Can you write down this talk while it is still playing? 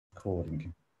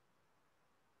recording.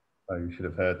 So you should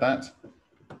have heard that.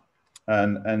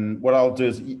 And what I'll do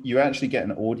is you actually get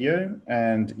an audio,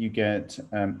 and you get,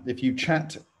 if you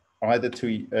chat either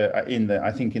to,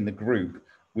 I think in the group,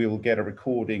 we will get a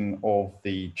recording of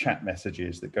the chat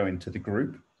messages that go into the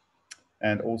group.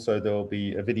 And also there'll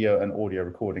be a video and audio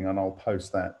recording, and I'll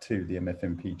post that to the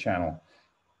MFMP channel.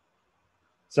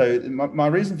 So my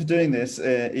reason for doing this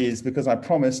is because I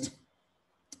promised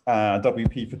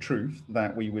WP for Truth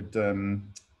that we would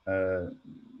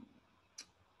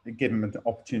give him an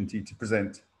opportunity to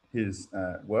present his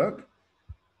work.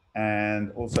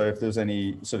 And also if there's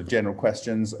any sort of general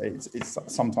questions, it's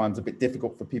sometimes a bit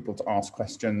difficult for people to ask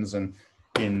questions and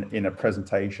in a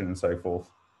presentation and so forth.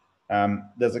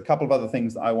 There's a couple of other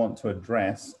things that I want to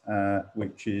address,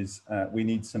 which is we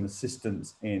need some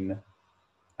assistance in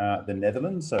the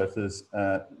Netherlands. So if there's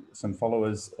some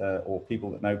followers or people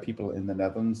that know people in the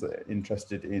Netherlands that are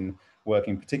interested in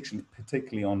working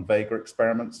particularly on Vega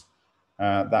experiments,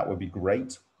 that would be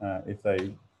great if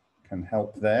they can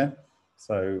help there.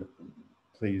 So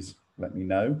please let me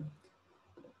know.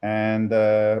 And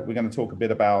we're going to talk a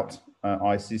bit about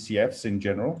ICCFs in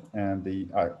general and the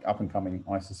up and coming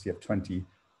ICCF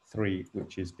 23,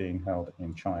 which is being held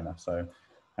in China. So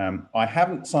I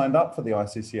haven't signed up for the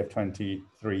ICCF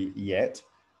 23 yet,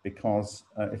 because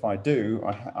if I do,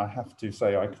 I have to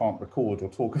say I can't record or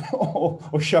talk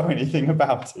or show anything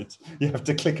about it. You have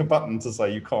to click a button to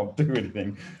say you can't do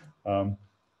anything.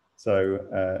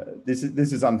 This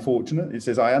is unfortunate. It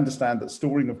says, I understand that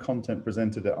storing of content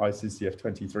presented at ICCF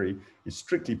 23 is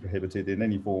strictly prohibited in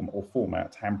any form or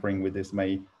format. Hampering with this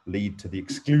may lead to the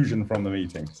exclusion from the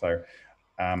meeting. So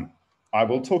I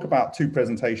will talk about two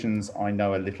presentations I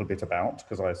know a little bit about,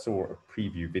 because I saw a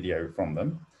preview video from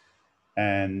them.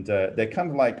 And they're kind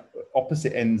of like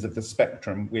opposite ends of the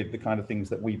spectrum with the kind of things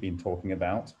that we've been talking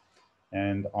about.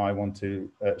 And I want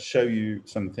to show you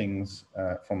some things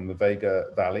from the Vega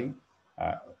Valley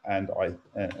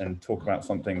and talk about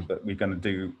something that we're going to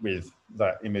do with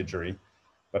that imagery.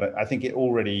 But I think it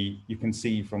already, you can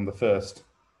see from the first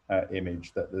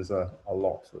image that there's a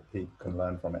lot that people can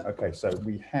learn from it. Okay, so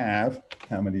we have,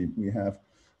 how many? We have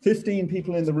 15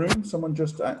 people in the room. Someone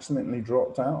just accidentally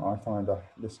dropped out. I find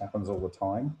this happens all the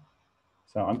time.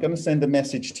 So I'm going to send a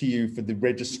message to you for the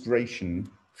registration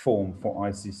form for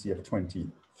ICCF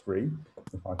 23.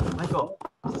 If I can... Michael,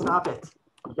 stop it.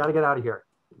 You got to get out of here.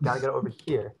 You got to get over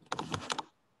here.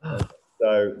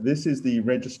 So this is the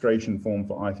registration form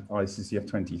for ICCF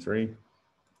 23.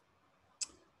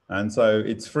 And so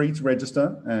it's free to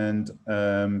register, and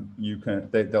you can,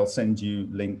 they'll send you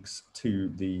links to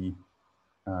the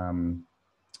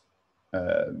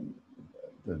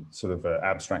sort of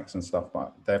abstracts and stuff,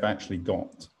 but they've actually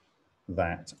got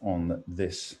that on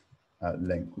this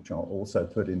link, which I'll also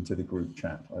put into the group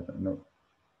chat. I don't know.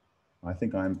 I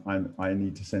think I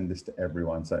need to send this to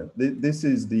everyone. So this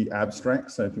is the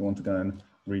abstract. So if you want to go and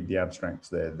read the abstracts,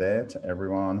 they're there to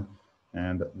everyone.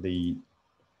 And the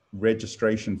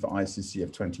registration for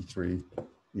ICCF 23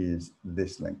 is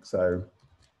this link. So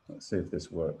let's see if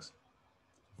this works.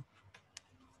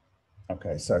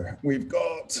 Okay, so we've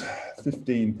got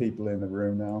 15 people in the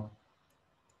room now.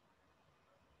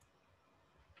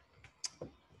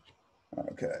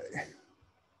 Okay.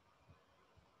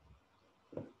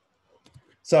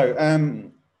 So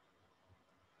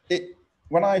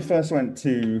when I first went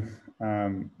to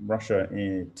Russia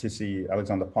to see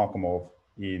Alexander Parkhomov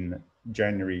in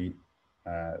January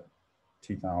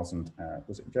 2000,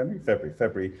 was it January?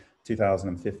 February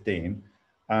 2015,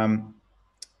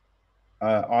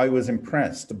 I was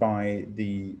impressed by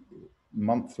the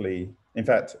monthly, in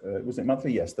fact, was it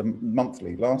monthly? Yes, the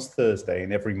monthly, last Thursday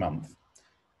in every month.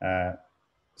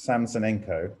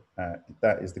 Samsonenko,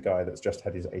 that is the guy that's just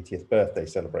had his 80th birthday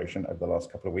celebration over the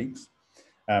last couple of weeks.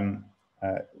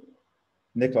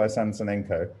 Nikolai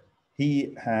Samsonenko,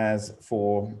 he has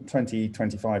for 20,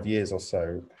 25 years or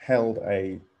so held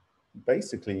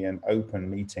basically an open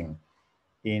meeting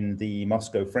in the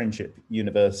Moscow Friendship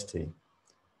University.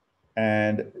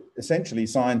 And essentially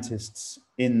scientists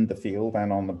in the field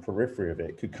and on the periphery of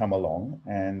it could come along,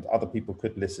 and other people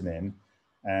could listen in.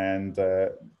 And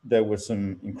there were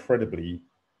some incredibly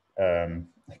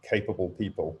capable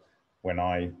people when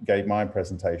I gave my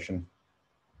presentation.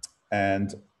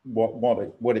 And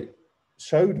what it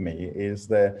showed me is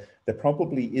there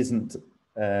probably isn't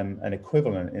an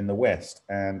equivalent in the West.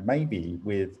 And maybe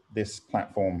with this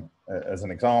platform as an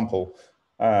example,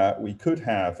 we could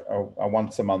have a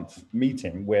once-a-month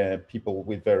meeting where people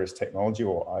with various technology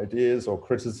or ideas or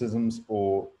criticisms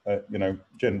or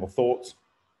general thoughts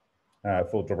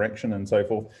for direction and so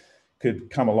forth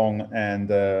could come along and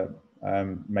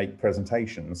make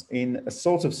presentations in a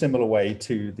sort of similar way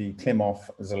to the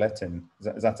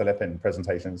Klimov-Zatelepin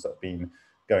presentations that have been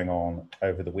going on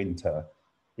over the winter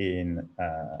in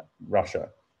Russia.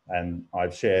 And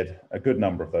I've shared a good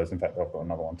number of those. In fact, I've got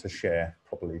another one to share.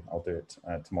 Probably I'll do it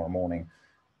tomorrow morning.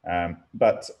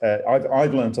 But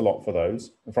I've learned a lot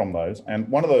from those. And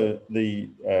one of the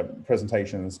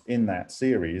presentations in that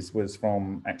series was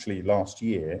from actually last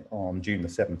year, on June the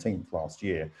 17th last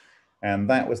year. And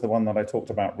that was the one that I talked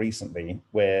about recently,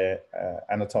 where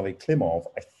Anatoly Klimov,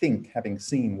 I think, having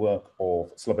seen work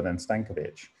of Slobodan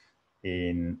Stankovic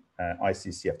in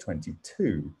ICCF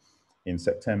 22 in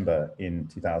September in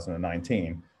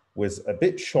 2019, was a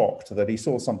bit shocked that he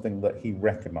saw something that he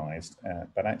recognized,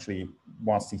 but actually,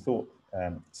 whilst he thought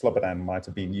Slobodan might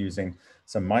have been using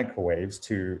some microwaves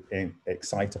to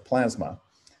excite a plasma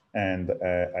and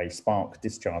a spark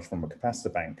discharge from a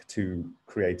capacitor bank to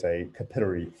create a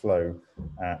capillary flow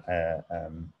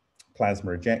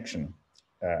plasma ejection.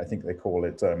 I think they call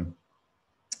it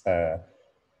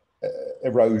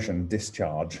erosion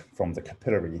discharge from the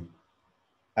capillary.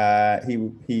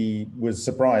 He was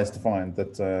surprised to find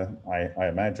that I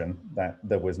imagine that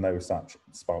there was no such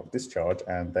spark discharge,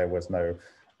 and there was no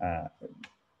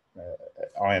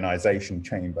ionization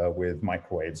chamber with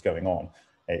microwaves going on.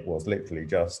 It was literally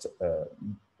just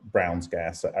Brown's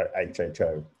gas,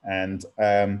 HHO. And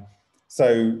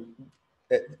so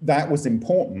that was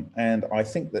important. And I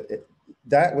think that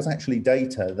that was actually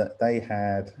data that they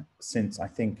had since, I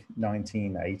think,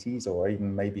 1980s or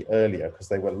even maybe earlier, because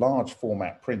they were large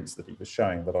format prints that he was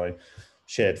showing that I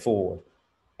shared forward.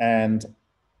 And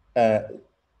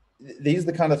these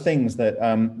are the kind of things that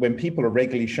when people are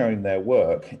regularly showing their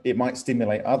work, it might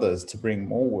stimulate others to bring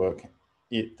more work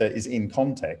that is in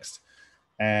context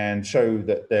and show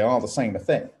that they are the same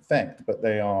effect, but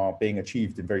they are being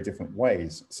achieved in very different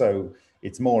ways. So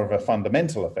it's more of a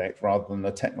fundamental effect rather than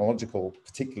a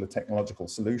particular technological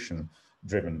solution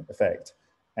driven effect.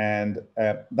 And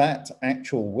that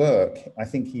actual work, I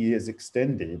think he is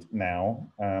extended now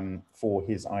for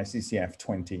his ICCF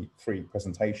 23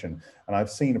 presentation. And I've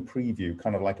seen a preview,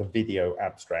 kind of like a video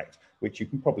abstract, which you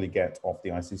can probably get off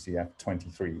the ICCF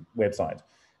 23 website.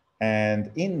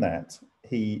 And in that,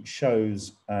 he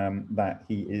shows that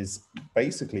he is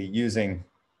basically using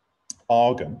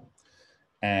argon,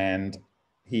 and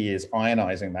he is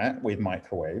ionizing that with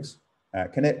microwaves.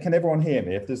 Can everyone hear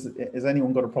me? Has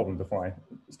anyone got a problem before I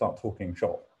start talking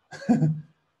shop?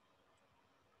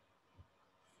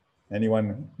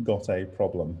 Anyone got a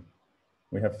problem?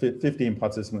 We have 15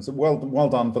 participants. Well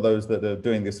done for those that are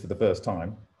doing this for the first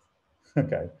time.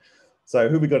 Okay. So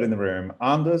who we got in the room?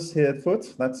 Anders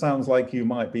Heerfoot. That sounds like you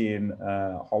might be in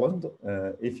Holland.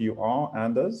 If you are,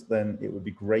 Anders, then it would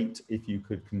be great if you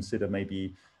could consider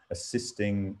maybe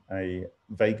assisting a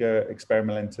Vega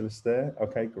experimentalist there.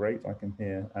 Okay, great. I can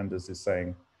hear Anders is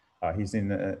saying he's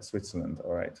in Switzerland.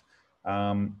 All right.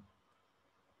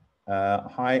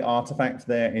 Hi, Artifact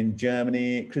there in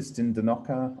Germany. Kristin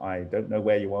Danoka, I don't know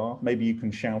where you are. Maybe you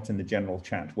can shout in the general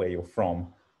chat where you're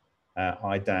from.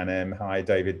 Hi, Dan M. Hi,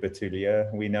 David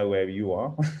Betulia. We know where you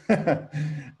are.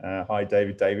 Hi,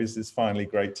 David Davis. It's finally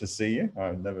great to see you.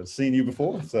 I've never seen you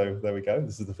before, so there we go.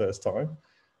 This is the first time.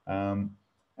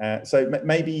 So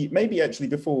maybe actually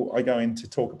before I go in to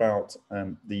talk about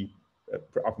the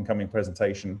up and coming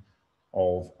presentation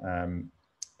of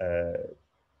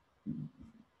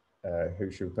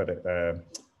who should we put it?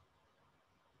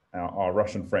 Our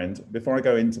Russian friend. Before I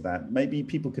go into that, maybe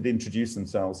people could introduce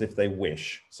themselves if they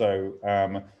wish. So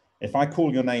if I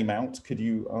call your name out, could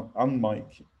you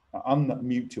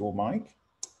unmute your mic?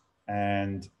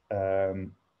 And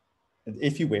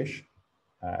if you wish,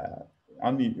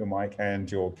 unmute your mic and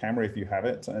your camera if you have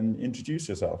it, and introduce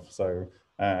yourself. So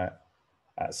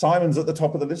Simon's at the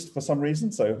top of the list for some reason.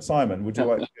 So Simon, would you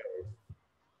like to go?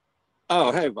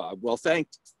 Oh, hey, Bob. Well,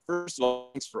 first of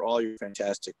all, thanks for all your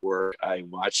fantastic work. I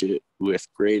watch it with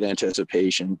great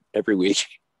anticipation every week.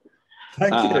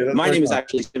 Thank you. My name is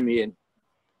actually Simeon.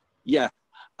 Yeah,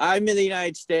 I'm in the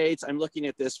United States. I'm looking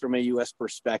at this from a U.S.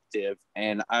 perspective,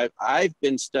 and I've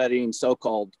been studying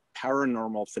so-called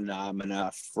paranormal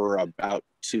phenomena for about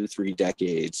 2-3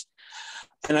 decades.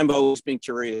 And I've always been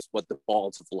curious what the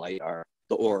balls of light are,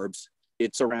 the orbs.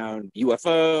 It's around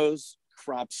UFOs,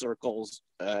 crop circles,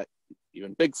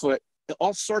 even Bigfoot,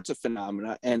 all sorts of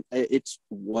phenomena. And it's,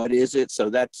 what is it? So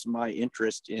that's my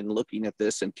interest in looking at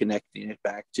this and connecting it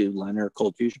back to linear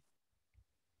cold fusion.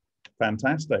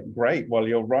 Fantastic. Great. Well,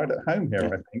 you're right at home here,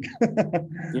 I think.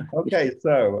 Okay,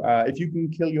 so if you can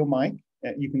kill your mic,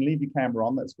 you can leave your camera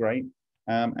on, that's great.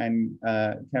 And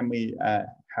can we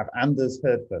have Anders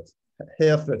Heerfoot?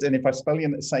 Hereford. And if I spell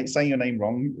your, say your name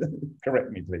wrong,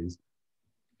 correct me, please.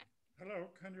 Hello,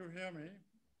 can you hear me?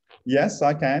 Yes,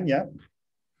 I can, yeah.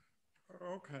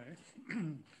 Okay.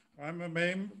 I am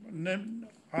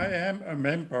a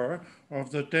member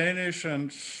of the Danish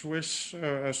and Swiss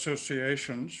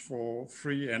associations for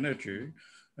free energy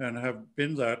and have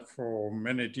been that for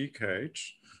many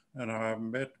decades. And I've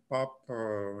met Bob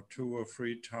 2 or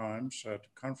 3 times at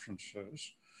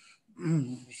conferences.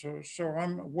 So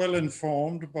I'm well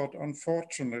informed, but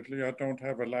unfortunately I don't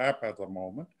have a lab at the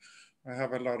moment. I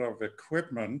have a lot of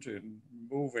equipment in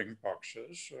moving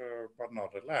boxes, but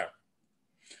not a lab.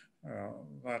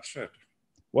 That's it.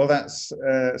 Well, that's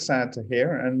sad to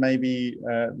hear, and maybe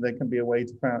there can be a way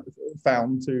to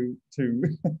found to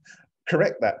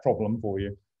correct that problem for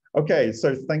you. Okay,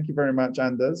 so thank you very much,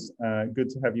 Anders. Good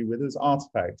to have you with us.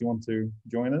 Artifact, do you want to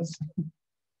join us?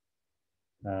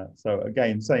 So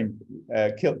again, same,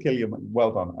 Killian,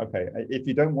 well done. Okay, if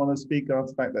you don't want to speak,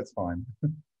 Artifact, that's fine.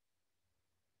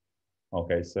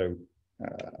 Okay, so,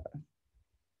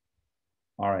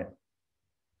 all right.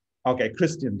 Okay,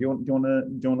 Christian, do you want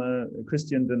to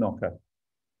Christian Denoka?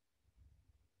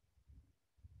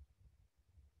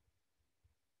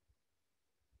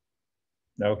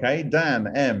 Okay, Dan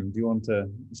M, do you want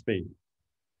to speak?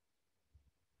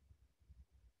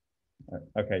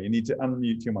 Okay, you need to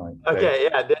unmute your mic. Okay,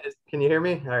 yeah, can you hear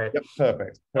me? All right. Yep,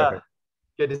 perfect, perfect.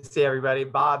 Good to see everybody.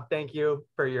 Bob, thank you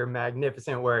for your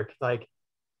magnificent work. Like,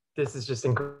 this is just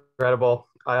incredible.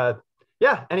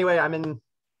 Yeah, anyway, I'm in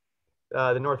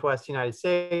the Northwest United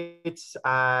States.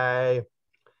 I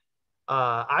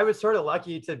was sort of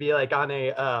lucky to be like on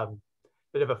a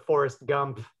bit of a Forrest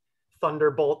Gump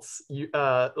Thunderbolts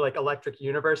like electric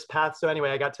universe path. So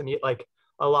anyway, I got to meet like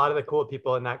a lot of the cool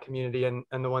people in that community and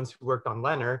the ones who worked on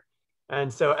Lenner.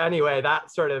 And so anyway, that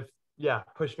sort of, yeah,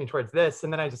 pushed me towards this.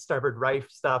 And then I discovered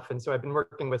Rife stuff. And so I've been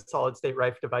working with solid state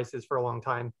Rife devices for a long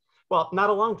time. Well,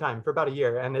 not a long time, for about a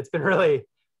year. And it's been really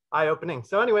eye-opening.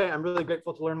 So anyway, I'm really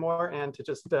grateful to learn more and to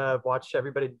just watch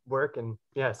everybody work and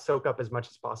yeah, soak up as much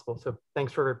as possible. So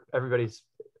thanks for everybody's,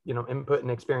 input and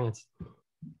experience.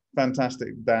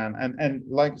 Fantastic, Dan. And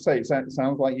like I say, it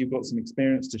sounds like you've got some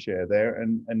experience to share there,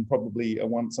 and probably a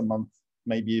once a month,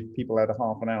 maybe if people had a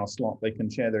half an hour slot, they can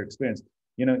share their experience.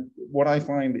 What I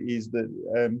find is that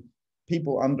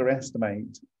people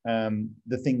underestimate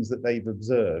the things that they've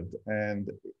observed, and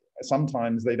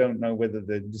sometimes they don't know whether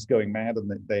they're just going mad and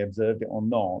that they observed it or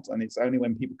not. And it's only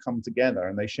when people come together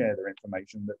and they share their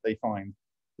information that they find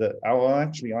that, oh, well,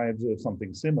 actually, I observed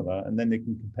something similar, and then they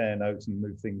can compare notes and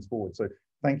move things forward. So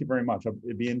thank you very much.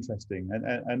 It'd be interesting.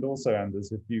 And also,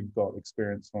 Anders, if you've got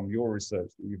experience from your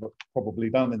research that you've probably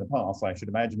done in the past, I should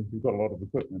imagine if you've got a lot of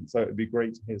equipment. So it'd be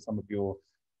great to hear some of your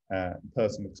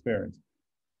personal experience.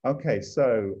 Okay,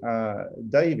 so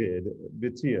David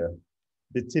Bitilia,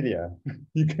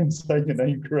 you can say your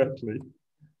name correctly.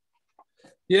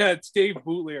 Yeah, it's Dave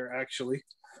Bootlier, actually.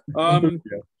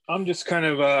 I'm just kind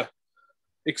of a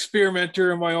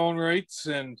experimenter in my own rights,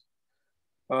 and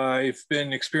I've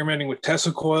been experimenting with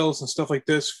Tesla coils and stuff like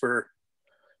this for a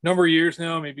number of years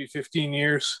now, maybe 15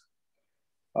 years.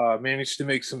 Managed to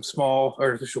make some small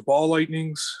artificial ball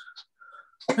lightnings,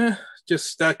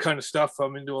 just that kind of stuff.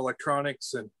 I'm into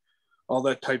electronics and all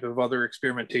that type of other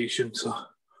experimentation. So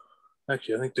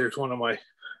actually, I think there's one of my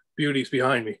beauties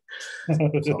behind me.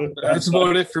 So that's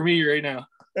about it for me right now.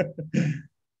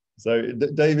 So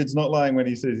David's not lying when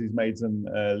he says he's made some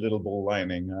little ball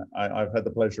lightning. I've had the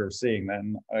pleasure of seeing that,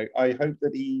 and I hope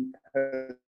that he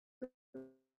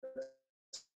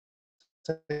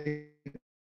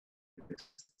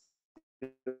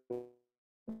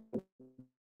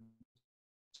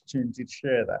opportunity to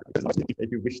share that.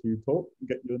 If you wish to talk,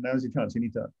 now's your chance. You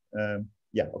need to,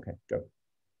 yeah, okay, go.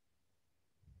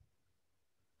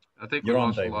 I think we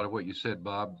lost a lot of what you said,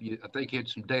 Bob. I think you had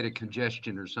some data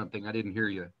congestion or something. I didn't hear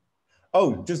you.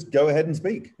 Oh, just go ahead and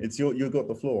speak. It's you've got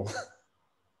the floor.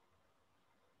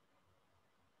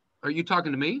 Are you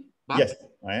talking to me, Bob? Yes,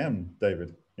 I am,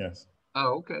 David. Yes.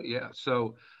 Oh, okay. Yeah.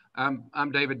 So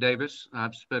I'm David Davis.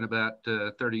 I've spent about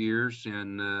 30 years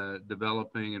in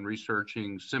developing and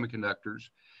researching semiconductors.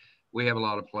 We have a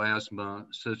lot of plasma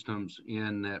systems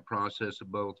in that process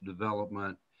of both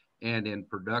development and in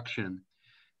production.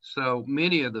 So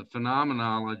many of the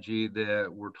phenomenology that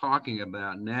we're talking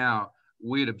about now,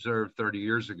 we'd observed 30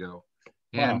 years ago.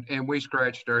 And, wow. And we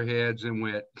scratched our heads and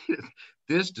went,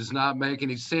 this does not make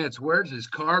any sense. Where's this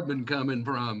carbon coming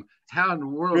from? How in the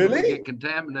world do we get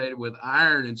contaminated with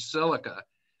iron and silica?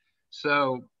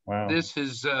 So wow. This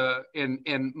is, my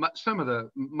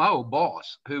old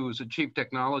boss, who was a chief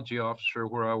technology officer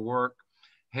where I work,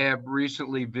 have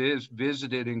recently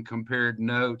visited and compared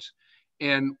notes,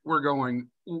 and we're going,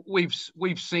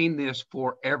 we've seen this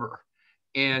forever,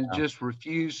 and just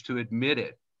refuse to admit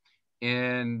it.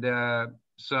 And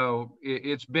so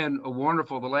it's been a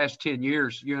wonderful, the last 10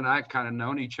 years, you and I have kind of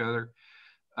known each other,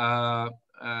 to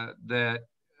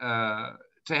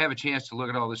have a chance to look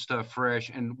at all this stuff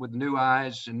fresh and with new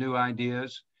eyes and new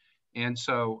ideas. And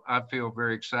so I feel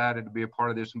very excited to be a part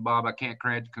of this. And Bob, I can't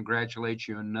congratulate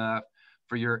you enough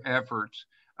for your efforts.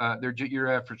 Your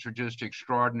efforts are just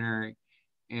extraordinary.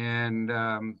 And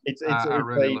I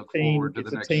really look forward to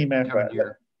the next coming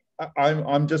year.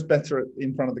 I'm just better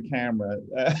in front of the camera.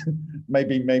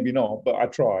 Maybe not, but I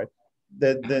try.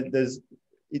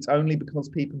 It's only because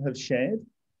people have shared,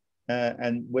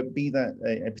 and be that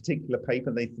a particular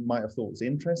paper they might have thought was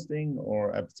interesting,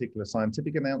 or a particular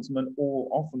scientific announcement,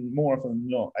 or more often than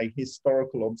not, a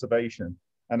historical observation.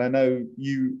 And I know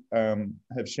you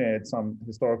have shared some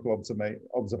historical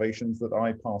observations that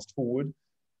I passed forward,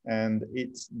 and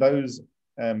it's those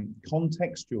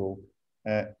contextual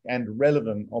and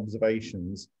relevant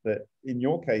observations that, in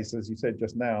your case, as you said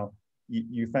just now,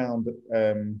 you found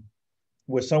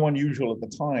were so unusual at the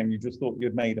time, you just thought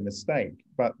you'd made a mistake.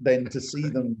 But then to see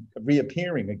them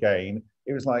reappearing again,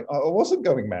 it was like, oh, I wasn't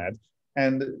going mad.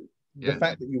 And the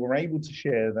fact that you were able to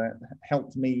share that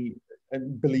helped me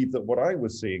believe that what I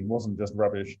was seeing wasn't just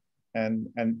rubbish. And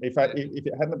if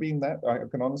it hadn't been that, I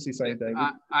can honestly say, David,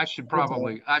 I should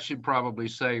probably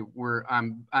say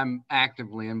I'm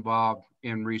actively involved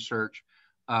in research.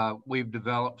 We've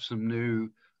developed some new,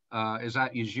 as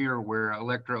you're aware,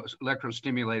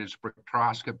 electrostimulated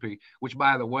spectroscopy, which,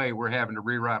 by the way, we're having to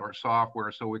rewrite our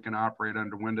software so we can operate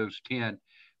under Windows 10.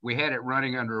 We had it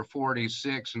running under a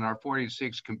 486, and our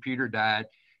 486 computer died,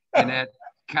 and that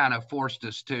kind of forced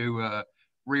us to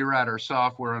rewrite our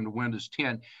software under Windows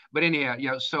 10. But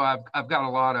anyhow, so I've got a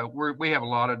lot of, we have a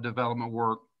lot of development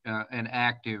work and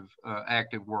active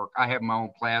work. I have my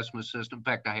own plasma system. In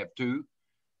fact, I have two.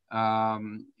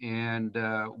 And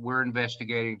we're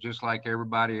investigating just like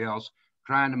everybody else,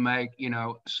 trying to make,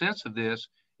 sense of this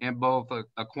in both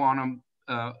a quantum,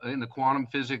 in the quantum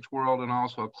physics world and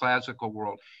also a classical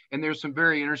world. And there's some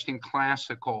very interesting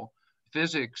classical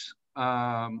physics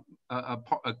parts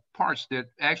that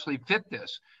actually fit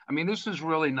this. I mean, this is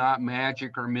really not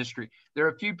magic or mystery. There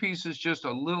are a few pieces just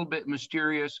a little bit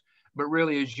mysterious, but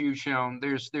really, as you've shown,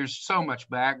 there's so much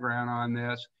background on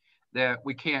this that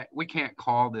we can't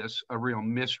call this a real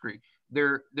mystery.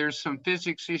 There's some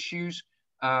physics issues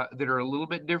that are a little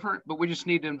bit different, but we just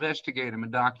need to investigate them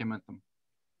and document them.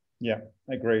 Yeah,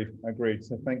 agreed.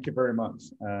 So thank you very much,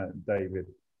 David.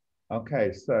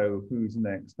 Okay, so who's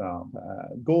next up?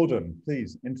 Gordon,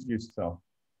 please introduce yourself.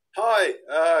 Hi,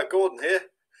 Gordon here.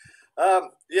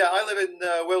 Yeah, I live in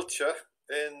Wiltshire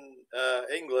in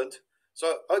England,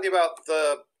 so only about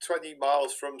 20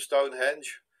 miles from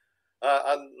Stonehenge,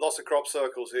 and lots of crop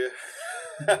circles here.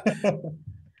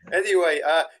 Anyway,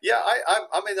 yeah,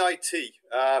 I'm in IT,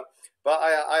 but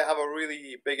I have a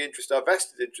really big interest, a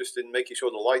vested interest in making sure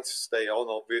the lights stay on,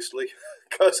 obviously,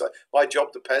 because my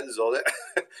job depends on it.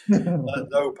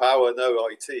 No power, no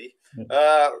IT. And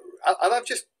I've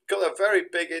just got a very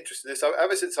big interest in this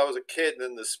ever since I was a kid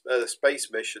in the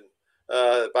space mission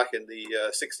back in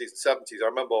the 60s and 70s. I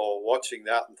remember watching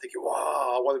that and thinking,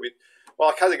 wow, I want to be... Well,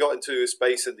 I kind of got into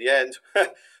space in the end,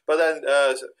 but then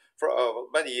for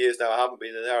many years now, I haven't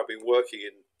been in there. I've been working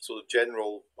in sort of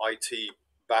general IT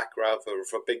background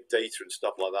for big data and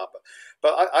stuff like that.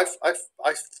 But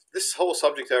I've this whole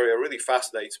subject area really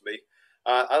fascinates me,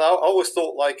 and I always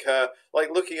thought like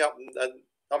looking up and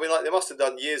I mean, like they must have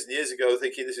done years and years ago,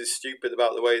 thinking this is stupid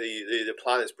about the way the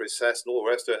planet's processed and all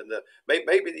the rest of it, and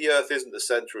maybe the Earth isn't the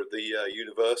center of the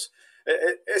universe.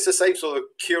 It's the same sort of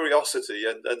curiosity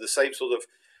and the same sort of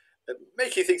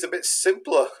making things a bit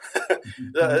simpler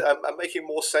and making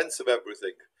more sense of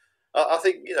everything. I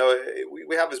think,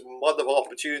 we have this wonderful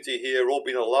opportunity here, all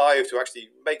being alive, to actually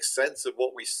make sense of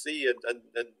what we see and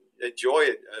enjoy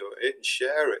it and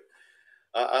share it.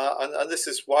 And this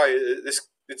is why this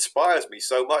inspires me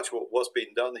so much, what's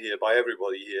being done here by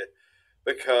everybody here,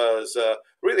 because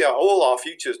really all our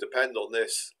futures depend on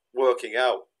this working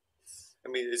out. I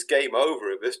mean, it's game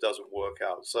over if this doesn't work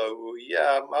out. So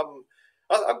yeah,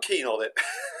 I'm keen on it,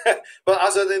 but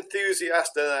as an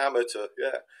enthusiast and an amateur,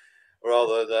 yeah.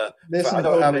 Rather than listen, I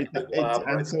don't have it. It's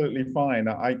absolutely fine.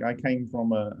 I came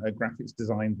from a graphics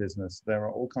design business. There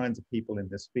are all kinds of people in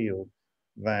this field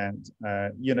that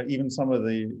even some of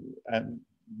the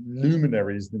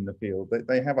luminaries in the field,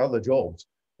 they have other jobs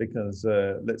because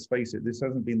let's face it, this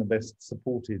hasn't been the best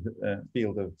supported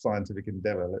field of scientific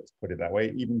endeavor, let's put it that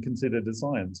way, even considered a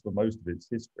science for most of its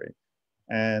history.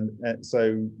 And so,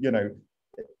 you know,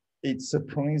 it's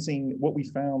surprising. What we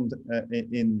found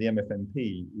in the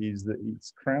MFMP is that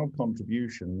it's crowd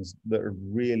contributions that have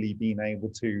really been able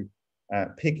to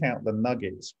pick out the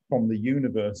nuggets from the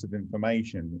universe of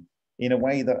information in a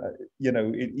way that, you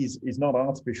know, it is not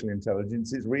artificial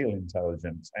intelligence, it's real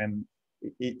intelligence. And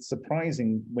it's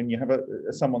surprising when you have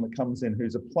someone that comes in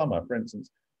who's a plumber, for instance.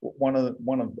 One of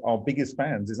our biggest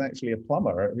fans is actually a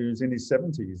plumber who's in his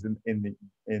 70s in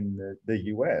the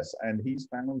US, and he's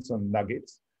found some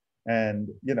nuggets. And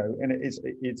you know, and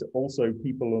it's also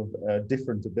people of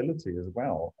different ability as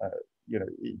well. You know,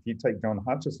 if you take John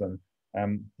Hutchison,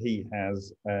 he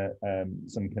has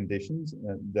some conditions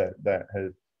that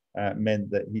have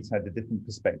meant that he's had a different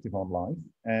perspective on life,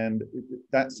 and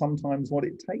that's sometimes what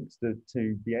it takes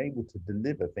to be able to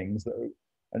deliver things that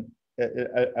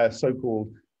a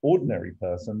so-called ordinary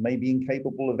person may be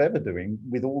incapable of ever doing,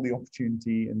 with all the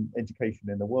opportunity and education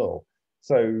in the world.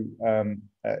 So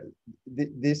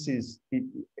this is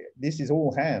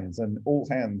all hands, and all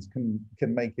hands can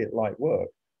make it light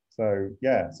work. So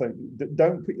yeah, so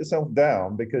don't put yourself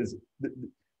down, because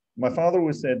my father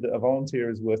always said that a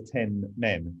volunteer is worth 10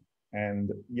 men.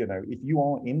 And you know, if you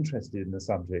are interested in the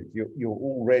subject, you're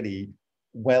already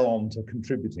well on to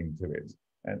contributing to it.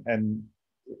 And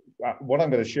what I'm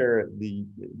going to share at the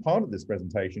part of this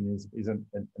presentation is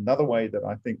another way that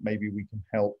I think maybe we can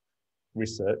help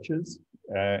researchers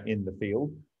in the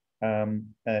field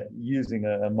using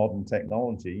a modern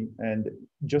technology. And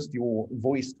just your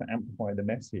voice to amplify the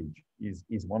message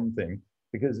is one thing,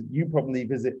 because you probably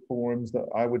visit forums that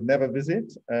I would never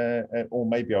visit, or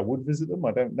maybe I would visit them,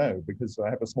 I don't know, because I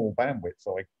have a small bandwidth,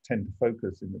 so I tend to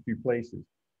focus in a few places.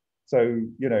 So,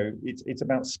 you know, it's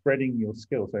about spreading your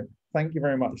skills. So thank you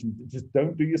very much. And just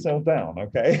don't do yourself down,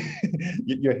 okay?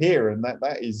 You're here, and that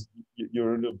is,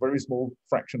 you're a very small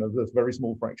fraction of a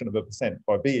percent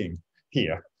by being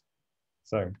here.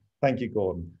 So thank you,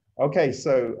 Gordon. Okay,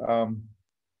 so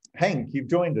Henk, you've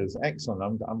joined us.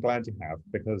 Excellent. I'm glad you have,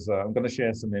 because I'm going to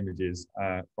share some images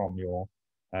from your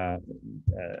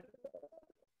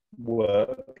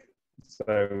work.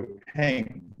 So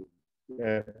Henk,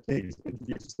 please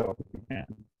introduce yourself if you can.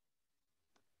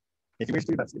 If you wish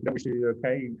to, that's, if you don't wish to,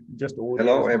 okay. Just audio.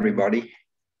 Hello, everybody.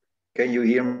 Can you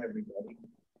hear me, everybody?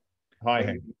 Hi,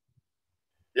 Henk.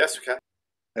 Yes, we can.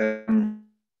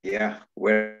 Yeah,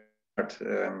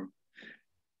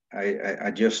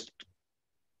 I just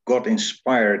got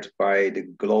inspired by the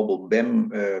global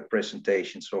BEM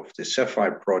presentations of the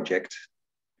Sapphire project.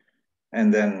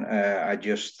 And then I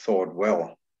just thought,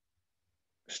 well,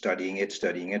 studying it,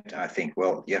 I think,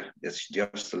 well, yeah, it's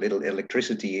just a little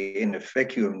electricity in a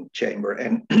vacuum chamber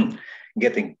and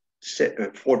getting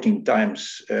 14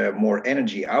 times more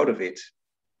energy out of it.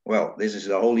 Well, this is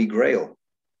the holy grail.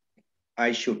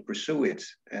 I should pursue it.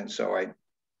 And so I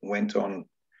went on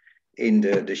in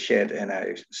the shed and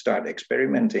I started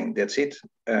experimenting. That's it.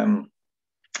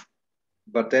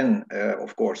 But then,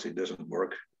 of course, it doesn't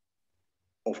work.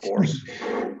 Of course,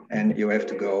 and you have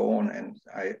to go on. And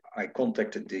I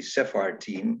contacted the Sapphire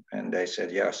team, and they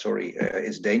said, "Yeah, sorry,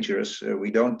 it's dangerous.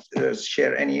 We don't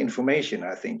share any information."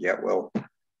 I think, yeah, well,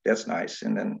 that's nice.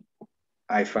 And then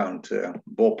I found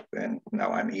Bob, and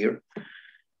now I'm here.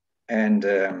 And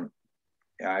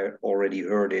I already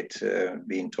heard it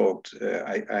being talked.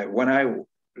 When I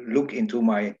look into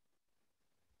my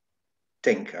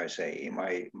tank, I say, in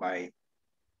my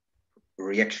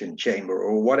reaction chamber,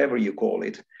 or whatever you call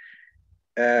it,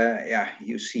 yeah,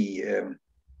 you see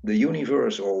the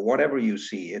universe, or whatever you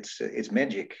see. It's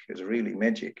magic. It's really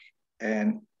magic,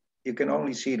 and you can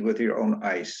only see it with your own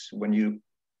eyes. When you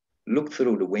look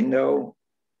through the window,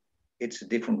 it's a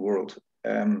different world.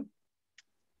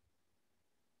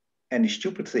 And the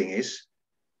stupid thing is,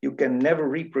 you can never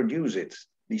reproduce it.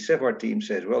 The Sapphire team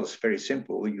says, well, it's very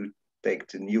simple. You take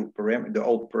the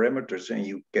old parameters and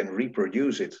you can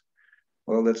reproduce it.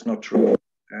 Well, that's not true.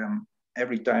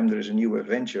 Every time there's a new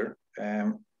adventure.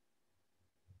 And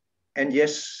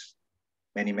yes,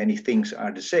 many things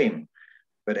are the same,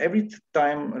 but every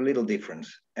time a little different.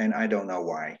 And I don't know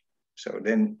why. So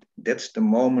then that's the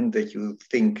moment that you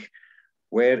think,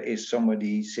 where is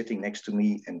somebody sitting next to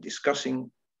me and discussing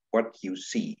what you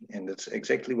see? And that's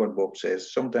exactly what Bob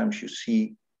says. Sometimes you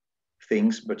see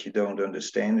things, but you don't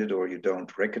understand it, or you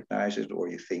don't recognize it, or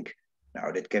you think, now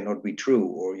that cannot be true,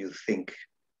 or you think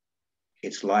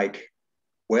it's like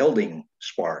welding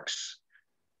sparks.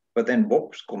 But then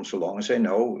Bob comes along and say,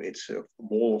 no, it's a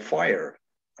ball of fire.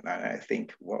 And I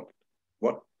think, what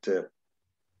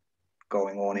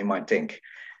going on in my tank.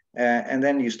 And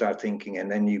then you start thinking,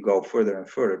 and then you go further and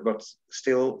further. But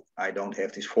still, I don't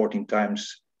have this 14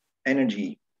 times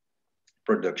energy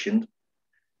production.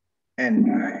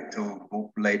 And I told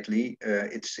Bob lately,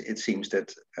 it seems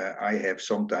that I have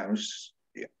sometimes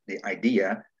the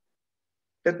idea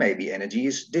that maybe energy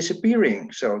is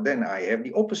disappearing. So then I have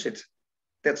the opposite.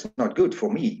 That's not good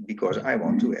for me because I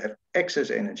want to have excess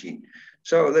energy.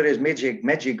 So there is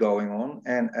magic going on,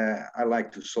 and I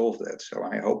like to solve that. So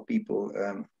I hope people,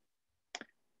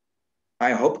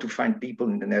 I hope to find people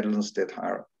in the Netherlands that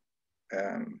are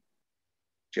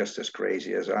just as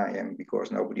crazy as I am, because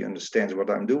nobody understands what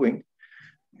I'm doing.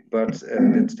 But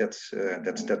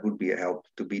that would be a help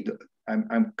to be.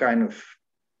 I'm kind of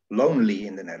lonely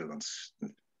in the Netherlands.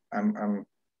 I'm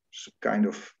kind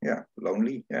of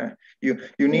lonely. Yeah,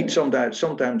 you need sometimes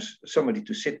somebody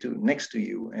to sit next to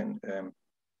you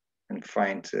and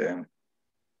find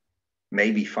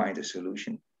maybe find a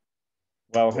solution.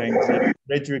 Well, Hank,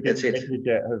 Regia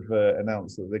have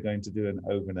announced that they're going to do an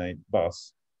overnight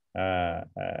bus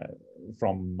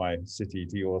from my city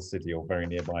to your city, or very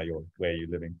nearby where you're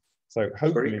living. So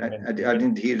hopefully, sorry, I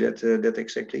didn't hear that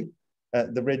exactly.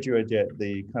 The RegioJet,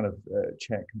 the kind of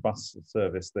Czech bus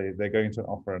service, they're going to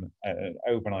offer an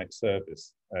overnight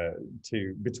service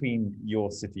to between your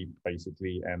city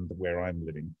basically and where I'm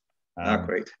living.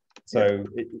 Great. So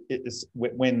it's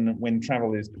when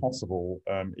travel is possible,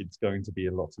 it's going to be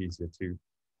a lot easier to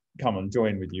come and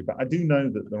join with you. But I do know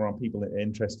that there are people that are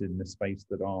interested in the space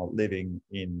that are living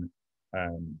in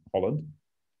Holland,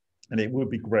 and it would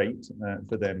be great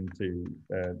for them to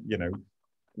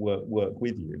work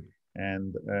with you.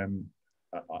 And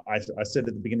I said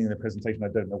at the beginning of the presentation, I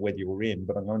don't know whether you were in,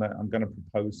 but I'm gonna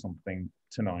propose something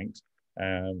tonight,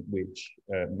 which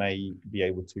may be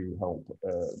able to help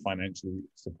financially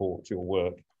support your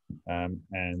work,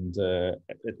 and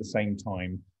at the same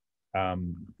time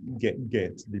get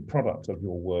the product of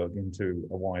your work into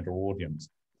a wider audience.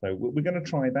 So we're going to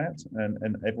try that,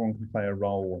 and everyone can play a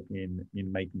role in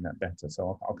making that better.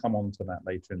 So I'll come on to that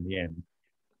later in the end.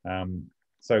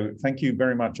 So thank you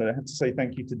very much. I have to say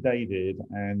thank you to David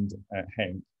and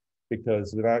Henk,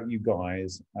 because without you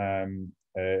guys,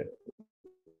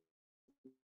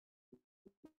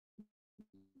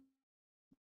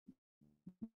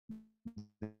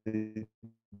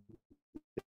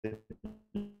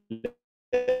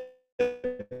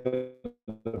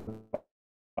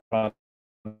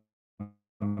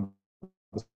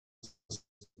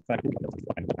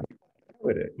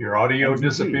 your audio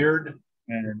disappeared.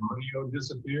 And audio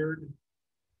disappeared.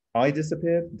 I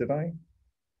disappeared, did I?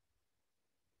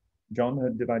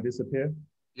 John, did I disappear?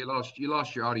 You lost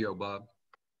your audio, Bob.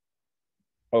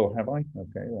 Oh, have I?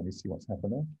 Okay, let me see what's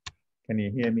happened there. Can you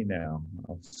hear me now?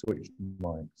 I've switched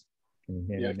mics. Can you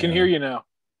hear me now? I can hear you now.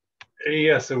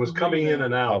 Yes, it was coming in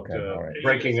and out, okay, all right.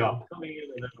 breaking up.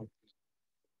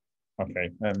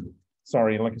 Okay,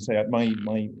 sorry, like I say,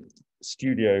 my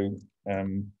studio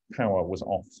power was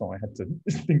off, so I had to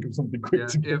think of something quick.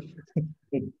 Yeah,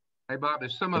 hey Bob,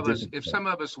 if some of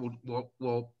us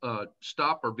will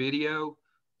stop our video,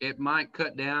 it might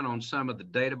cut down on some of the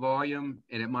data volume,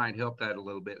 and it might help that a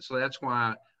little bit. So that's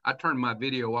why I turned my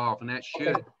video off, and that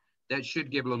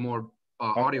should give a little more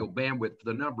audio bandwidth for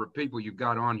the number of people you've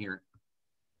got on here.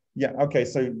 Yeah. Okay.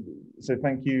 So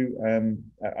thank you.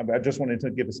 I just wanted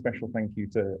to give a special thank you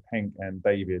to Henk and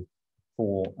David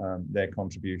for their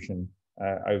contribution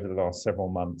over the last several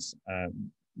months,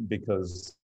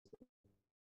 because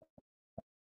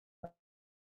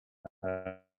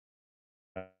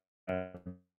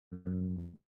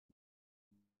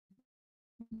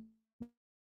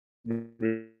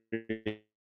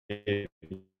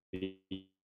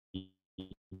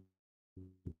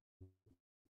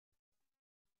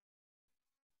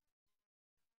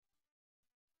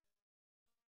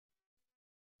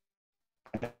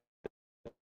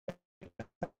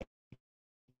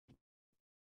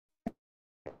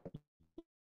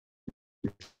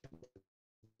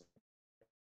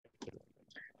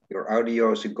Your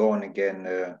audio is gone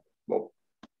again, Bob.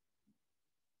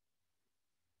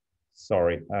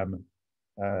 Sorry.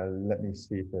 Let me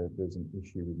see if there's an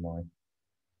issue with my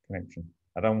connection.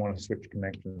 I don't want to switch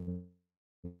connections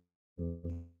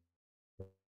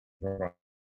right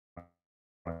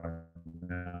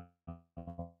now.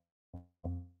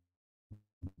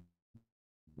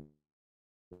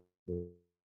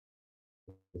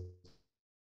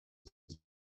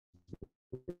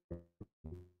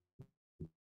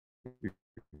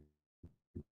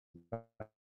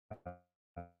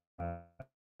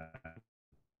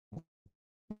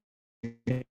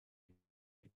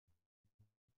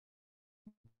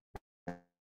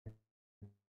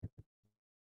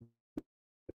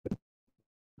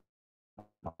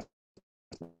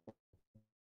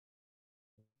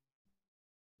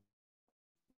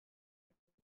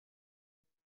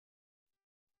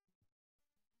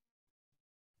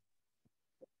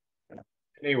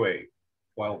 Anyway,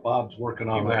 while Bob's working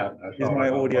on that, is my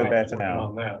audio better now?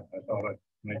 On that, I thought I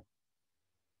might.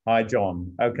 Hi,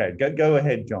 John. Okay, go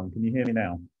ahead, John. Can you hear me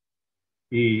now?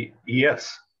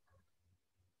 Yes.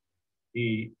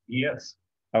 Yes.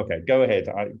 Okay, go ahead.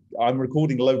 I'm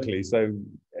recording locally, so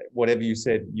whatever you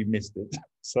said, you missed it.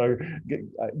 So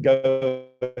go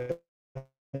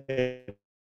ahead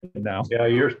now. Yeah,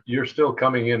 you're still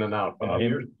coming in and out, Bob.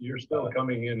 You're still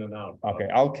coming in and out. Bob. Okay,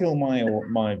 I'll kill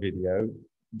my video.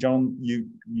 John, you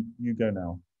go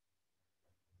now.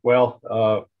 Well,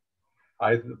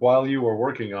 while you were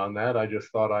working on that, I just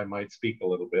thought I might speak a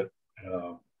little bit.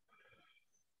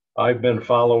 I've been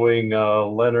following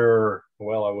Leonard.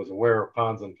 Well, I was aware of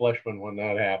Pons and Fleshman when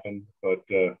that happened, but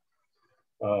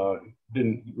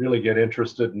didn't really get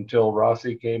interested until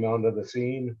Rossi came onto the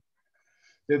scene.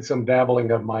 Did some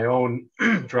dabbling of my own,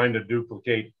 trying to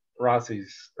duplicate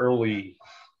Rossi's early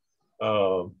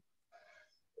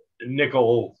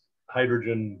nickel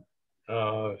hydrogen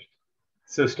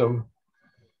system,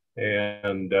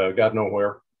 and got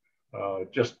nowhere.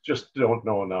 Just don't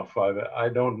know enough. I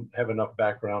don't have enough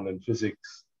background in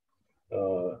physics.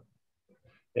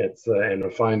 And I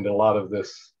find a lot of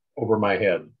this over my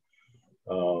head.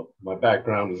 My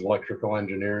background is electrical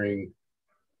engineering,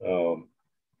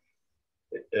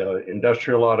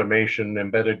 industrial automation,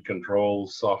 embedded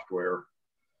controls, software.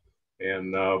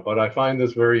 And but I find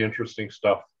this very interesting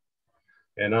stuff,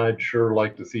 and I'd sure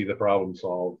like to see the problem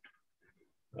solved.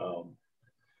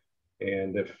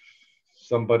 And if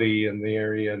somebody in the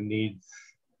area needs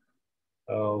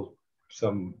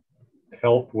some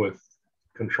help with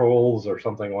controls or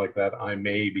something like that, I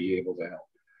may be able to help.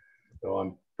 So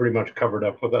I'm pretty much covered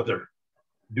up with other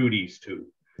duties too.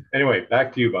 Anyway,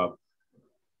 back to you, Bob.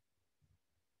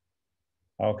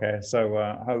 Okay,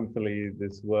 so hopefully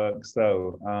this works.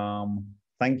 So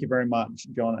thank you very much,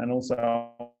 John, and also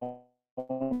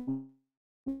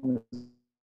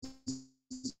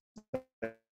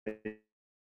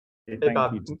hey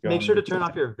Bob, make sure to turn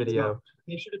off your video.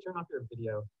 Make sure to turn off your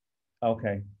video.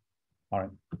 Okay, all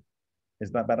right.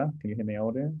 Is that better? Can you hear me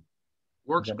audio?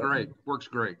 Works great. Works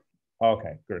great.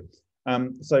 Okay, good.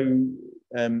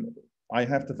 I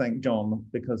have to thank John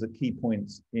because at key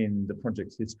points in the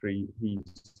project's history, he's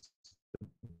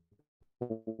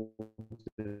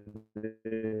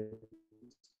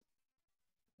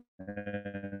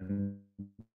and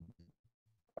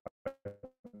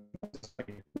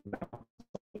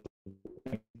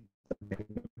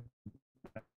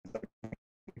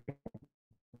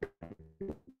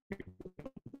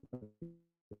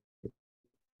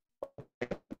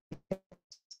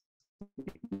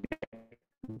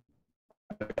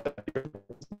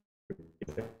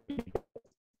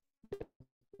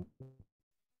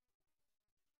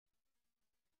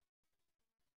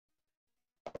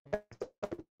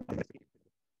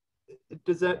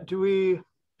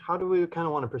how do we kind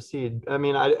of want to proceed? I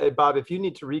mean, Bob, if you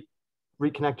need to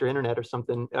reconnect your internet or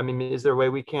something, I mean, is there a way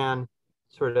we can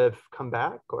sort of come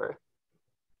back or?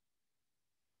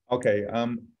 Okay,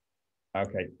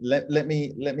 okay. Let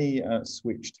me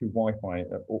switch to Wi-Fi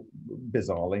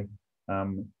bizarrely.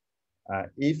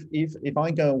 If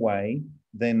I go away,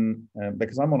 then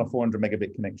because I'm on a 400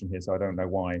 megabit connection here, so I don't know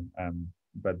why,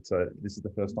 but this is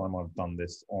the first time I've done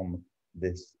this on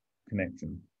this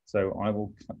connection. So I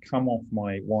will come off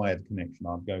my wired connection.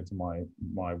 I'll go to my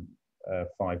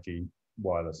 5G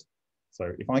wireless.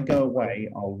 So if I go away,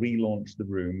 I'll relaunch the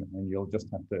room, and you'll just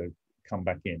have to come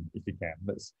back in if you can.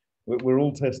 We're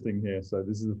all testing here, so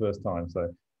this is the first time.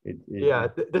 So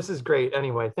this is great.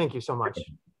 Anyway, thank you so much.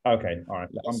 Okay, all right.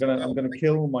 I'm gonna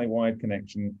kill my wired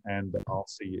connection, and I'll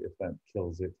see if that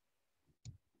kills it.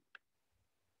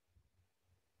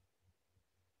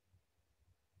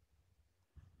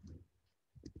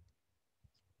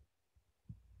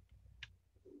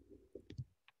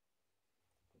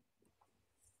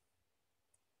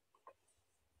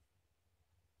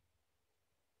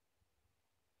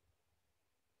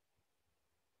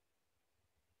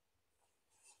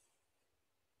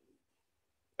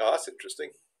 Oh, that's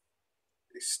interesting.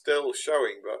 It's still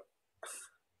showing, but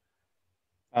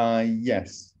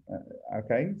yes.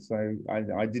 Okay, so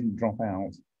I didn't drop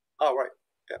out. oh right,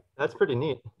 yeah, that's pretty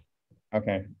neat.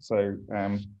 Okay, so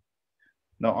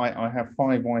no, I have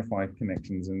 5 Wi-Fi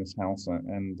connections in this house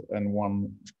and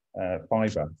 1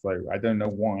 fiber. So I don't know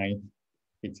why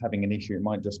it's having an issue. It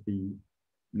might just be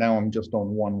now I'm just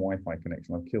on 1 Wi-Fi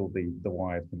connection. I've killed the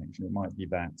wired connection. It might be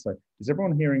that. So is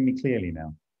everyone hearing me clearly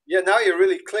now? yeah. Now you're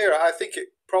really clear. I think it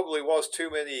probably was too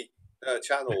many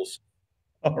channels.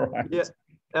 All right. Yeah.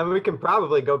 And we can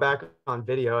probably go back on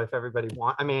video if everybody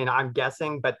wants. I mean, I'm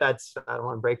guessing, but that's, I don't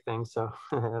want to break things. So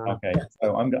I don't know. Okay,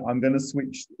 so I'm going to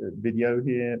switch video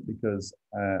here because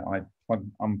I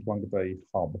unplugged a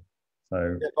hub.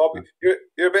 So yeah, Bob,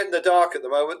 you're a bit in the dark at the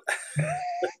moment.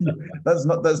 that's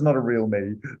not a real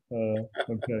me.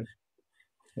 Okay.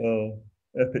 Oh,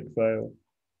 epic fail.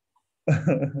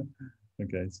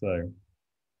 Okay, so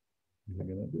we're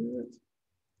gonna do it.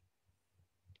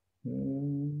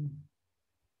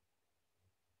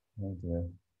 Oh dear.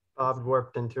 Bob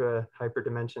warped into a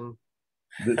hyperdimension.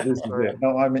 This is it.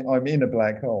 No, I'm in a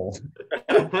black hole.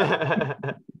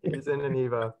 He's in an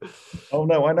Evo. Oh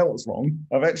no, I know what's wrong.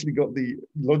 I've actually got the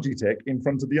Logitech in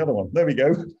front of the other one. There we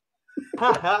go.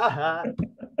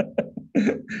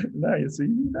 No, you see,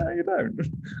 no, you don't.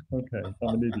 Okay,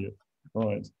 I'm an idiot. All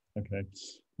right. Okay.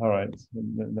 All right.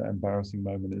 The embarrassing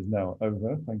moment is now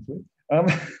over. Thank you.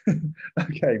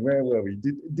 Okay, where were we?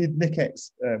 Did Nick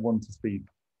X want to speak?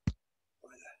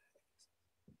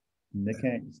 Nick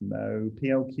X, no.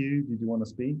 PLQ, did you want to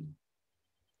speak?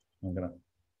 I'm gonna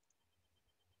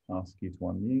ask you to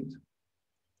unmute.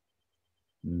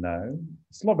 No.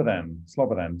 Slobodan,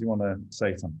 do you want to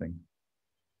say something?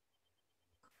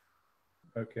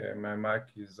 Okay, my mic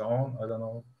is on. I don't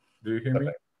know. Do you hear me?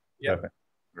 Yeah. Perfect.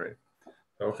 Great.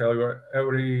 So hello,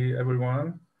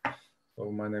 everyone.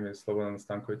 So my name is Slobodan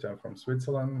Stankovic. I'm from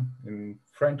Switzerland, in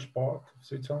French part of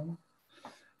Switzerland,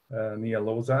 near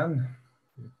Lausanne.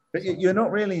 But you're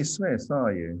not really Swiss,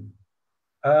 are you?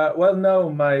 Well, no,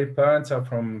 my parents are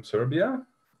from Serbia,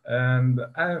 and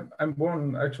I'm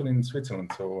born actually in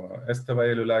Switzerland. So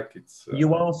Estavayer-le-Lac, it's...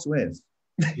 You are Swiss.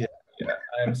 Yeah,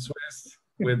 I'm Swiss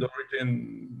with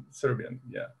origin Serbian,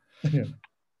 yeah. Yeah.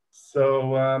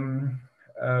 So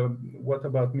what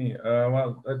about me?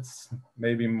 Well, that's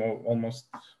maybe almost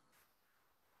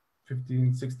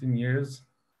 15, 16 years.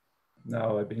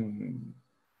 Now I've been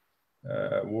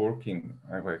working,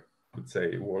 I could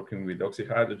say, working with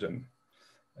oxyhydrogen.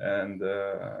 And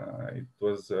it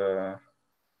was the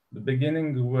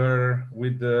beginning were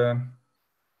with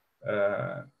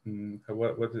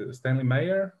Stanley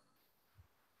Meyer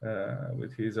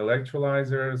with his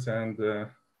electrolyzers, and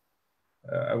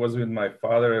I was with my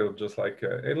father, just like,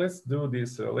 hey, let's do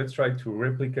this. Let's try to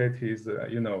replicate his,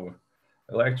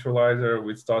 electrolyzer.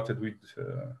 We started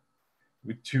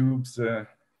with tubes,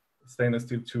 stainless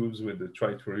steel tubes, with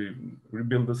try to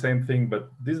rebuild the same thing,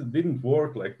 but this didn't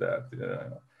work like that.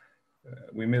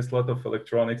 We missed a lot of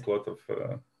electronics, a lot of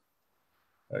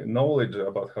knowledge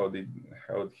about how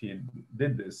he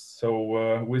did this.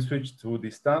 So we switched to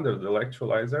the standard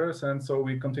electrolyzers, and so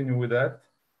we continue with that.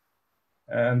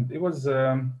 And it was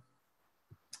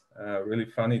really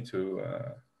funny to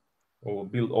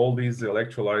build all these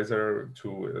electrolyzers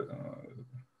to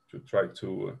try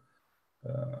to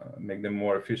make them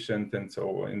more efficient. And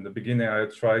so in the beginning, I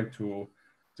tried to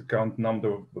count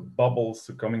number of bubbles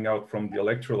coming out from the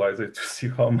electrolyzer to see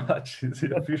how much is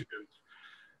it efficient.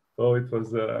 So it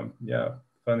was, yeah,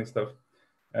 funny stuff.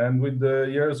 And with the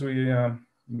years, we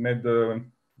made the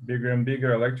bigger and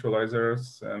bigger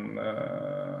electrolyzers and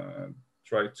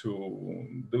tried to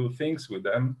do things with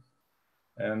them.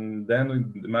 And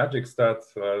then the magic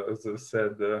starts, as I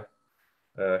said,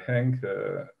 Hank,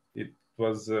 it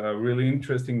was really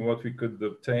interesting what we could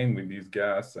obtain with these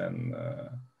gas. And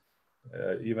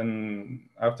even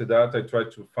after that, I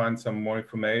tried to find some more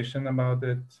information about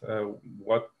it,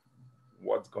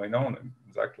 what's going on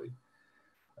exactly.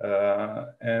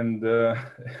 And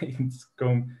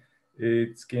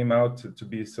it came out to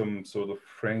be some sort of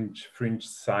fringe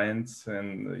science,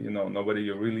 and nobody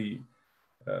really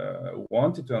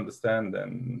wanted to understand,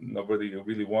 and nobody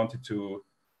really wanted to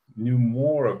knew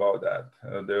more about that.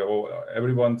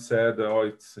 Everyone said, oh,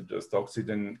 it's just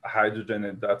oxygen, hydrogen,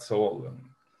 and that's all.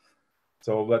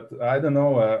 So, but I don't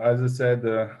know, as I said,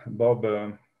 Bob,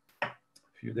 a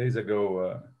few days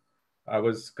ago, I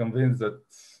was convinced that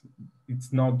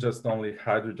it's not just only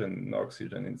hydrogen and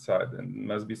oxygen inside, and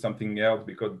must be something else,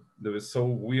 because there were so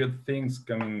weird things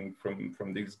coming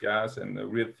from this gas, and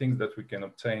weird things that we can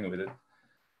obtain with it.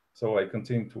 So I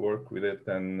continued to work with it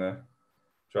and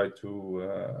try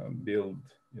to build,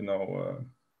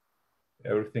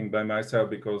 everything by myself,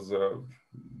 because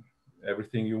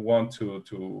everything you want to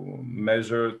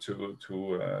measure,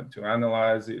 to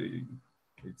analyze,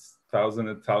 it's thousands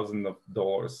and thousands of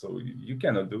dollars. So you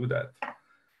cannot do that.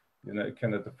 You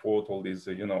cannot afford all these,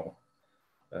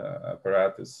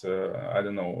 apparatus, I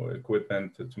don't know,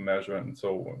 equipment to measure. And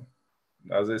so,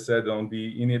 as I said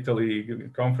in Italy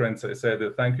conference, I said,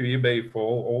 thank you eBay for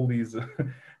all these,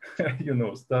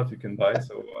 stuff you can buy.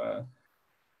 So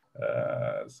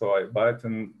So I buy it,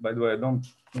 and by the way, I don't,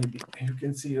 maybe you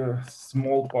can see a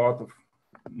small part of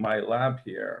my lab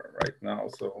here right now.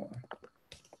 So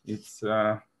it's,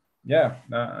 yeah,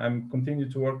 I'm continue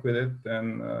to work with it,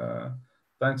 and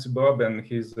thanks to Bob and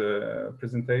his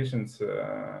presentations,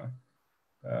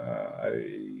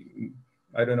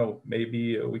 I don't know,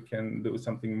 maybe we can do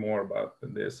something more about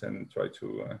this and try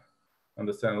to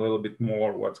understand a little bit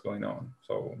more what's going on.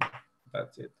 So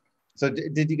that's it. So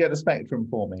did you get a spectrum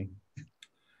for me?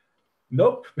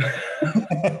 Nope.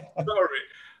 Sorry,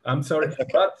 I'm sorry,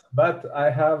 but I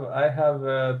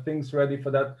have things ready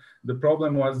for that. The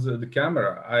problem was the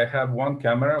camera. I have one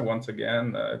camera. Once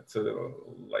again, it's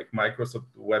like Microsoft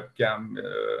webcam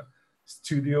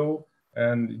studio,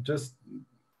 and just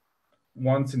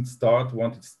once it starts,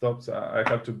 once it stops, I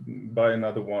have to buy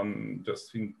another one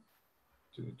just to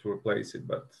replace it.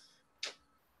 But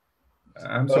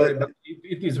I'm sorry, but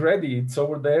it is ready. It's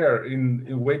over there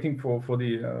in waiting for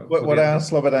the. What I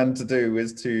asked Slobodan to do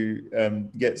is to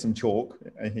get some chalk.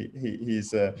 He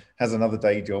has another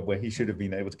day job where he should have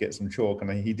been able to get some chalk, and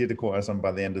he did acquire some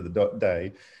by the end of the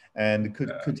day. And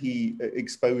could he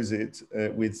expose it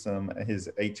with his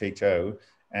HHO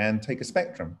and take a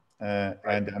spectrum? Right.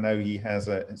 And I know he has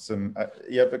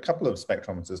you have a couple of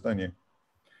spectrometers, don't you?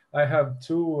 I have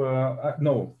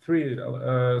three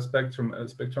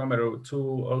spectrometer,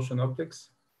 2 ocean optics,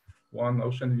 one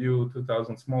Ocean View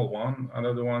 2000 small one,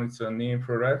 another one is a near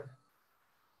infrared.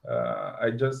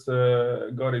 I just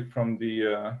got it from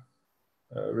the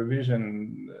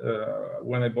revision.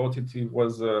 When I bought it, it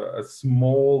was a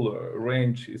small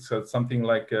range. It's something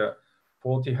like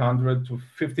 1400 to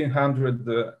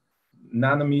 1500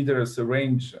 nanometers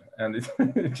range, and it's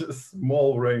just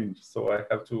small range. So I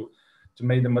have to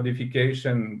make the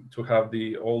modification to have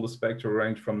all the spectral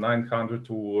range from 900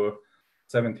 to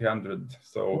 1700.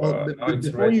 So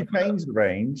before you change the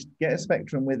range, get a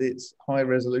spectrum with its high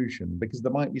resolution, because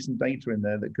there might be some data in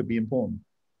there that could be important.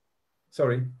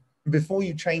 Sorry. Before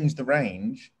you change the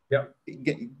range, yeah,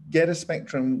 get a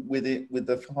spectrum with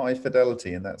the high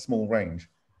fidelity in that small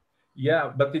range.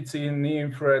 Yeah, but it's in near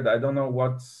infrared. I don't know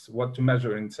what to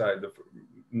measure inside.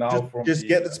 Just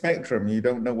get the spectrum. You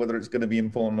don't know whether it's going to be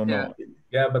important or not.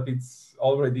 Yeah, but it's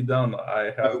already done.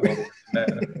 I have.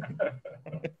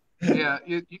 Yeah,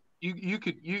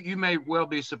 you may well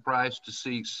be surprised to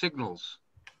see signals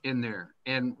in there,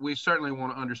 and we certainly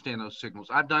want to understand those signals.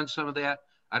 I've done some of that.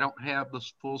 I don't have the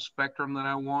full spectrum that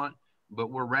I want,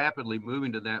 but we're rapidly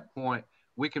moving to that point.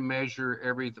 We can measure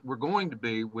everything. We're going to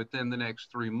be, within the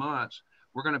next 3 months,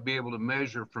 we're going to be able to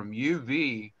measure from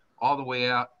UV all the way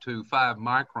out to 5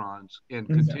 microns in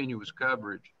continuous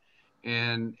coverage.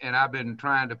 And I've been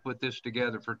trying to put this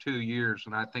together for 2 years,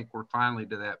 and I think we're finally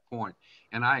to that point.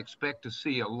 And I expect to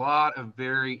see a lot of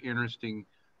very interesting,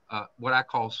 what I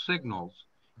call signals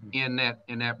in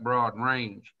that broad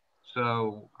range.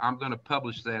 So I'm going to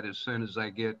publish that as soon as I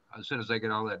get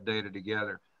all that data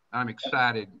together. I'm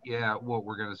excited, what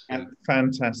we're going to see.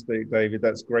 Fantastic, David.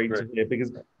 That's great to hear,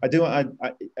 because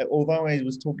although I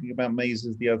was talking about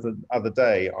masers the other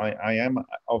day, I am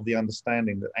of the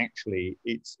understanding that actually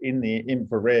it's in the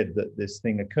infrared that this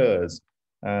thing occurs.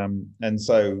 And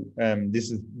so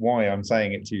this is why I'm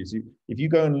saying it to you. So if you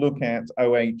go and look at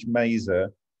OH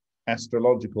maser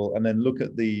astrological, and then look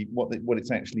at what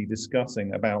it's actually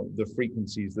discussing about the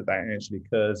frequencies that actually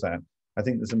occurs at, I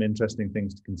think there's some interesting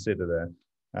things to consider there.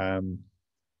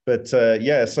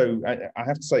 Yeah, so I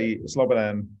have to say,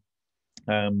 Slobodan,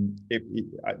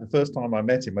 the first time I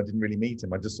met him, I didn't really meet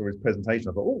him. I just saw his presentation.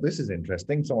 I thought, oh, this is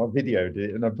interesting. So I videoed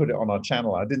it and I put it on our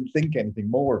channel. I didn't think anything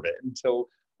more of it until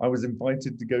I was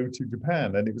invited to go to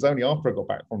Japan. And it was only after I got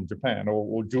back from Japan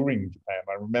or during Japan,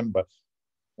 I remember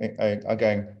I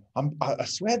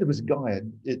swear there was a guy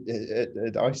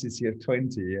at ICC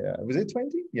 20. Was it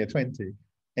 20? Yeah, 20.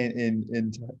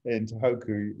 In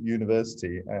Tohoku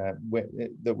University,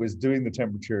 that was doing the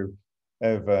temperature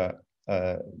of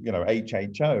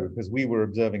HHO, because we were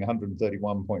observing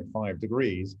 131.5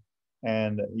 degrees,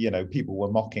 and people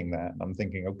were mocking that. And I'm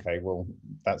thinking, okay, well,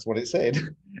 that's what it said.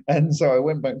 And so I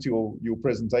went back to your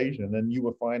presentation, and you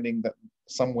were finding that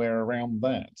somewhere around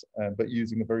that, but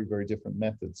using a very, very different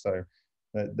method. So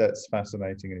that's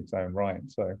fascinating in its own right.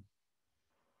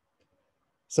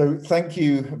 So thank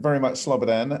you very much,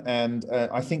 Slobodan. And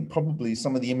I think probably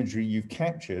some of the imagery you've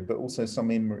captured, but also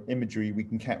some imagery we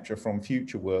can capture from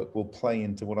future work, will play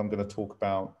into what I'm going to talk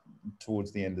about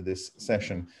towards the end of this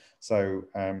session. So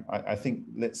I think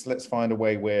let's find a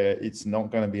way where it's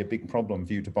not going to be a big problem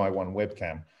for you to buy one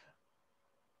webcam.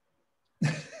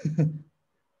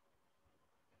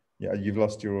 Yeah, you've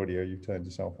lost your audio. You've turned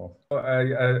yourself off.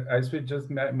 I switched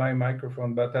just my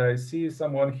microphone, but I see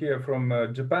someone here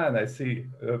from Japan. I see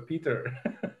Peter.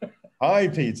 Hi,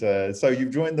 Peter. So you've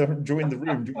joined the room.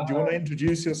 Do you want to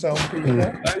introduce yourself,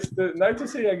 Peter? Nice to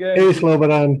see you again. Hey,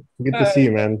 Slobodan. Good to see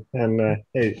you, man. And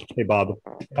hey, Bob.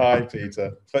 Hi,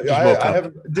 Peter. But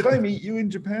did I meet you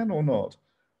in Japan or not?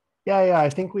 Yeah. I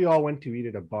think we all went to eat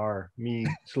at a bar. Me,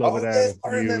 Slobodan, yes, I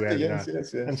you, remember. and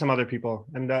Yes. and some other people.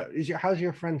 And how's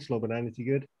your friend Slobodan? Is he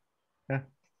good? Yeah.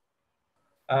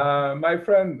 My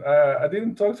friend, I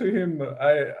didn't talk to him.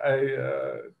 I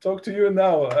talked to you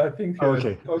now. I think I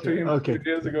talked to him 2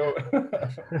 years ago.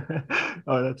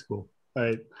 Oh, that's cool. All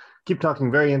right. Keep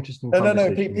talking. Very interesting.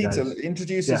 No, Peter,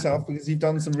 introduce yourself, because you've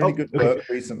done some really good work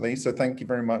recently. So thank you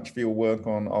very much for your work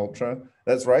on Ultra.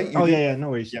 That's right. No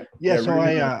worries. Yeah. So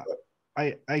really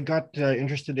I got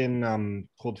interested in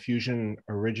cold fusion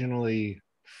originally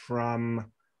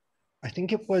from, I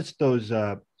think it was those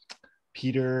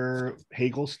Peter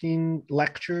Hagelstein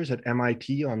lectures at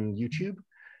MIT on YouTube.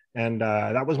 And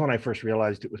that was when I first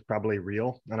realized it was probably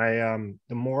real. And I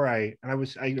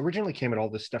originally came at all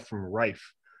this stuff from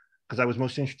Rife, because I was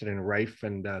most interested in Rife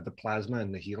and the plasma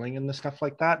and the healing and the stuff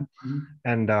like that. Mm-hmm.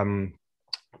 And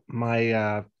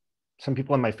some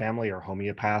people in my family are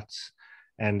homeopaths,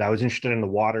 and I was interested in the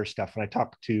water stuff. And I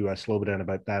talked to Slobodan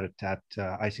about that at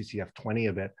ICCF 20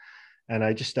 a bit. And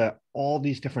I just, all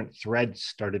these different threads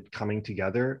started coming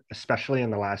together, especially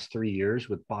in the last 3 years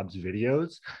with Bob's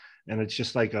videos. And it's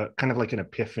just like kind of like an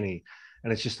epiphany.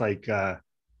 And it's just like,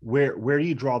 where do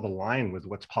you draw the line with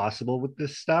what's possible with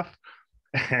this stuff?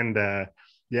 And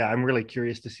I'm really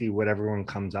curious to see what everyone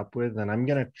comes up with. And I'm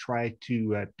going to try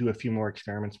to do a few more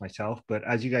experiments myself. But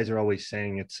as you guys are always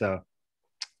saying, it's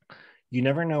you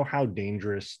never know how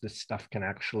dangerous this stuff can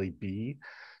actually be.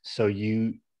 So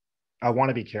I want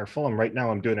to be careful. And right now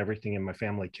I'm doing everything in my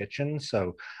family kitchen.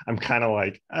 So I'm kind of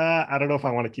like, I don't know if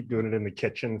I want to keep doing it in the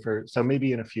kitchen so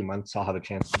maybe in a few months I'll have a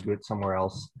chance to do it somewhere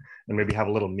else and maybe have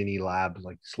a little mini lab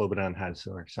like Slobodan has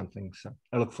or something. So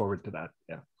I look forward to that.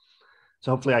 Yeah.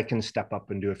 So hopefully I can step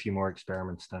up and do a few more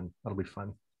experiments then. That'll be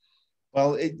fun.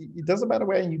 Well, it doesn't matter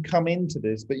where you come into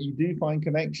this, but you do find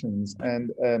connections. And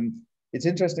it's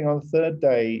interesting, on the third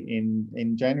day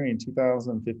in January in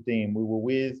 2015, we were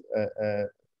with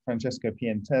Francesco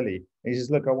Piantelli. He says,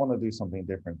 look, I want to do something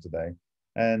different today.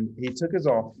 And he took us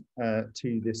off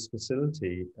to this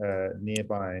facility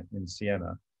nearby in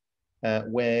Siena,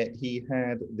 where he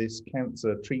had this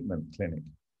cancer treatment clinic.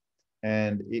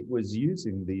 And it was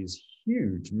using these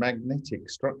huge magnetic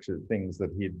structured things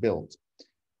that he had built.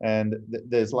 And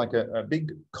there's like a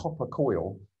big copper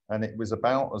coil, and it was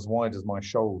about as wide as my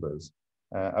shoulders,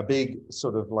 a big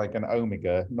sort of like an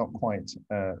omega, not quite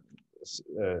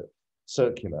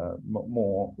circular,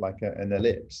 more like an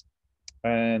ellipse.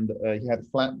 And he had a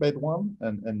flatbed one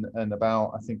and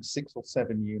about, I think, 6 or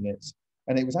 7 units.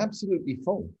 And it was absolutely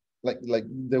full. Like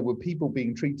there were people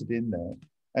being treated in there.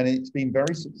 And it's been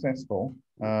very successful.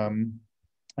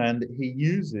 And he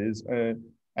uses,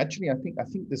 actually, I think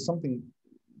there's something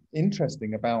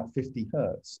interesting about 50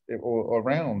 hertz or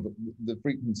around the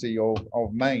frequency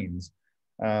of mains.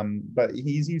 But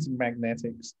he's using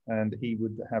magnetics, and he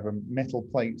would have a metal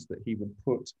plates that he would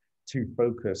put to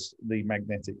focus the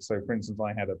magnetics. So for instance,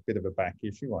 I had a bit of a back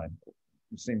issue.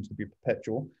 It seems to be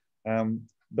perpetual.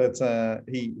 But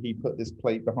he put this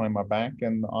plate behind my back,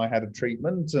 and I had a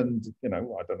treatment, and I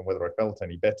don't know whether I felt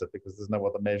any better, because there's no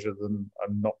other measure than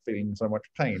I'm not feeling so much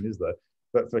pain, is there?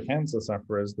 But for cancer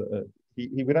sufferers,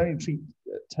 he would only treat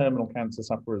terminal cancer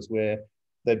sufferers where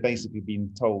they'd basically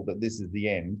been told that this is the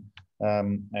end,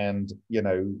 and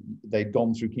they'd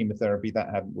gone through chemotherapy, that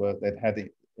hadn't worked, they'd had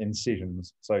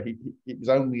incisions. So it was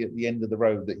only at the end of the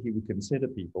road that he would consider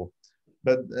people.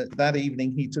 But that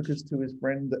evening, he took us to his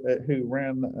friend who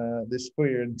ran this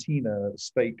Fiorentina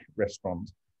steak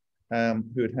restaurant,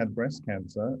 who had breast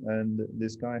cancer. And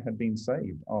this guy had been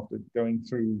saved after going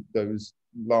through those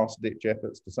last-ditch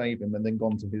efforts to save him, and then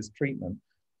gone to his treatment.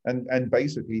 And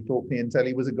basically thought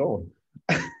Piantelli was a god.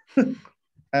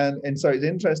 And so it's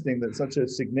interesting that such a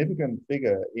significant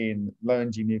figure in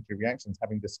low-energy nuclear reactions,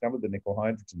 having discovered the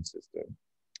nickel-hydrogen system,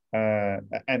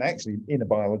 and actually in a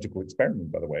biological experiment,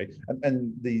 by the way.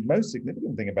 And the most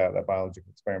significant thing about that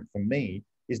biological experiment for me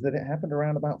is that it happened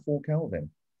around about 4 Kelvin,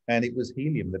 and it was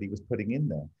helium that he was putting in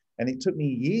there. And it took me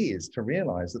years to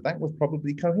realize that was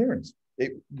probably coherence,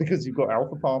 because you've got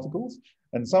alpha particles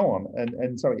and so on.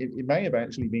 And so it may have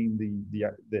actually been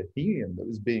the helium that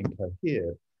was being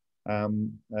cohered.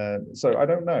 So I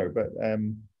don't know, but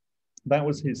that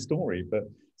was his story. But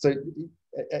so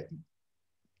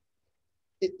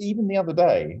even the other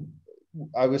day,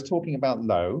 I was talking about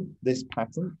Low, this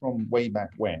patent from way back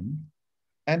when,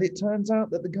 and it turns out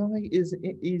that the guy is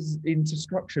into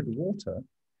structured water.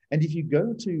 And if you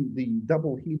go to the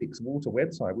Double Helix Water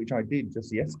website, which I did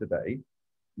just yesterday,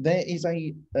 there is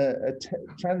a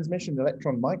transmission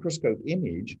electron microscope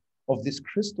image of this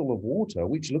crystal of water,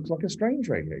 which looks like a strange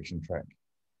radiation track.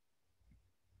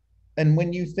 And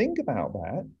when you think about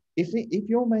that, if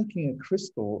you're making a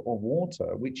crystal of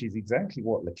water, which is exactly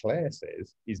what Leclerc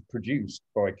says is produced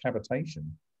by cavitation,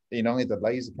 in either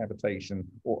laser cavitation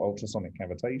or ultrasonic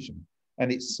cavitation,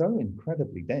 and it's so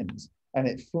incredibly dense, and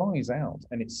it flies out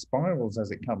and it spirals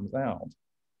as it comes out,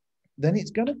 then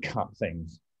it's going to cut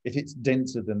things if it's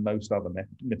denser than most other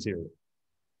material.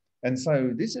 And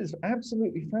so this is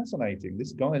absolutely fascinating.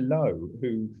 This guy Low,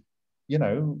 who, you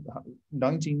know,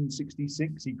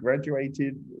 1966, he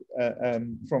graduated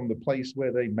from the place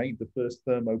where they made the first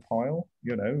thermopile,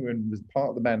 you know, and was part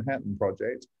of the Manhattan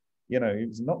Project. You know, it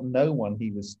was not no one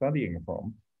he was studying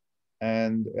from,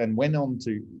 and went on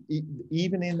to,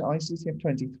 even in ICCF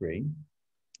 23,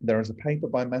 there is a paper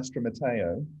by Mastro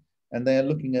Matteo, and they're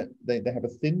looking at, they have a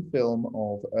thin film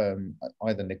of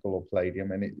either nickel or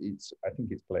palladium, and I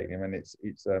think it's palladium, and it's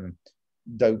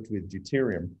doped with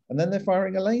deuterium, and then they're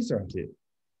firing a laser at it.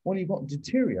 Well, you've got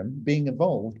deuterium being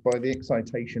evolved by the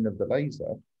excitation of the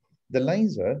laser. The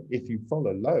laser, if you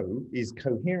follow Low, is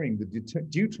cohering the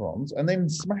deuterons and then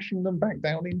smashing them back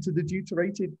down into the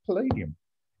deuterated palladium.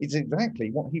 It's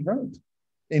exactly what he wrote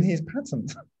in his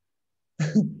patent.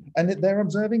 And they're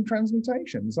observing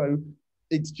transmutation. So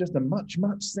it's just a much,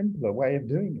 much simpler way of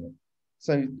doing it.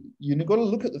 So you've got to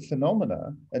look at the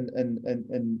phenomena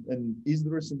and is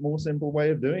there a more simple way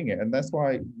of doing it? And that's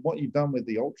why what you've done with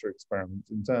the ultra experiment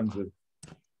in terms of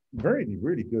really,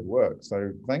 really good work.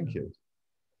 So thank you.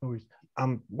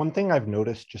 One thing I've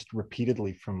noticed just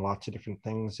repeatedly from lots of different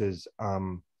things is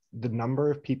the number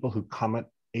of people who come at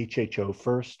HHO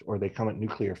first, or they come at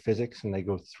nuclear physics and they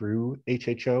go through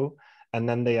HHO, and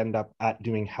then they end up at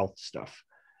doing health stuff.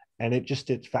 And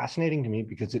it's fascinating to me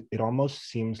because it almost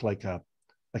seems like a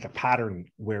pattern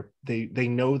where they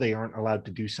know they aren't allowed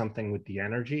to do something with the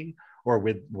energy or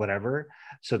with whatever.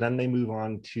 So then they move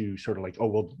on to sort of like,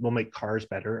 oh, we'll make cars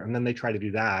better. And then they try to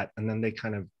do that. And then they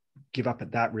kind of give up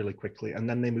at that really quickly. And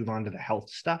then they move on to the health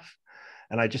stuff.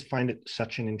 And I just find it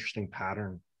such an interesting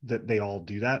pattern that they all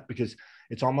do that, because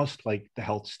it's almost like the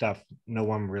health stuff, no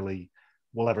one really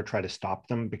will ever try to stop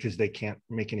them because they can't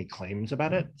make any claims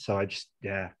about it. So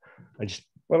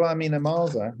well, I mean,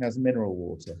 Amalza has mineral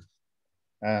water.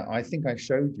 I think I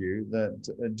showed you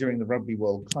that during the Rugby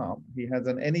World Cup, he has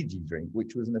an energy drink,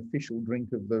 which was an official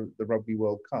drink of the Rugby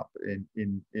World Cup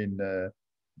in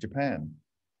Japan.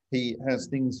 He has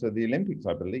things for the Olympics,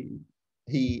 I believe.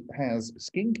 He has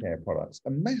skincare products, a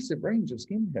massive range of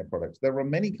skincare products. There are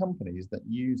many companies that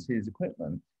use his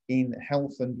equipment in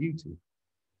health and beauty.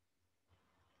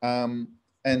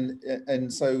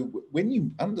 And so when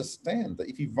you understand that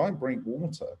if you vibrate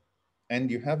water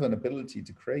and you have an ability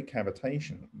to create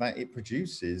cavitation, that it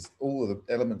produces all of the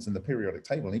elements in the periodic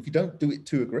table, and if you don't do it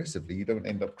too aggressively, you don't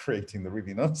end up creating the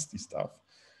really nasty stuff,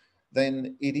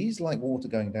 then it is like water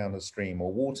going down a stream,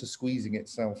 or water squeezing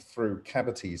itself through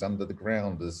cavities under the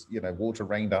ground, as you know, water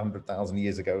rained 100,000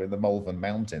 years ago in the Malvern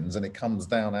Mountains, and it comes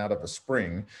down out of a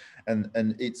spring, and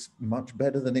it's much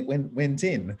better than it went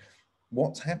in.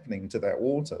 What's happening to that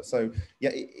water? So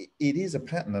yeah, it is a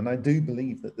pattern, and I do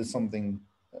believe that there's something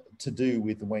to do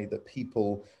with the way that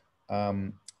people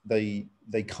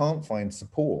they can't find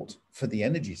support for the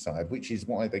energy side, which is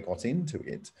why they got into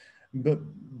it, but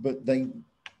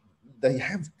they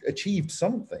have achieved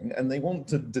something and they want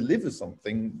to deliver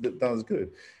something that does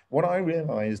good. What I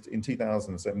realized in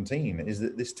 2017 is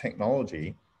that this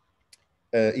technology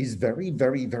is very,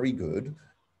 very, very good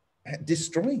at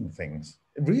destroying things,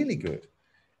 really good.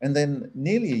 And then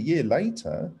nearly a year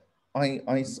later,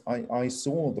 I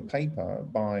saw the paper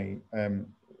by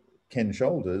Ken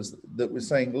Shoulders that was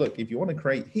saying, look, if you want to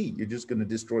create heat, you're just going to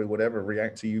destroy whatever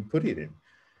reactor you put it in.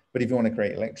 But if you want to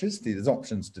create electricity, there's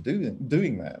options to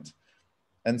doing that.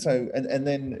 And so, and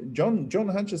then John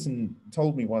Hutchison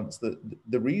told me once that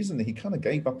the reason he kind of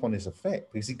gave up on his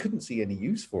effect because he couldn't see any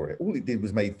use for it. All it did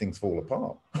was made things fall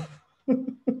apart.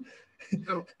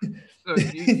 So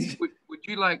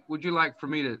would you like for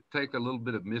me to take a little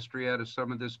bit of mystery out of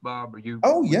some of this, Bob?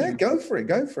 Go for it.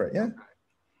 Yeah. Okay.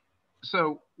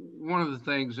 So one of the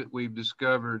things that we've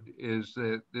discovered is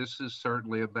that this is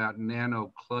certainly about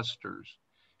nano clusters.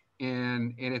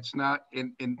 And it's not,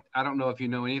 and I don't know if you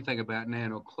know anything about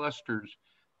nano clusters,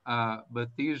 but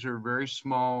these are very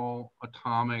small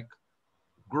atomic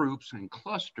groups and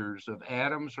clusters of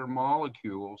atoms or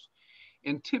molecules.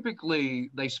 And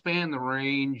typically they span the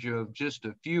range of just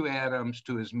a few atoms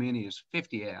to as many as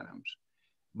 50 atoms.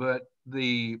 But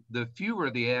the fewer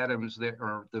the atoms that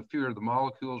are, the fewer the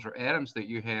molecules or atoms that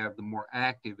you have, the more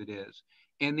active it is.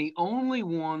 And the only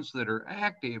ones that are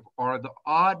active are the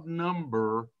odd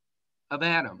number of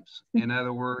atoms. In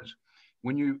other words,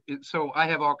 when you, so I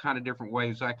have all kind of different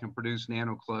ways I can produce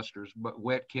nanoclusters, but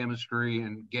wet chemistry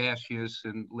and gaseous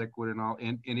and liquid and all,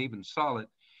 and even solid.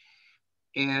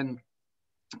 And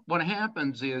what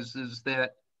happens is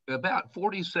that about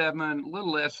 47, a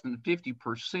little less than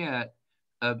 50%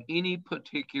 of any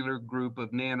particular group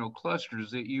of nanoclusters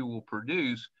that you will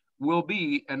produce will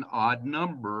be an odd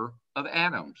number of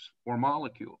atoms or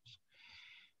molecules.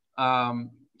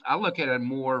 I look at it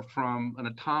more from an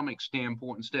atomic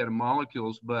standpoint instead of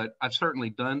molecules, but I've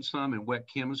certainly done some in wet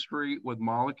chemistry with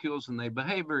molecules, and they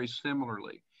behave very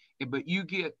similarly. But you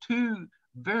get two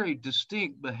very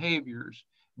distinct behaviors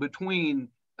between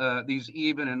these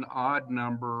even and odd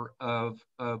number of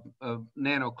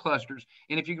nanoclusters.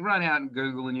 And if you run out and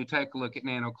Google and you take a look at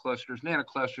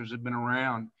nanoclusters have been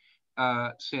around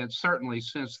certainly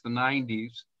since the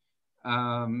 90s.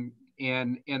 And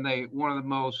they, one of the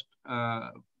most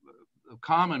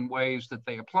common ways that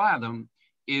they apply them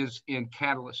is in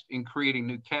catalyst, in creating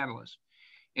new catalysts.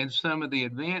 And some of the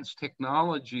advanced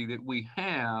technology that we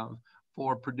have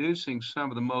for producing some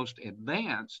of the most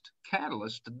advanced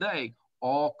catalysts today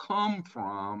all come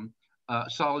from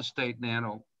solid state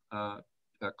nano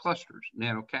clusters,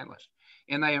 nano catalysts.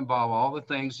 And they involve all the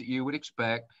things that you would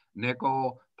expect: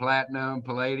 nickel, platinum,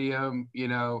 palladium, you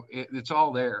know, it's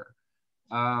all there.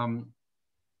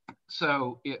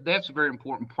 So that's a very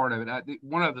important part of it.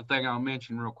 One other thing I'll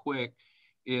mention real quick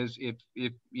is, if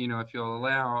you know, if you'll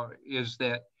allow, is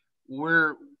that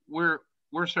we're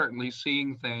certainly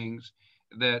seeing things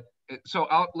that. So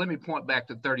let me point back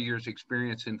to 30 years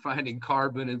experience in finding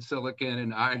carbon and silicon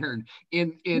and iron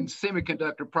in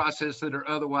semiconductor processes that are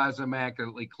otherwise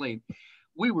immaculately clean.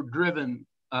 We were driven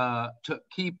to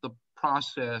keep the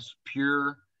process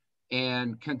pure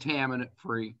and contaminant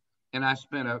free. And I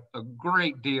spent a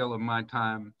great deal of my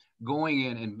time going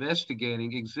in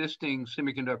investigating existing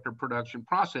semiconductor production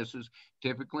processes,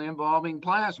 typically involving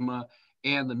plasma.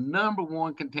 And the number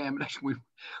one contamination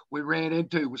we ran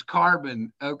into was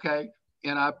carbon, okay?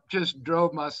 And I just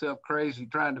drove myself crazy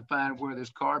trying to find where this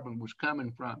carbon was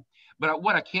coming from. But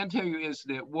what I can tell you is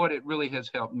that what it really has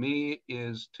helped me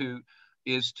is to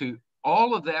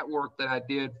all of that work that I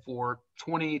did for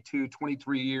 22,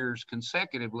 23 years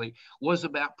consecutively was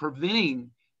about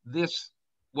preventing this,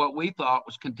 what we thought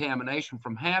was contamination,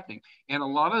 from happening. And a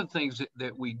lot of the things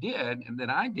that we did and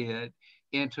that I did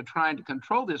into trying to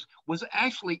control this was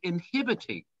actually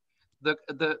inhibiting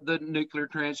the nuclear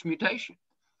transmutation.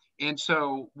 And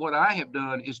so what I have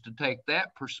done is to take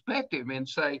that perspective and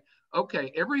say,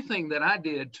 okay, everything that I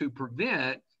did to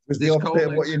prevent was the opposite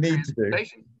of what you need to do.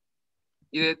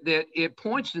 That it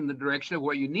points in the direction of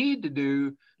what you need to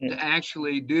do to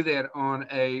actually do that on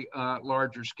a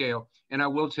larger scale. And I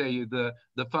will tell you, the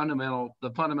fundamental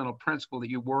principle that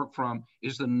you work from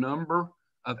is the number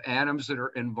of atoms that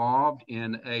are involved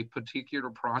in a particular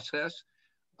process.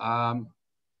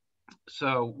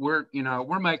 So we're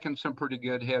making some pretty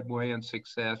good headway and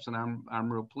success, and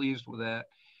I'm real pleased with that.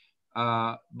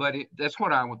 But that's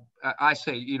what I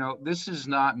say, you know, this is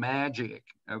not magic,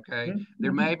 okay? Mm-hmm.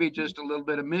 There may be just a little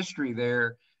bit of mystery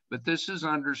there, but this is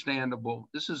understandable.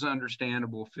 This is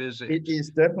understandable physics. It is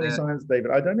definitely science,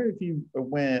 David. I don't know if you're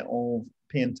aware of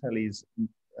Piantelli's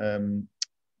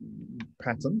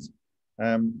patents,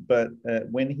 but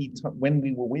when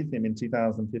we were with him in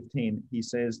 2015, he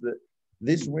says that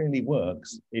this really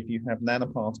works if you have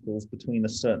nanoparticles between a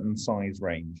certain size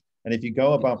range. And if you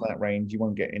go above that range, you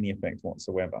won't get any effect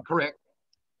whatsoever. Correct.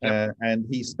 Yep. And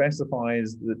he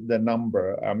specifies the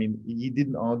number. I mean, he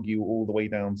didn't argue all the way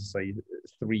down to, say,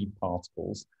 3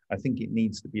 particles. I think it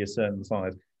needs to be a certain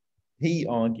size. He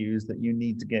argues that you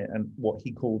need to get what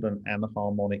he called an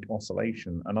anharmonic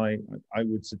oscillation. And I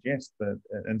would suggest that,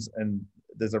 and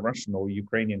there's a Russian or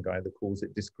Ukrainian guy that calls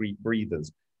it discrete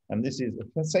breathers. And this is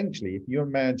essentially, if you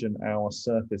imagine our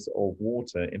surface of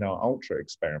water in our ultra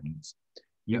experiments,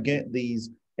 you get these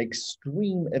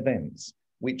extreme events,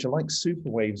 which are like super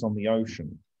waves on the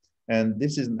ocean. And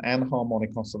this is an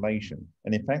anharmonic oscillation.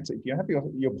 And in fact, if you have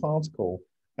your particle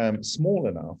small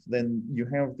enough, then you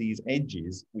have these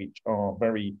edges, which are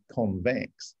very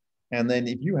convex. And then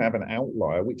if you have an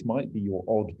outlier, which might be your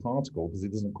odd particle, because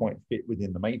it doesn't quite fit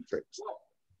within the matrix,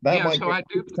 that might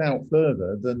get pushed out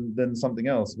further than something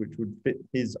else, which would fit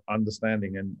his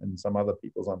understanding and some other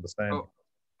people's understanding.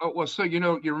 Oh, well, so, you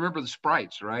know, you remember the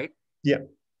sprites, right? Yeah.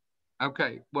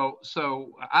 Okay, well,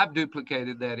 so I've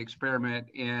duplicated that experiment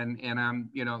and I'm,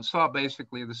 saw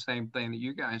basically the same thing that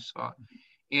you guys saw.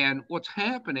 And what's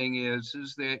happening is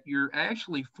that you're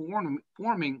actually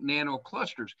forming nano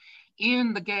clusters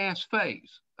in the gas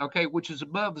phase, okay, which is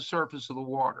above the surface of the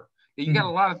water. You got a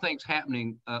lot of things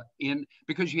happening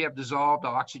because you have dissolved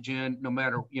oxygen, no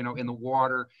matter, in the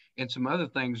water, and some other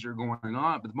things are going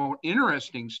on. But the more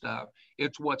interesting stuff,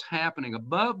 it's what's happening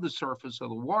above the surface of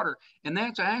the water. And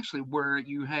that's actually where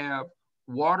you have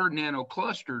water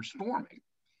nanoclusters forming.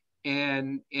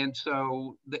 And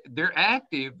so they're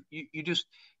active. It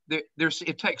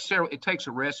takes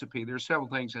a recipe. There's several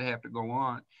things that have to go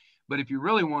on. But if you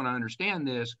really want to understand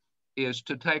this, is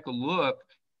to take a look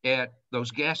at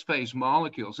those gas phase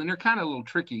molecules. And they're kind of little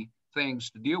tricky things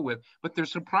to deal with, but they're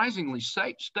surprisingly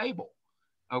stable.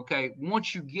 Okay,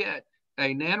 once you get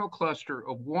a nanocluster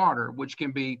of water, which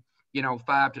can be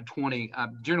 5 to 20,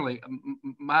 generally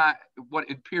what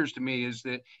it appears to me is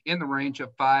that in the range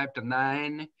of 5 to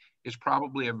 9 is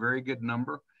probably a very good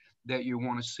number that you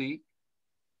want to see.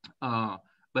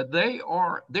 But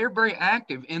they're very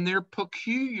active and they're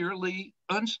peculiarly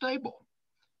unstable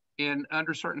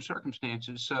under certain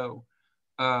circumstances. So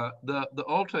the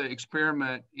Ulta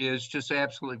experiment is just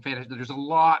absolutely fantastic.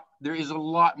 There is a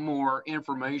lot more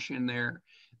information there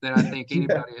than I think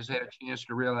anybody has had a chance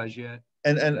to realize yet.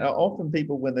 And often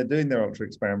people, when they're doing their Ultra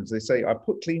experiments, they say, I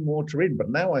put clean water in, but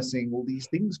now I'm seeing all these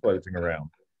things floating around.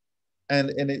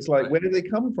 And it's like, where do they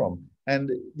come from?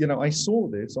 And, I saw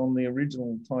this on the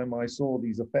original time I saw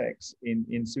these effects in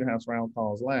Suhas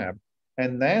Raukar's lab.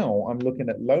 And now I'm looking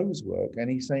at Lowe's work and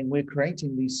he's saying, we're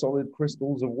creating these solid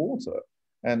crystals of water.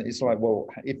 And it's like, well,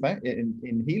 if that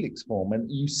in helix form, and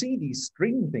you see these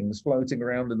string things floating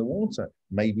around in the water,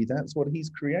 maybe that's what he's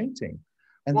creating.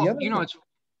 And well, the other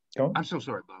I'm so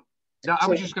sorry, Bob. No, I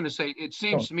was just going to say, it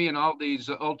seems to me in all these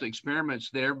Ulta experiments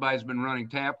that everybody's been running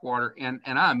tap water, and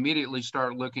I immediately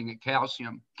started looking at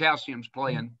calcium. Calcium's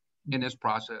playing in this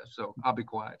process, so I'll be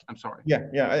quiet. I'm sorry.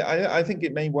 Yeah. I think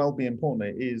it may well be important.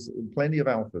 There is plenty of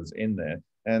alphas in there,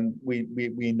 and we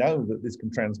know that this can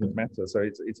transmit matter, so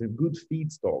it's a good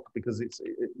feedstock because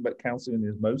but calcium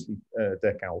is mostly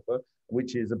DEC alpha,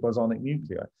 which is a bosonic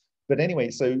nuclei. But anyway,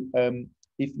 so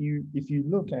if you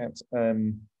look at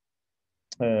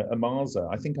Amarza,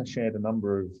 I think I shared a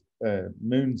number of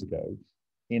moons ago.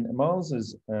 In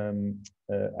Amarza's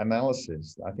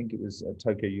analysis, I think it was at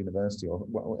Tokyo University, or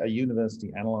a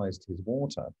university analyzed his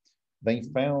water. They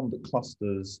found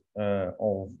clusters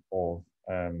of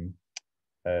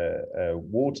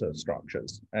water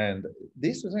structures. And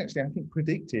this was actually, I think,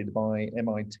 predicted by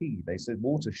MIT. They said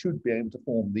water should be able to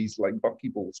form these like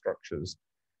buckyball structures.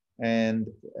 And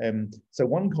so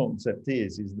one concept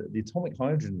is that the atomic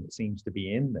hydrogen that seems to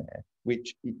be in there,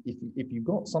 which if you've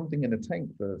got something in a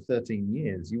tank for 13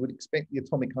 years, you would expect the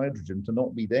atomic hydrogen to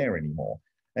not be there anymore.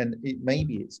 And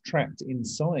maybe it's trapped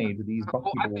inside these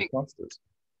buckyball clusters.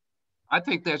 I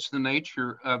think that's the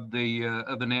nature of the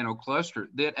nanocluster,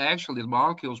 that actually the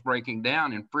molecule's breaking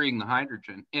down and freeing the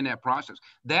hydrogen in that process.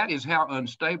 That is how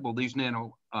unstable these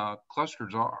nano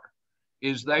clusters are,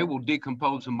 is they will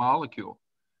decompose a molecule.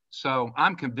 So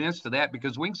I'm convinced of that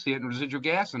because we can see it in residual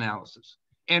gas analysis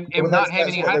and not have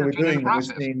any hydrogen in the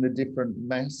process. We're seeing the different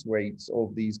mass weights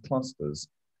of these clusters.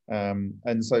 And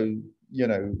so,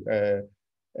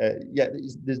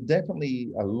 there's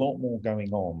definitely a lot more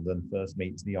going on than first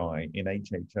meets the eye in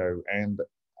HHO and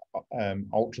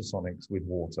ultrasonics with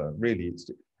water. Really,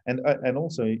 and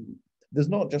also there's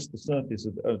not just the surface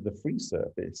of the free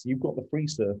surface. You've got the free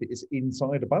surface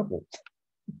inside a bubble.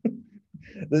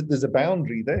 There's a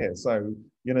boundary there, so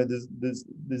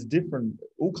there's different,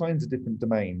 all kinds of different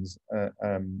domains,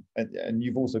 and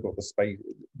you've also got the space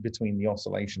between the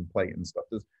oscillation plate and stuff.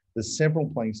 There's several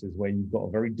places where you've got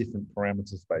a very different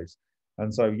parameter space,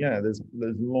 and so there's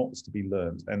lots to be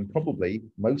learned, and probably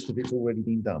most of it's already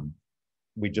been done.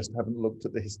 We just haven't looked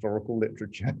at the historical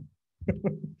literature.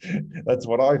 That's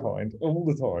what I find all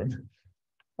the time.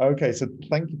 Okay, so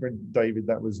thank you, David.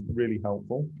 That was really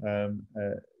helpful.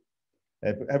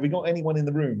 Have we got anyone in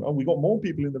the room? Oh, we've got more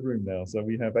people in the room now. So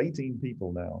we have 18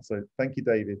 people now. So thank you,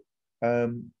 David.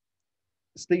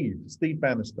 Steve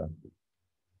Bannister.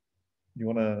 You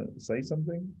want to say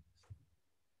something?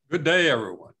 Good day,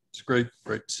 everyone. It's great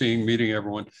meeting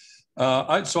everyone.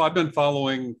 So I've been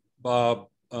following Bob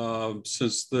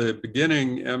since the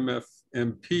beginning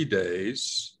MFMP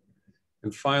days.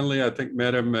 And finally, I think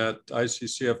met him at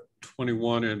ICCF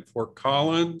 21 in Fort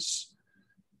Collins.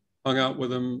 Hung out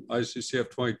with him,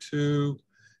 ICCF 22,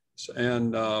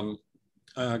 and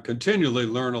continually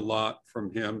learn a lot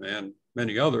from him and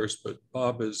many others. But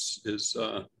Bob is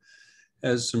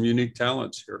has some unique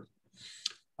talents here.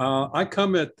 I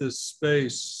come at this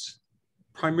space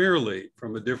primarily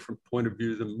from a different point of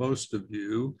view than most of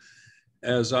you,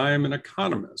 as I am an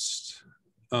economist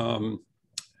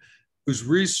whose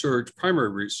primary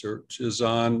research is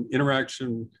on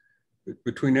interaction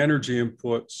between energy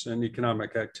inputs and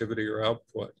economic activity or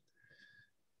output.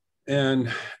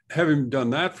 And having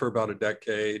done that for about a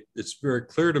decade, it's very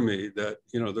clear to me that,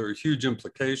 there are huge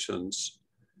implications,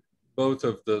 both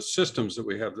of the systems that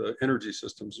we have, the energy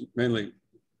systems, mainly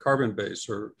carbon-based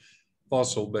or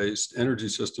fossil-based energy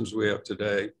systems we have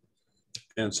today,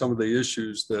 and some of the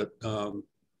issues that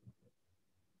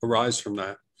arise from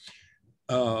that.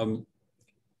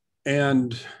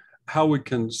 And how we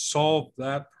can solve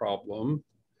that problem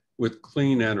with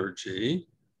clean energy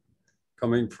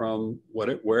coming from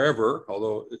wherever,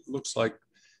 although it looks like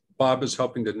Bob is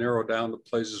helping to narrow down the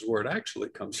places where it actually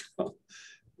comes from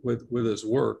with his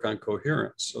work on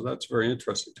coherence. So that's very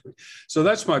interesting to me. So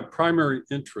that's my primary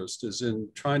interest, is in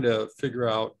trying to figure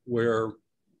out where,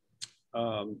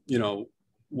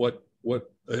 what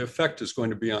the effect is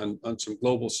going to be on some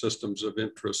global systems of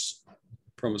interest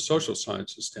from a social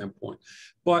sciences standpoint.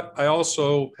 But I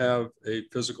also have a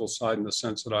physical side in the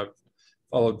sense that I've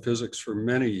followed physics for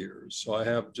many years. So I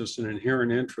have just an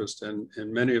inherent interest in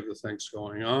many of the things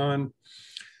going on.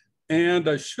 And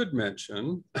I should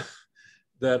mention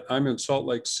that I'm in Salt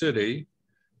Lake City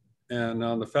and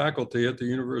on the faculty at the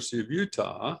University of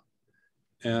Utah,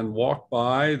 and walk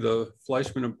by the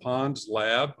Fleischmann and Pons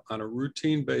lab on a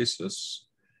routine basis.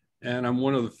 And I'm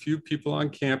one of the few people on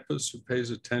campus who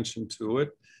pays attention to it,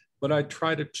 but I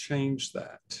try to change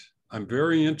that. I'm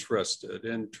very interested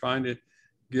in trying to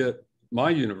get my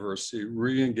university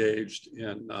re-engaged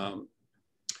in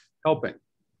helping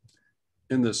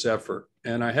in this effort.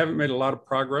 And I haven't made a lot of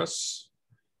progress.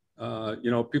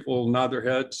 People nod their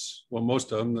heads. Well,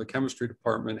 most of them, the chemistry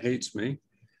department hates me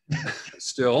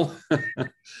still.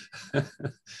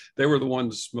 They were the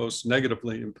ones most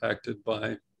negatively impacted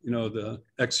by, the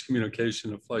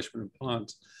excommunication of Fleischmann and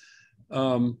Pons.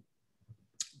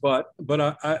 But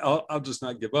I'll just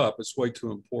not give up. It's way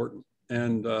too important.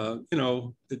 And,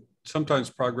 sometimes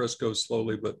progress goes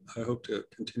slowly, but I hope to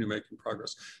continue making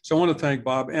progress. So I want to thank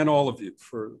Bob and all of you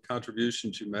for the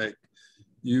contributions you make.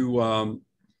 You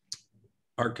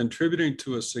are contributing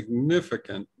to a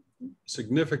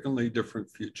significantly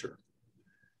different future.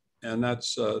 And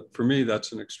that's, for me, that's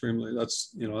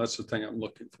the thing I'm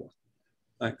looking for.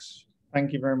 Thanks.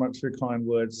 Thank you very much for your kind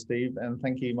words, Steve. And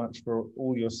thank you much for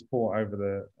all your support over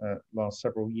the last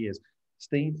several years.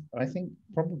 Steve, I think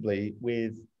probably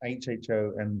with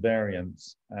HHO and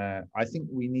variants, I think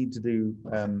we need to do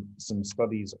some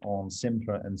studies on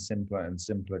simpler and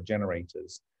simpler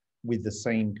generators with the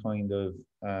same kind of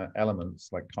elements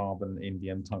like carbon,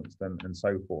 indium, tungsten, and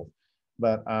so forth.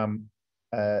 But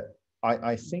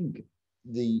I think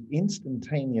the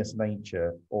instantaneous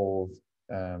nature of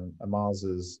a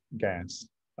Mars's gas,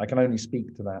 I can only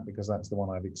speak to that because that's the one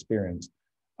I've experienced.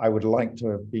 I would like to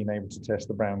have been able to test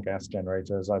the brown gas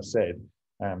generator, as I've said,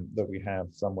 that we have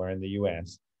somewhere in the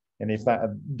US. And if that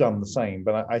had done the same,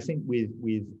 but I think with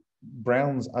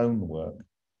Brown's own work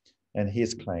and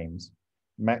his claims,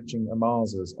 matching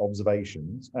Amaza's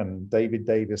observations, and David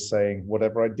Davis saying,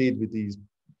 whatever I did with these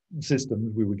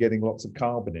systems, we were getting lots of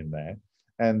carbon in there.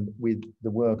 And with the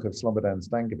work of Slobodan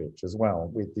Stankovic as well,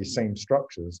 with the same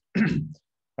structures,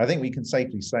 I think we can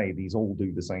safely say these all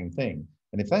do the same thing.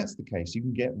 And if that's the case,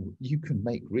 you can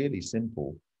make really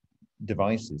simple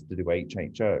devices to do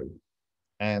HHO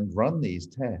and run these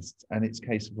tests. And it's a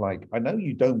case of like, I know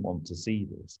you don't want to see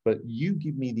this, but you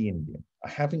give me the indium,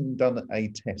 having done a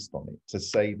test on it to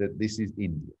say that this is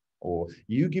indium, or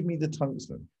you give me the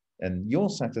tungsten and you're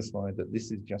satisfied that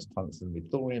this is just tungsten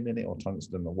with thorium in it or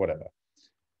tungsten or whatever.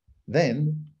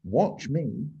 Then watch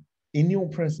me in your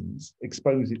presence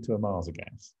expose it to a Marsa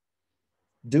gas.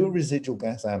 Do a residual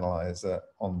gas analyzer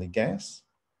on the gas,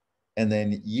 and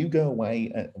then you go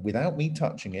away without me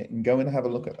touching it and go and have a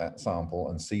look at that sample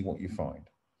and see what you find.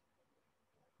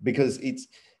 Because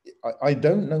I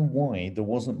don't know why there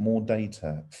wasn't more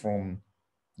data from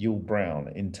Yul Brown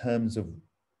in terms of,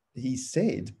 he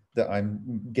said that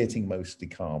I'm getting mostly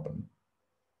carbon,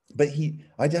 but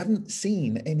I haven't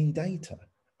seen any data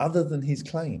other than his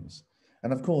claims.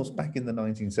 And of course, back in the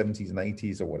 1970s and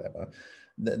 80s or whatever,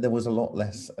 there was a lot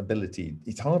less ability.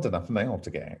 It's hard enough now to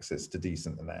get access to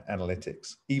decent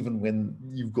analytics, even when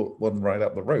you've got one right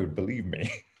up the road, believe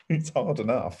me, it's hard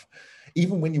enough.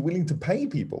 Even when you're willing to pay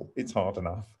people, it's hard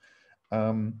enough.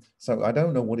 So I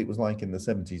don't know what it was like in the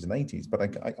 70s and 80s, but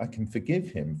I can forgive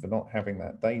him for not having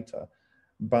that data.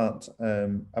 But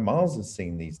Amaz has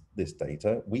seen this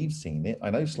data. We've seen it.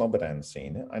 I know Slobodan's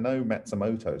seen it. I know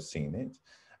Matsumoto's seen it.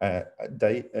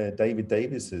 David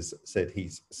Davis has said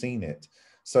he's seen it.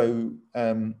 So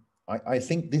I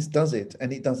think this does it,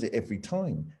 and it does it every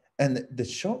time. And the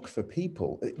shock for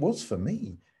people, it was for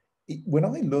me, when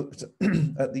I looked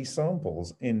at these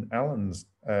samples in Alan's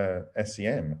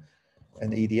SEM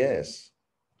and EDS,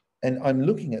 and I'm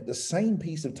looking at the same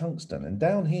piece of tungsten, and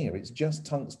down here it's just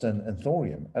tungsten and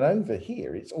thorium, and over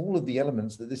here it's all of the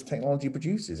elements that this technology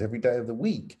produces every day of the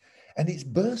week, and it's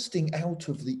bursting out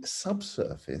of the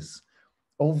subsurface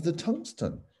of the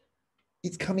tungsten.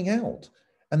 It's coming out,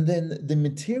 and then the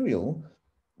material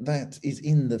that is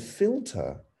in the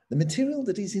filter, the material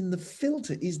that is in the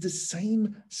filter is the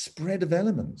same spread of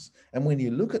elements. And when you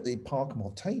look at the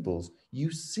Parkhomov tables, you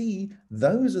see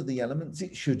those are the elements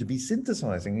it should be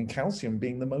synthesizing, and calcium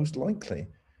being the most likely.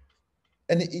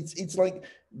 And it's like,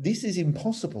 this is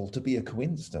impossible to be a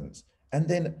coincidence. And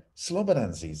then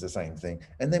Slobodan sees the same thing.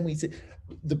 And then we see,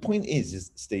 the point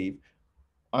is Steve,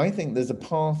 I think there's a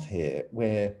path here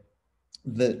where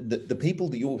the people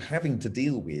that you're having to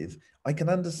deal with, I can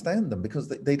understand them because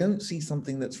they don't see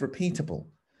something that's repeatable.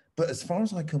 But as far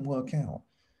as I can work out,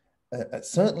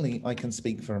 certainly I can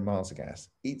speak for a Mars gas.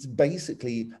 It's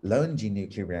basically low energy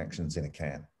nuclear reactions in a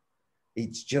can.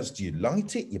 It's just, you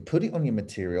light it, you put it on your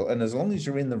material, and as long as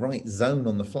you're in the right zone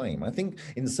on the flame, I think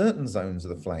in certain zones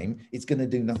of the flame, it's going to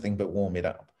do nothing but warm it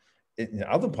up. In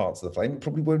other parts of the flame, it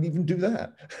probably won't even do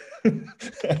that.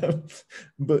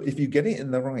 But if you get it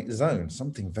in the right zone,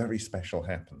 something very special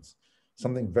happens.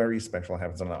 Something very special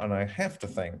happens. And I have to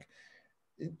thank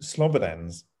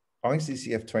Slobodan's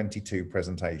ICCF 22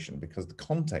 presentation, because the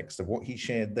context of what he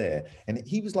shared there, and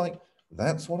he was like,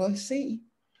 that's what I see.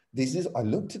 This is, I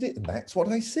looked at it and that's what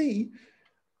I see.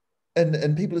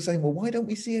 And people are saying, well, why don't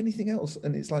we see anything else?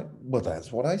 And it's like, well,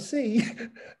 that's what I see.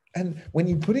 And when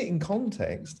you put it in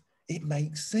context, it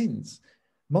makes sense.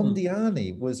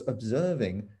 Mondiani was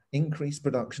observing increased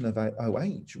production of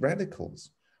OH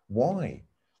radicals. Why?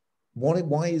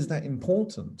 Why is that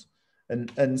important?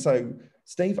 And so,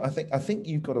 Steve, I think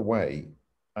you've got a way.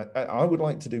 I would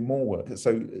like to do more work.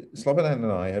 So Slobodan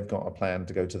and I have got a plan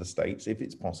to go to the States, if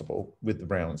it's possible, with the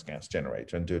Brown's gas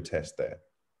generator and do a test there.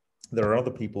 There are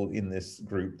other people in this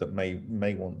group that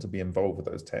may want to be involved with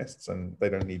those tests, and they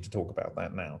don't need to talk about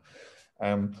that now.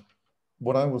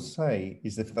 What I will say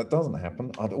is, if that doesn't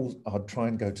happen, I'd try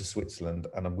and go to Switzerland,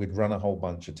 and we'd run a whole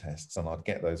bunch of tests, and I'd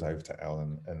get those over to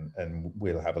Alan, and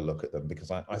we'll have a look at them,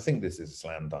 because I think this is a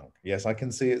slam dunk. Yes, I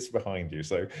can see it's behind you.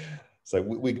 So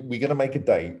we're going to make a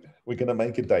date. We're going to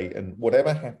make a date, and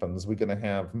whatever happens, we're going to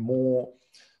have more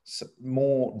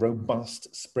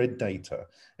robust spread data.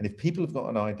 And if people have got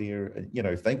an idea, you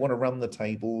know, if they want to run the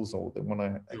tables, or they want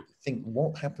to think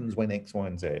what happens when X, Y,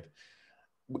 and Z,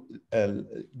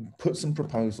 put some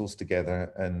proposals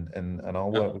together, and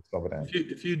I'll work with Slobodan.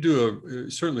 If you do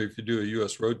certainly if you do a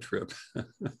U.S. road trip,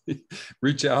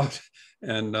 reach out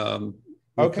and we'll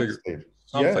okay, Steve.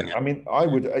 Yeah, out. I mean,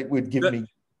 it would give me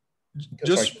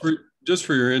just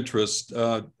for your interest,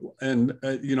 and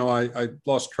you know, I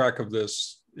lost track of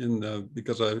this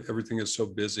because everything is so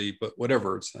busy. But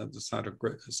whatever, it's not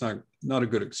a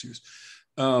good excuse.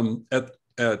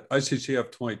 At ICCF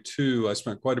 22, I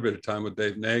spent quite a bit of time with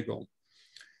Dave Nagel,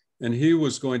 and he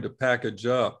was going to package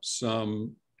up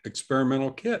some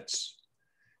experimental kits.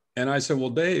 And I said, well,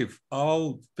 Dave,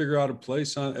 I'll figure out a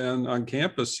place on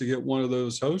campus to get one of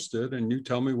those hosted, and you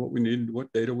tell me what we need,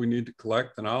 what data we need to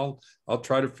collect, and I'll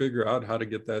try to figure out how to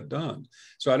get that done.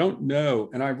 So I don't know,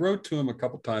 and I wrote to him a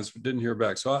couple of times but didn't hear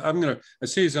back. So I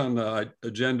see he's on the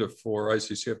agenda for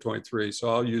ICCF 23, so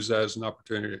I'll use that as an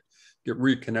opportunity to get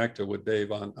reconnected with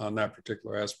Dave on that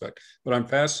particular aspect. But I'm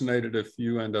fascinated if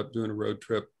you end up doing a road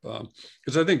trip,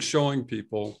 because I think showing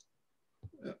people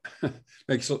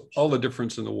makes all the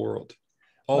difference in the world.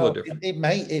 The difference.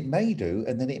 It may do,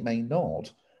 and then it may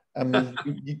not.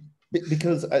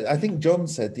 Because I think John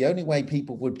said the only way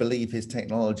people would believe his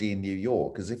technology in New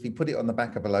York is if he put it on the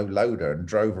back of a low loader and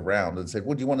drove around and said,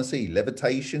 what do you want to see?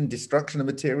 Levitation, destruction of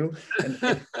material?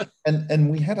 And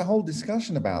we had a whole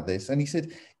discussion about this. And he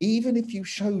said, even if you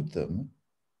showed them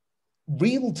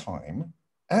real time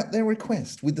at their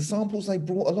request with the samples they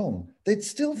brought along, they'd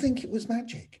still think it was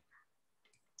magic.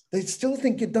 They'd still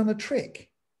think you'd done a trick,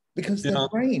 because their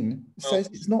brain says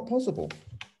it's not possible.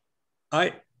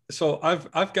 So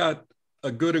I've got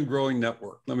a good and growing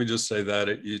network. Let me just say that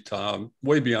at Utah,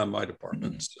 way beyond my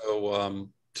department.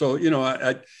 So you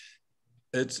know,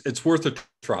 it's worth a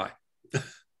try.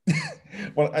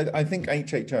 Well, I think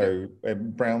HHO,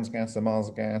 Brown's gas,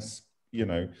 Amaz gas, you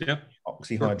know, yeah,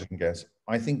 oxyhydrogen gas.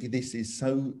 I think this is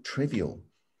so trivial.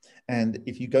 And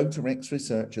if you go to Rex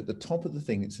Research, at the top of the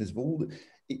thing, it says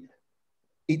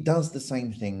it does the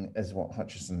same thing as what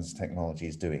Hutchison's technology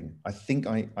is doing. I think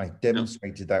I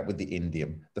demonstrated that with the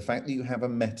indium. The fact that you have a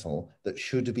metal that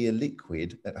should be a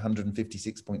liquid at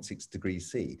 156.6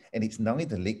 degrees C, and it's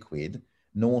neither liquid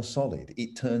nor solid.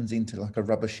 It turns into like a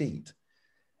rubber sheet.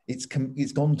 It's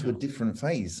gone to a different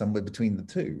phase somewhere between the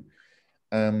two.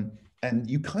 And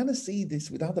you kind of see this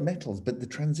with other metals, but the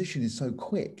transition is so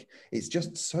quick. It's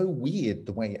just so weird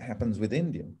the way it happens with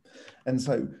indium. And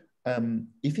so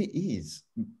if it is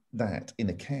that in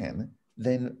a can,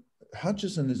 then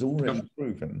Hutchison has already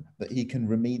proven that he can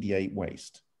remediate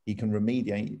waste. He can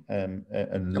remediate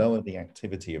and lower the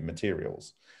activity of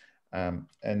materials.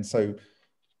 And so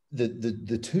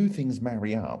the two things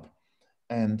marry up.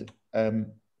 And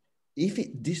if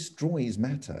it destroys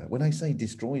matter, when I say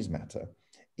destroys matter,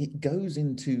 it goes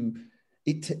into,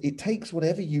 it takes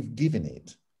whatever you've given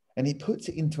it and it puts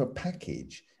it into a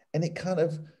package, and it kind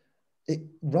of, it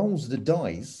rolls the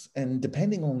dice, and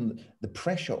depending on the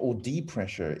pressure or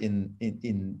depressure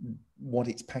in what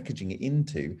it's packaging it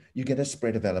into, you get a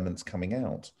spread of elements coming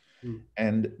out.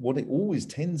 And what it always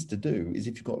tends to do is,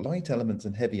 if you've got light elements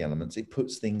and heavy elements, it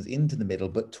puts things into the middle,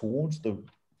 but towards the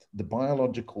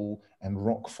biological and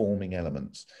rock forming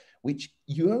elements, which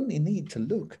you only need to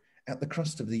look at the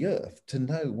crust of the earth to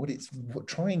know what it's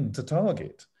trying to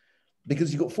target.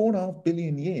 Because you've got 4.5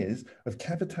 billion years of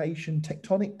cavitation,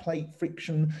 tectonic plate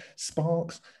friction,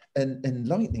 sparks, and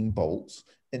lightning bolts,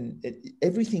 and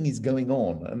everything is going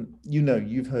on. And you know,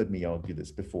 you've heard me argue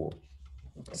this before.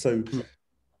 So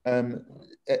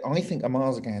I think a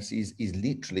Mars gas is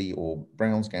literally, or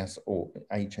Brown's gas or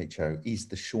HHO is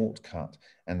the shortcut.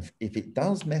 And if it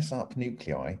does mess up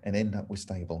nuclei and end up with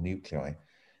stable nuclei,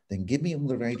 then give me all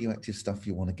the radioactive stuff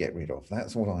you want to get rid of.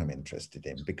 That's what I'm interested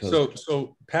in. Because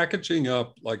so packaging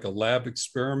up like a lab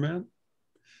experiment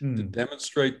to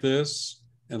demonstrate this,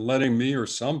 and letting me or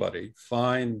somebody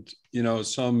find, you know,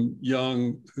 some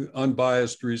young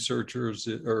unbiased researchers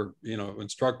or, you know,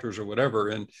 instructors or whatever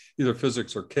in either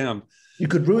physics or chem. You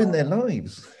could ruin their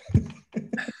lives.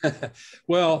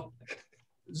 Well,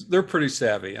 they're pretty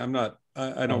savvy. I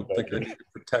don't think I need to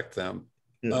protect them.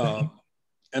 Yeah.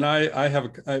 And I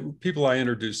have people I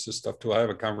introduce this stuff to, I have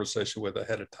a conversation with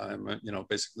ahead of time. You know,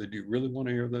 basically, do you really want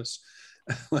to hear this?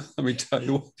 Let me tell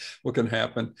you what can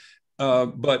happen.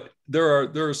 But there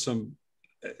are some,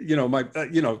 you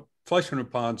know, Fleischmann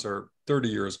and Pons are 30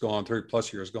 years gone, 30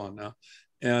 plus years gone now,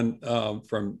 and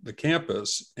from the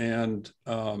campus and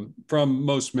from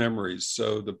most memories.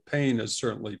 So the pain has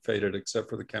certainly faded, except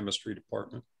for the chemistry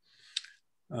department.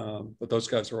 But those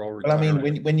guys are all retired. Well, I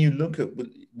mean, when you look at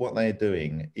what they're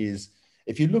doing, is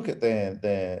if you look at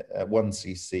their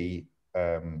 1cc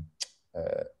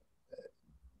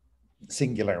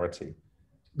singularity,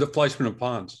 the Fleischmann and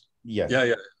Pons. Yeah.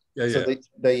 So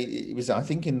it was, I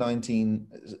think in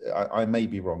I may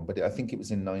be wrong, but I think it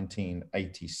was in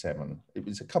 1987. It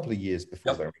was a couple of years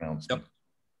before their announcement.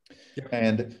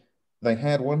 And they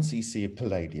had 1cc of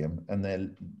palladium, and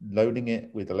they're loading it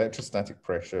with electrostatic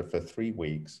pressure for 3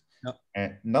 weeks,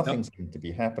 and nothing seemed to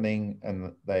be happening.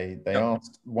 And they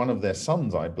asked one of their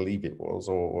sons, I believe it was,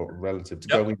 or a relative, to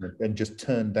go in and just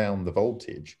turn down the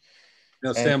voltage.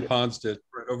 Yeah, Sam Pons did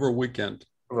right over a weekend.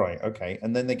 Right, okay.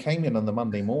 And then they came in on the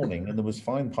Monday morning, and there was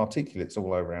fine particulates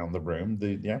all around the room.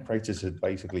 The apparatus had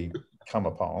basically come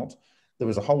apart. There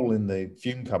was a hole in the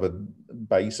fume cupboard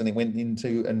base, and it went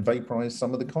into and vaporized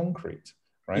some of the concrete,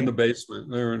 right? In the basement.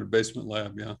 They were in a basement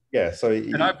lab, yeah. Yeah, so...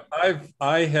 And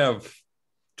I have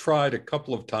tried a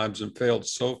couple of times and failed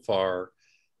so far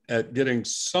at getting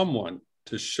someone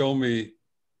to show me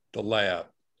the lab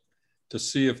to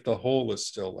see if the hole is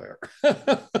still there.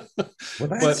 Well,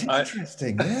 that's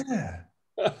interesting, yeah.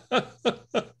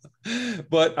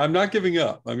 But I'm not giving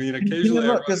up. I mean, occasionally...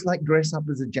 You're not just like dress up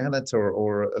as a janitor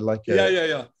or like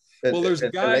a... Well, there's a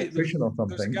guy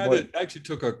that actually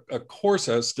took a course,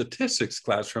 a statistics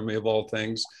class from me, of all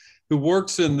things, who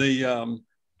works in the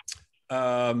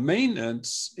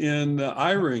maintenance in the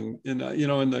I-ring, in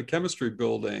the chemistry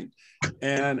building.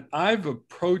 And I've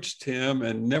approached him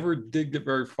and never did get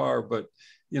very far, but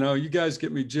you know, you guys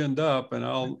get me ginned up, and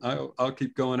I'll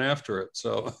keep going after it.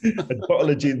 So a bottle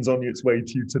of gin's on its way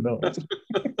to you tonight.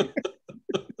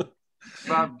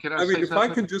 Bob, can I mean, if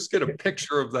something? I can just get a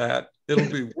picture of that, it'll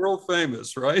be world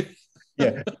famous, right?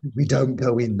 Yeah, we don't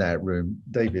go in that room.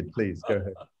 David, please go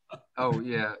ahead. Oh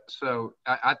yeah, so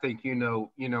I think you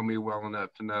know me well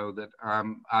enough to know that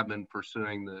I've been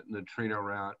pursuing the neutrino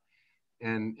route,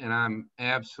 and I'm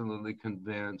absolutely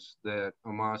convinced that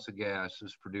Amasa gas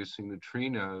is producing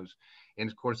neutrinos. And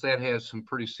of course, that has some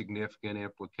pretty significant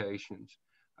implications.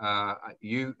 I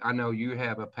know you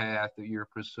have a path that you're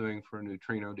pursuing for a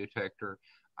neutrino detector.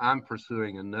 I'm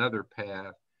pursuing another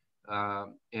path,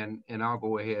 and I'll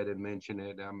go ahead and mention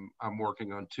it. I'm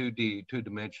working on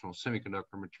two-dimensional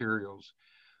semiconductor materials.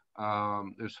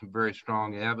 There's some very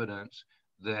strong evidence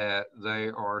that they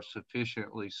are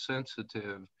sufficiently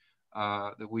sensitive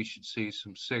that we should see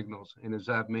some signals. And as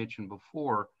I've mentioned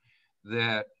before,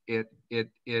 that it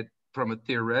from a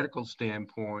theoretical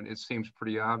standpoint, it seems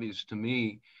pretty obvious to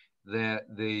me that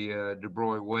the de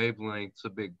Broglie wavelength's a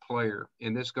big player.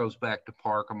 And this goes back to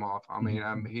Parkhomov. I mean,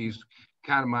 he's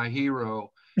kind of my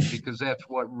hero because that's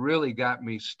what really got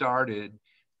me started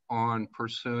on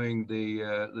pursuing the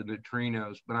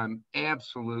neutrinos. But I'm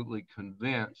absolutely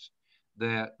convinced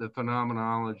that the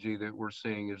phenomenology that we're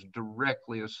seeing is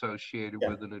directly associated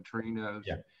with the neutrinos.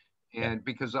 And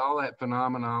because all that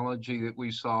phenomenology that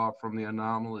we saw from the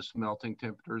anomalous melting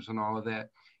temperatures and all of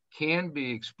that can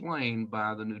be explained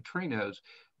by the neutrinos,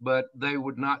 but they're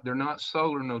not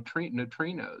solar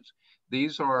neutrinos.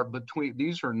 These are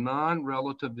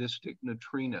non-relativistic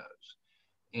neutrinos.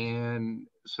 And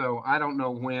so I don't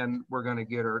know when we're going to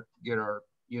get our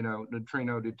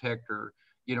neutrino detector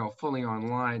fully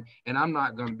online. And I'm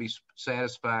not going to be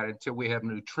satisfied until we have a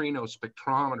neutrino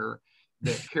spectrometer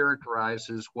that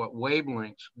characterizes what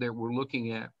wavelengths that we're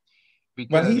looking at.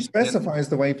 Well, he specifies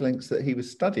the wavelengths that he was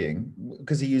studying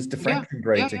because he used diffraction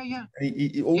grating.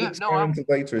 All the experimental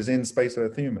data is in Space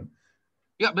Earth Human.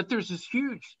 Yeah, but there's this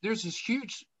huge.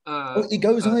 It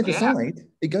goes either side.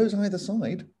 It goes either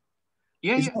side.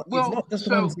 It's not just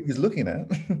the ones he was looking at.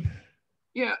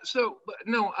 Yeah. So, but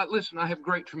no. Listen, I have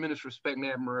tremendous respect and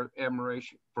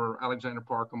admiration for Alexander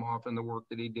Parkhomov and the work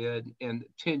that he did, and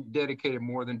dedicated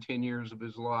more than 10 years of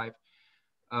his life.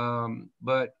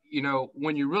 But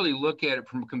when you really look at it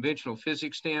from a conventional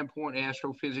physics standpoint,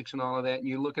 astrophysics and all of that, and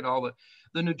you look at all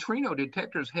the neutrino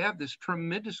detectors have this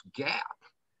tremendous gap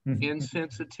in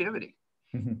sensitivity.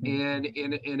 And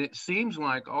it seems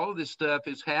like all of this stuff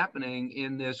is happening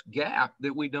in this gap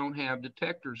that we don't have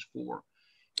detectors for.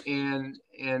 And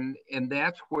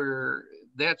that's where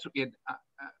it.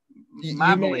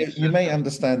 You may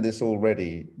understand this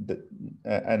already,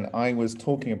 and I was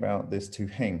talking about this to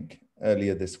Henk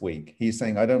earlier this week. He's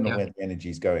saying, I don't know where the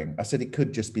energy is going. I said, it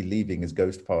could just be leaving as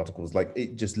ghost particles, like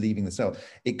it just leaving the cell.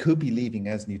 It could be leaving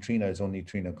as neutrinos or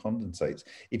neutrino condensates.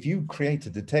 If you create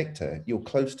a detector, you're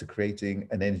close to creating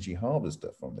an energy harvester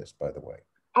from this, by the way.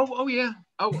 Oh yeah.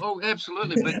 Oh,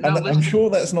 absolutely. But and I'm sure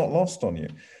that's not lost on you.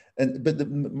 But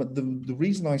the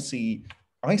reason I see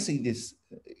this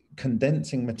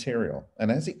condensing material,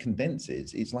 and as it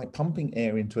condenses, it's like pumping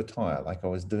air into a tire, like I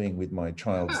was doing with my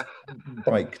child's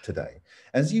bike today.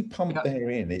 As you pump air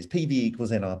in, it's PV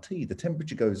equals nRT. The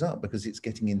temperature goes up because it's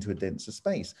getting into a denser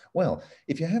space. Well,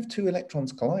 if you have two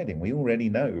electrons colliding, we already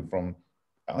know from,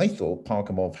 I thought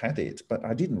Parkhomov had it, but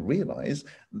I didn't realize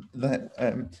that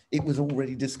it was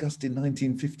already discussed in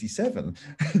 1957,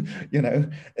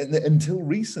 until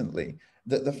recently.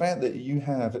 The fact that you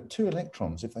have two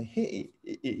electrons, if they hit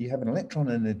it, you have an electron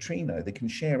and a neutrino, they can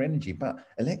share energy, but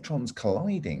electrons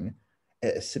colliding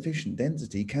at a sufficient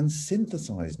density can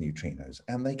synthesize neutrinos,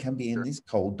 and they can be in this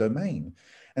cold domain.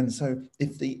 And so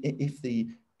if the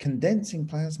condensing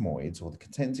plasmoids or the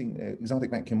condensing exotic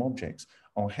vacuum objects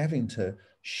are having to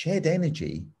shed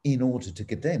energy in order to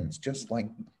condense, just like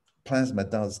plasma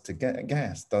does to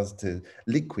gas, does to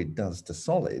liquid, does to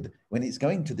solid, when it's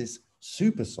going to this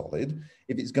super solid,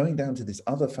 if it's going down to this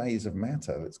other phase of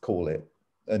matter, let's call it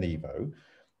an EVO,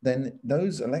 then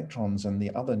those electrons and the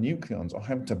other nucleons are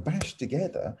having to bash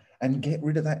together and get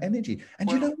rid of that energy. And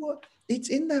you know what? It's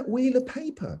in that Wheeler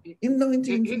paper in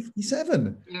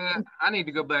 1957. I need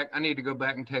to go back. I need to go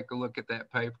back and take a look at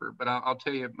that paper. But I'll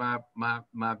tell you my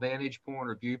vantage point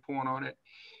or viewpoint on it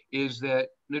is that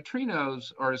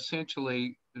neutrinos are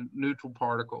essentially neutral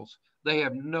particles. They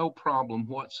have no problem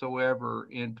whatsoever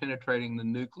in penetrating the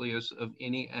nucleus of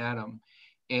any atom.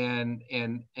 And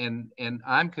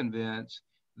I'm convinced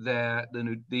that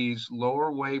these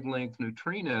lower wavelength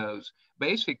neutrinos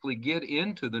basically get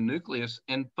into the nucleus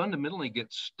and fundamentally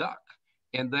get stuck,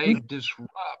 and they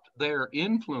disrupt. They're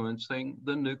influencing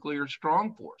the nuclear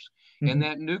strong force, and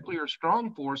that nuclear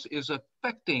strong force is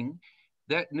affecting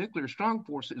the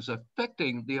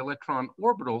electron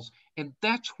orbitals, and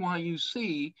that's why you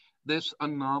see this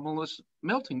anomalous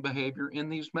melting behavior in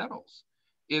these metals.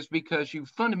 Is because you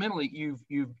fundamentally you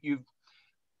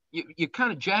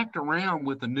kind of jacked around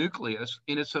with the nucleus,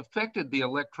 and it's affected the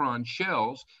electron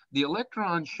shells. The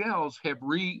electron shells have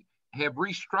have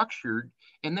restructured,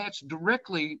 and that's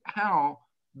directly how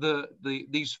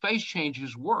these phase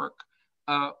changes work,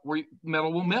 where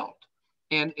metal will melt.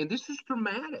 And this is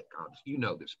dramatic. You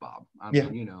know this, Bob. I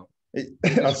mean, you know,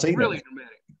 I've seen really it.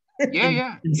 Dramatic.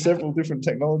 Yeah, in several different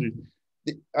technologies. Mm-hmm.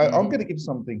 I'm going to give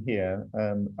something here.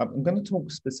 I'm going to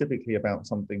talk specifically about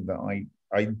something that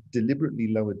I deliberately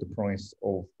lowered the price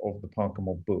of the Parker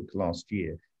Mob book last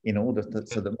year in order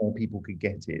so that more people could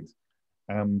get it.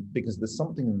 Because there's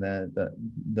something in there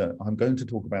that I'm going to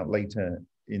talk about later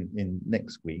in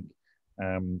next week,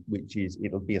 which is,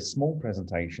 it'll be a small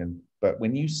presentation, but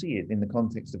when you see it in the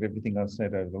context of everything I've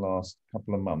said over the last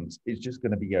couple of months, it's just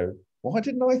going to be why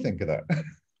didn't I think of that?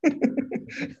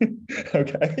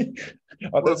 Okay,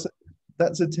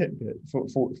 that's a tidbit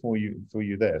for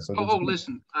you there. So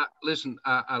listen,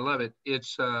 I love it.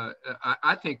 It's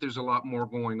I think there's a lot more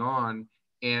going on,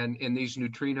 and these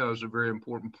neutrinos are a very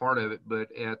important part of it.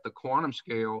 But at the quantum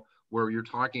scale, where you're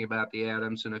talking about the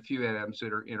atoms and a few atoms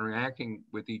that are interacting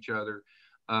with each other,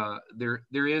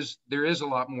 there is a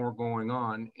lot more going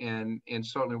on, and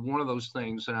certainly one of those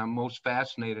things that I'm most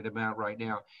fascinated about right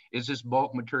now is this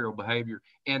bulk material behavior.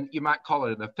 And you might call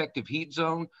it an effective heat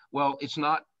zone. Well, it's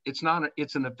not. It's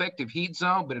an effective heat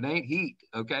zone, but it ain't heat.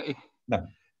 Okay. No.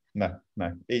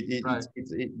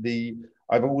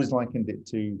 I've always likened it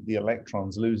to the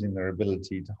electrons losing their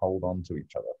ability to hold on to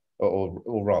each other, or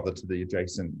rather to the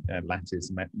adjacent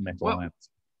lattice metal ions.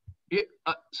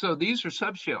 So these are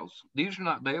subshells. These are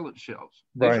not valence shells.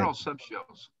 These Right. are all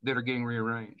subshells that are getting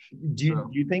rearranged. Do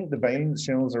you think the valence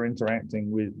shells are interacting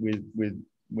with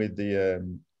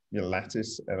the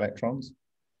lattice electrons?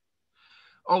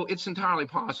 Oh, it's entirely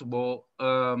possible.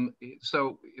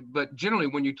 But generally,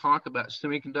 when you talk about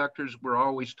semiconductors, we're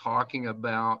always talking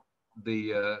about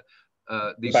these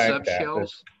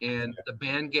subshells and the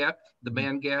band gap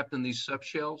in these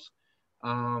subshells.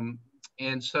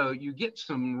 And so you get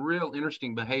some real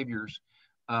interesting behaviors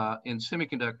in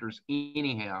semiconductors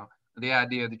anyhow. The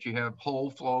idea that you have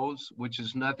hole flows, which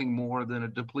is nothing more than a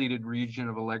depleted region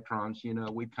of electrons. You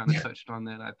know, we've kind of touched on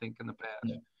that, I think, in the past.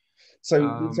 Yeah. So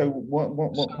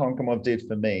what Parker Mob did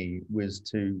for me was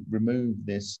to remove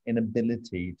this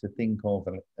inability to think of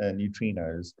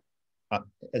neutrinos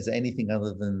as anything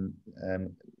other than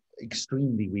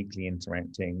extremely weakly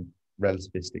interacting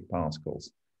relativistic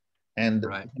particles. And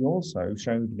he also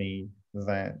showed me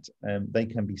that they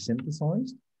can be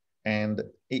synthesized. And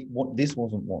this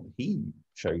wasn't what he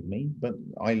showed me, but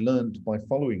I learned by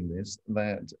following this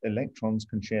that electrons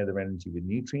can share their energy with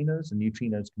neutrinos, and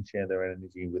neutrinos can share their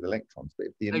energy with electrons. But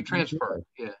if they transfer,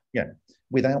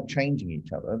 without changing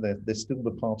each other, they're still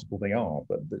the particle they are,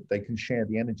 but they can share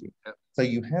the energy. Yep. So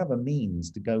you have a means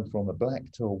to go from a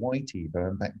black to a white Evo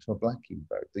and back to a black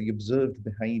Evo, the observed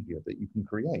behavior that you can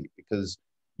create, because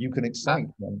you can excite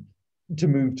them to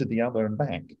move to the other and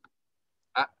back.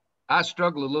 I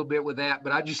struggle a little bit with that,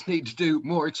 but I just need to do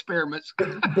more experiments.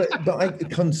 but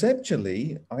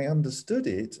conceptually, I understood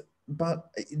it, but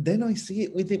then I see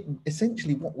it with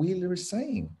essentially what Wheeler is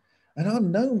saying. And I'm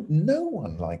no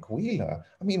one like Wheeler.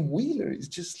 I mean, Wheeler is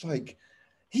just like,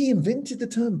 he invented the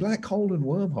term black hole and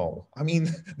wormhole. I mean,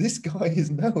 this guy is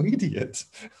no idiot.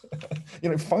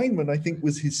 Feynman, I think,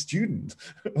 was his student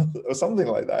or something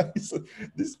like that.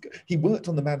 He worked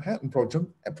on the Manhattan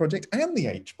Project and the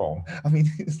H-bomb. I mean,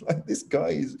 it's like, this guy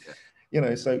is,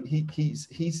 so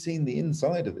he's seen the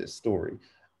inside of this story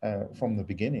from the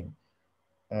beginning.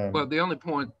 Well, the only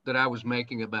point that I was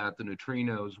making about the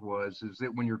neutrinos is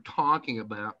that when you're talking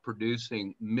about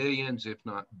producing millions, if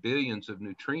not billions of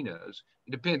neutrinos,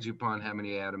 it depends upon how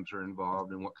many atoms are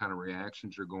involved and what kind of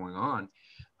reactions are going on.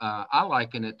 I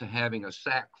liken it to having a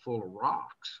sack full of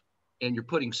rocks, and you're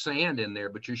putting sand in there,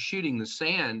 but you're shooting the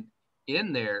sand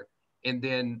in there. And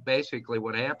then basically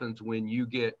what happens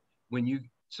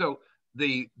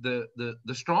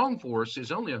the strong force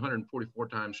is only 144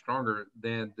 times stronger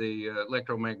than the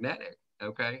electromagnetic.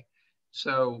 Okay,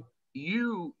 so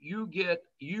you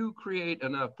create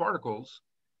enough particles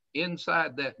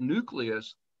inside that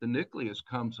nucleus. The nucleus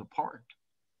comes apart,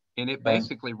 and it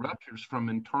basically ruptures from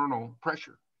internal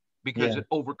pressure because it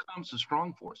overcomes the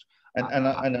strong force.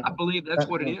 I believe that's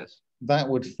what it is. That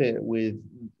would fit with,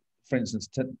 for instance,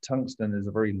 tungsten is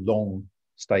a very long,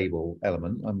 stable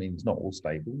element. I mean, it's not all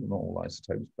stable, not all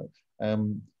isotopes, but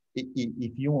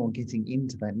if you're getting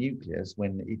into that nucleus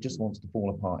when it just wants to fall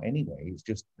apart anyway, it's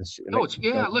just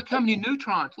look how many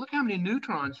neutrons. Look how many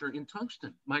neutrons are in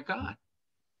tungsten. My God.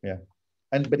 Yeah,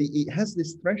 but it has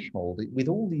this threshold with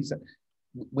all these.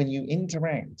 When you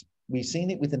interact, we've seen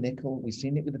it with the nickel, we've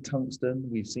seen it with the tungsten,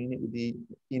 we've seen it with the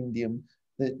indium.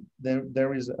 That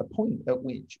there is a point at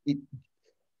which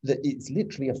that it's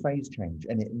literally a phase change,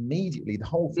 and it immediately the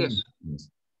whole thing happens.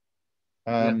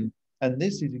 And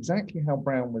this is exactly how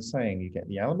Brown was saying. You get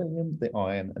the aluminium, the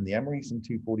iron, and the americium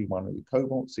 241, or the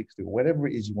cobalt 60, or whatever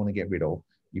it is you want to get rid of.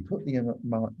 You put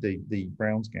the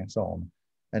Brown's gas on,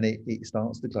 and it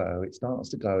starts to glow. It starts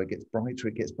to glow. It gets brighter.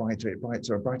 It gets brighter. It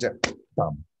brighter and brighter.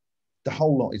 Bum. The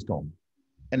whole lot is gone,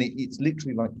 and it's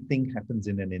literally like the thing happens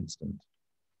in an instant.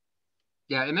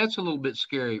 Yeah, and that's a little bit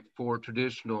scary for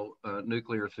traditional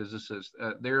nuclear physicists.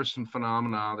 There are some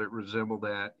phenomena that resemble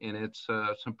that, and it's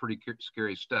some pretty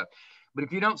scary stuff. But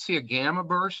if you don't see a gamma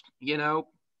burst,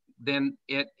 then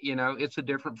it's a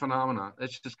different phenomena.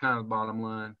 That's just kind of the bottom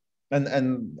line.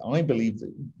 And I believe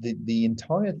that the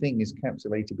entire thing is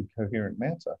capsulated with coherent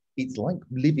matter. It's like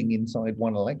living inside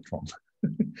one electron.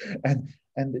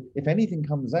 And if anything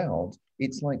comes out,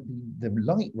 it's like the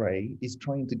light ray is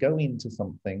trying to go into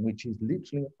something which is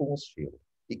literally a force field.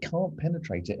 It can't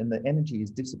penetrate it, and the energy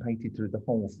is dissipated through the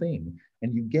whole thing.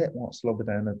 And you get what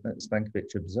Slobodan and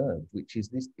Stankovic observed, which is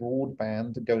this broad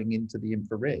band going into the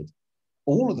infrared.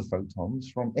 All of the photons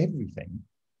from everything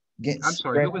get. I'm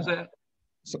sorry, who was that?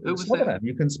 So, Slobodan,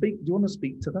 you can speak. Do you want to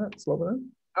speak to that, Slobodan?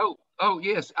 Oh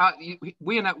yes.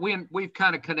 We've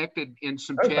kind of connected in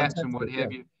some chats and what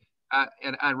have you.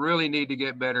 And I really need to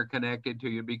get better connected to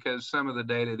you, because some of the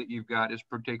data that you've got is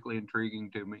particularly intriguing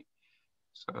to me.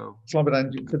 So,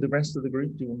 Slobodan, for the rest of the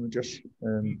group, do you want to just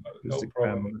no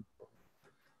problem.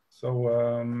 So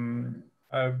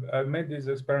I've made this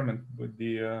experiment with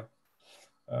the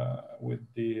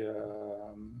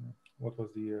what was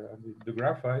the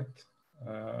graphite,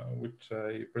 which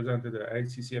I presented at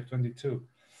ICCF 22,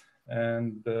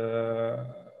 and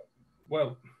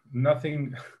well,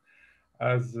 nothing.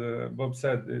 As Bob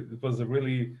said, it was a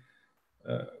really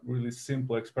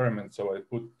simple experiment. So I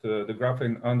put the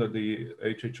graphene under the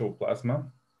HHO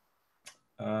plasma,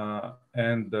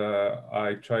 and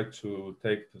I tried to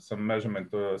take some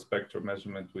measurement, spectral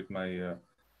measurement with my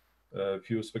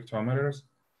few spectrometers,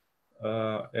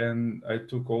 and I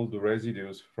took all the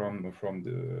residues from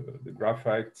the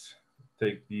graphite,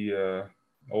 take the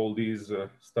all these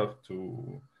stuff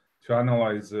to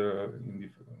analyze in the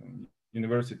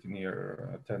university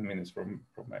near 10 minutes from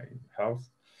my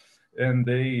house, and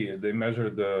they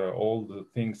measured all the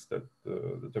things that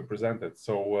are presented.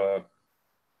 So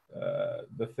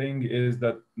the thing is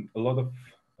that a lot of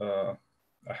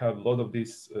I have a lot of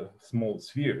these small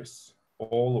spheres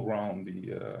all around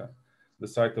the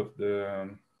site of the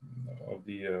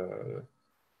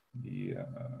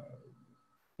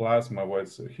plasma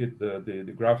was hit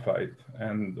the graphite,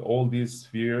 and all these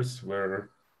spheres were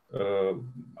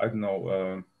I don't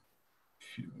know,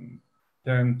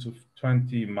 10 to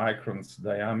 20 microns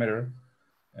diameter,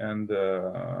 and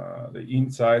the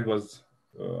inside was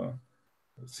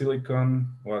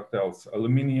silicon, what else?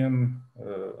 Aluminium,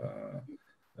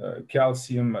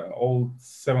 calcium, all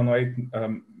 7 or 8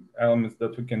 elements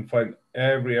that we can find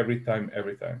every time.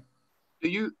 Do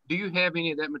you have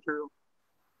any of that material?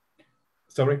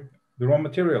 Sorry, the raw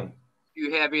material. Do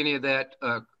you have any of that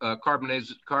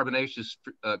carbonaceous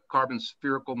carbon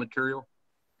spherical material?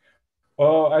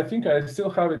 I think I still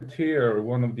have it here.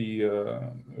 One of the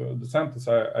samples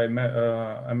I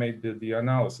made the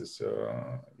analysis.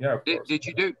 Yeah. Of course.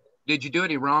 Did you do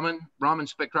any Raman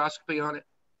spectroscopy on it?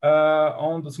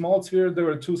 On the small sphere, they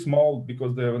were too small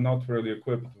because they were not really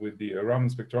equipped with the Raman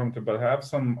spectrometer. But I have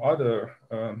some other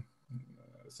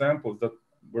samples that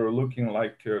were looking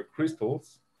like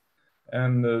crystals.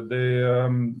 And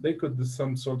they could do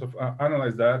some sort of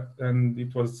analyze that, and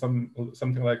it was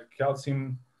something like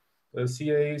calcium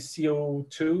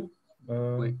CaCO2.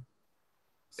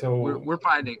 So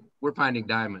we're finding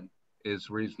diamond is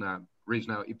reason now.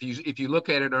 If you look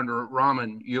at it under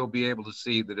Raman, you'll be able to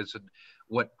see that it's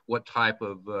what type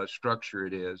of structure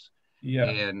it is. Yeah.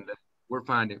 And we're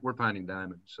finding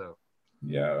diamond. So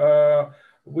yeah,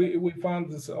 we found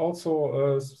this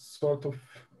also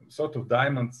sort of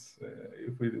diamonds,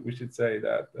 if we should say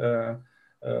that,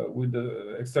 with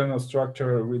the external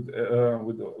structure, with a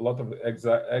lot of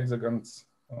hexagons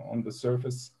on the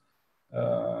surface.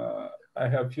 I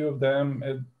have few of them.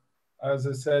 As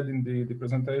I said in the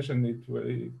presentation,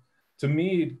 to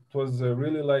me it was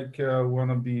really like one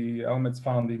of the elements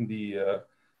found in the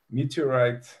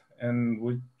meteorite, and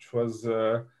which was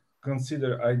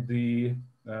considered the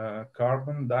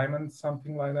carbon diamond,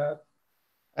 something like that.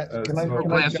 Can I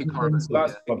carbon?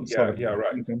 Yeah,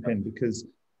 right. Jump in, because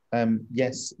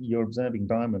yes, you're observing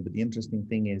diamond, but the interesting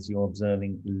thing is you're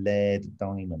observing lead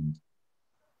diamond.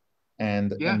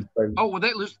 And yeah. And so, oh well,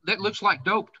 that looks like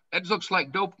doped. That looks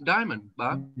like doped diamond,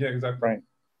 Bob. Yeah, exactly. Right.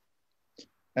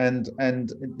 And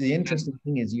the interesting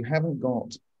thing is you haven't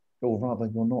got or rather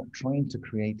you're not trying to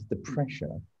create the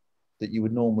pressure that you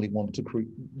would normally want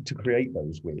to create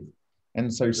those with.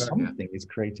 And so something is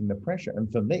creating the pressure.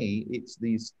 And for me, it's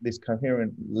this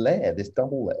coherent layer, this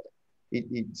double layer.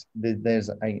 There's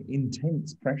an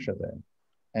intense pressure there.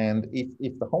 And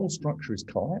if the whole structure is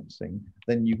collapsing,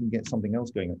 then you can get something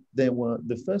else going on.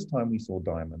 The first time we saw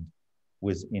diamond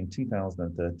was in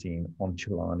 2013 on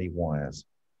Chilani wires.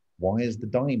 Why is the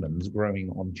diamonds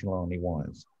growing on Chilani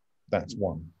wires? That's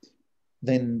one.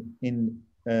 Then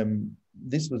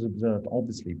this was observed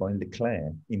obviously by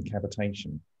Leclerc in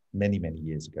cavitation many, many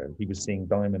years ago. He was seeing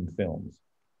diamond films.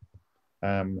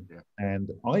 And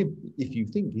if you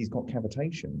think he's got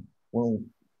cavitation, well,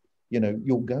 you know,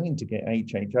 you're going to get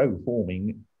HHO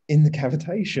forming in the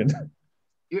cavitation.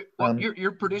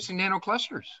 You're producing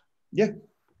nanoclusters. Yeah.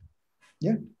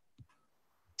 Yeah.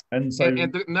 And so,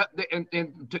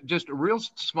 and just a real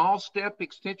small step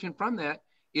extension from that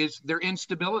is their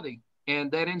instability, and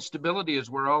that instability is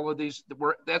where all of these.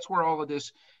 That's where all of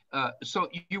this. So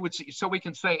you would see. So we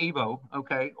can say Evo,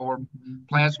 okay, or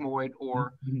plasmoid,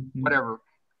 or whatever.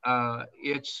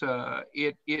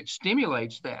 It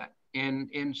stimulates that,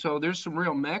 and so there's some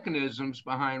real mechanisms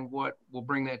behind what will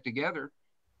bring that together,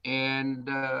 and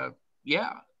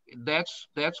yeah, that's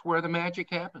where the magic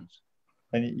happens.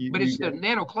 But it's the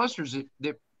nanoclusters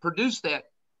that produce that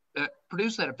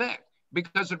effect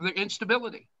because of their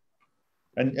instability.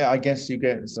 And I guess you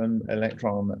get some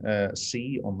electron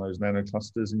C on those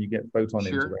nanoclusters, and you get photon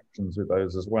interactions with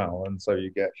those as well. And so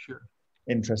you get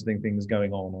interesting things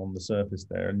going on the surface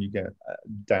there, and you get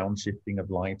downshifting of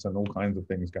light and all kinds of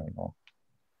things going on.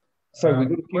 So we've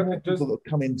got a few more people that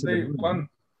come into the room.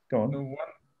 Go on.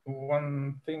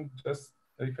 One thing, just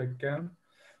if I can.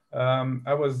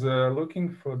 I was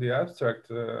looking for the abstract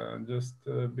just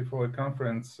before a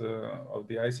conference of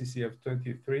the ICCF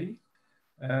 23,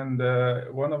 and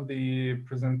one of the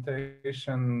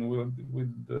presentation with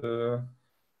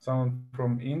someone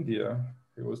from India,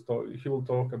 he will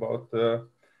talk about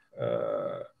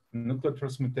nuclear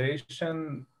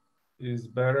transmutation is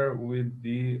better with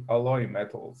the alloy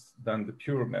metals than the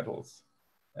pure metals.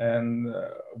 And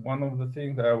one of the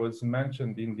things that I was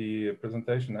mentioned in the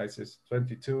presentation ICCF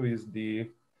 22 is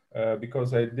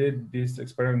because I did this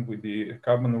experiment with the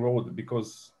carbon rod,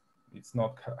 because it's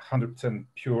not 100%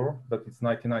 pure, but it's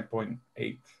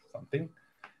 99.8 something.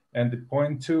 And the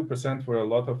 0.2% were a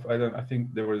lot of, I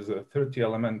think there was 30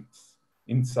 elements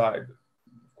inside.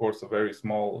 Of course, a very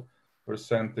small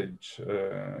percentage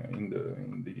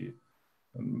in the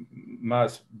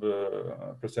mass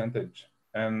percentage.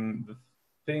 And the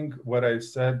thing what I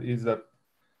said is that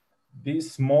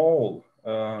this small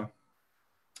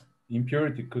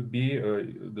impurity could be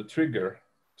the trigger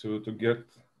to get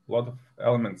a lot of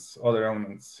elements, other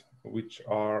elements, which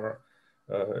are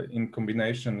in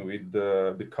combination with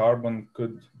the carbon,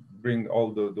 could bring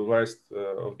all the rest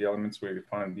of the elements we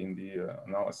find in the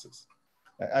analysis.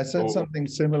 I said something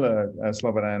similar,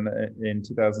 Slobodan, in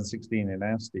 2016 in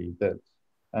ASTI, that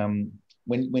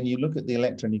when you look at the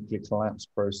electronuclear collapse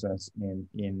process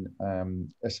in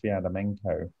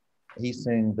Sviatomenko, he's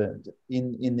saying that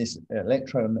in this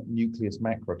electronucleus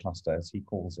macrocluster, as he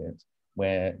calls it,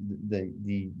 where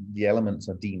the elements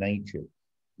are denatured,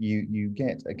 you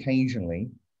get occasionally,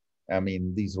 I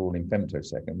mean, these are all in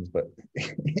femtoseconds, but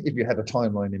if you had a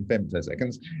timeline in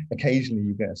femtoseconds, occasionally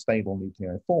you get a stable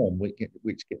nuclear form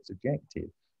which gets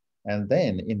ejected. And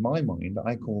then in my mind,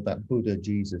 I call that Buddha,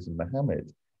 Jesus, and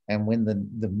Muhammad. And when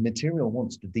the material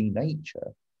wants to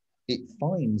denature, it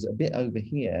finds a bit over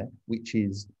here, which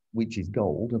is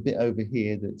gold, a bit over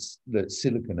here that's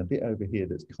silicon, a bit over here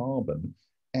that's carbon.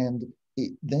 And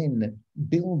it then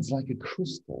builds like a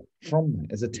crystal from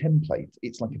that as a template.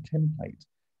 It's like a template.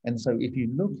 And so if you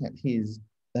look at his,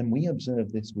 and we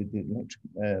observe this with the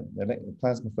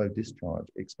plasma flow discharge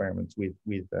experiments with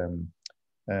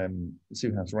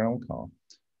Suhas Ralkar,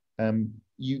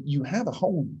 you have a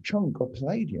whole chunk of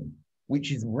palladium,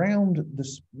 which is round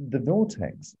the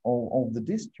vortex of the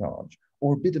discharge,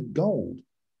 or a bit of gold.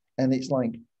 And it's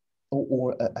like,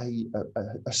 or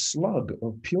a slug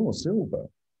of pure silver.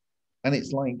 And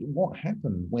it's like, what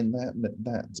happened when that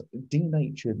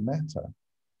denatured matter,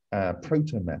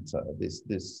 protomatter, this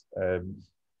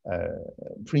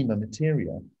prima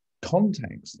materia,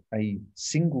 contacts a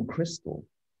single crystal,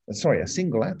 a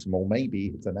single atom, or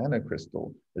maybe it's a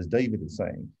nanocrystal, as David is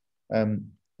saying.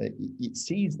 It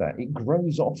sees that, it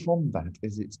grows off from that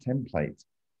as its template,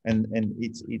 and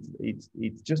it's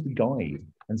just a guide.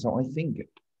 And so I think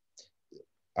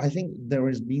there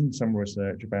has been some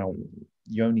research about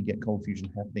you only get cold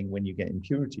fusion happening when you get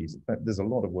impurities. In fact, there's a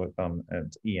lot of work done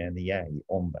at ENEA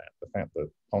on that, the fact that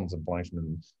Pons and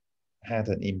Fleischmann had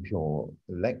an impure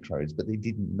electrodes, but they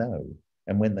didn't know.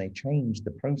 And when they changed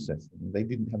the processing, they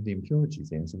didn't have the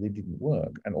impurities in, so they didn't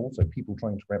work. And also people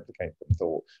trying to replicate them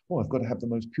thought, oh, I've got to have the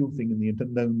most pure thing in the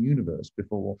known universe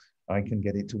before I can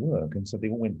get it to work. And so they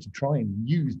all went to try and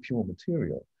use pure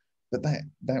material. But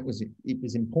that was, it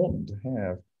was important to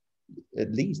have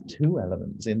at least two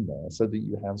elements in there so that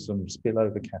you have some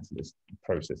spillover catalyst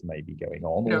process maybe going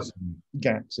on, or some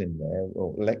gaps in there,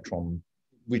 or electron,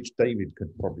 which David could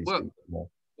probably speak more.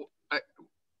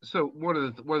 So one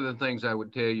of the things I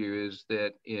would tell you is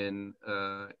that in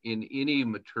any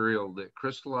material that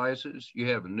crystallizes, you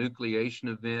have a nucleation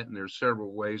event, and there's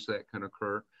several ways that can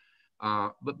occur.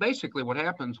 But basically, what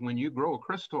happens when you grow a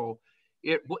crystal,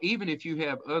 even if you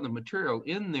have other material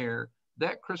in there,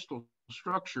 that crystal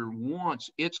structure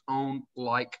wants its own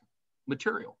like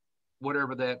material,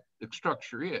 whatever that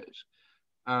structure is.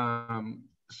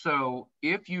 So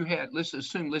if you had, let's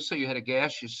say you had a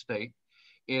gaseous state,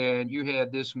 and you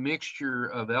had this mixture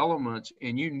of elements,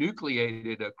 and you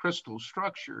nucleated a crystal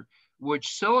structure, which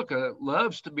silica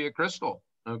loves to be a crystal,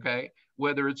 okay?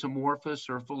 Whether it's amorphous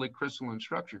or fully crystalline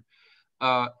structure,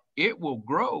 it will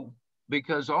grow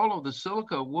because all of the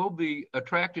silica will be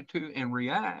attracted to and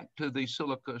react to the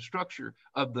silica structure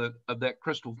of that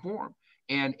crystal form,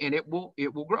 and it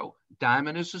will grow.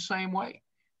 Diamond is the same way,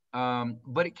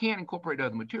 but it can incorporate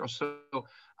other materials. So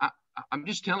I'm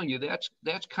just telling you that's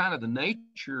kind of the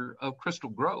nature of crystal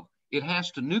growth. It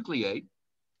has to nucleate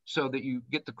so that you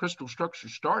get the crystal structure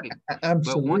started.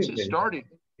 Absolutely. But once it's started,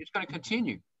 it's going to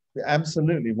continue.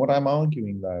 Absolutely. What I'm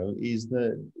arguing though is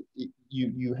that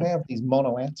you have these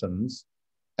monoatoms,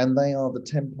 and they are the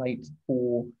template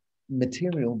for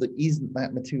material that isn't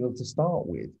that material to start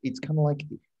with. It's kind of like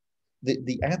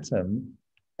the atom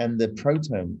and the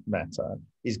proton matter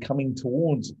is coming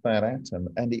towards that atom,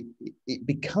 and it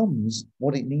becomes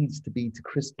what it needs to be to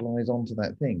crystallize onto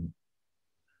that thing.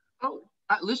 Oh,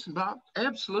 listen, Bob,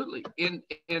 absolutely. In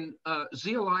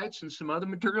zeolites and some other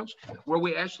materials where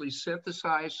we actually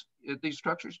synthesize these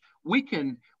structures,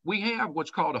 we have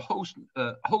what's called a host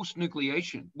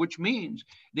nucleation, which means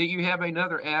that you have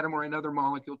another atom or another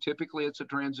molecule. Typically, it's a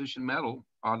transition metal,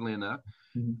 oddly enough,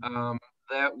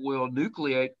 that will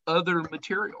nucleate other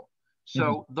material.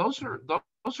 So those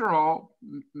are all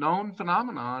known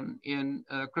phenomenon in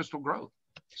crystal growth.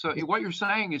 So what you're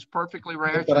saying is perfectly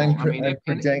rational. But I mean,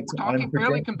 we're talking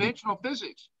fairly conventional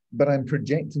physics. But I'm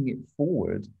projecting it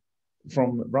forward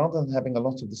from, rather than having a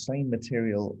lot of the same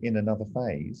material in another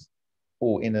phase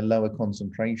or in a lower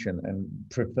concentration and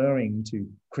preferring to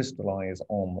crystallize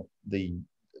on the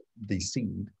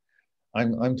seed,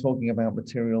 I'm talking about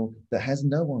material that has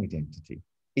no identity.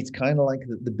 It's kind of like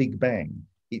the Big Bang.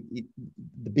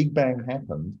 The Big Bang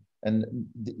happened, and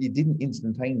it didn't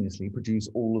instantaneously produce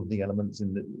all of the elements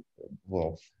in the,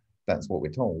 well, that's what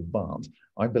we're told, but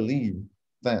I believe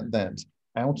that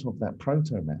out of that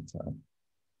protomatter,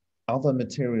 other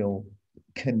material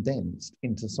condensed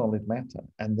into solid matter,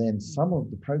 and then some of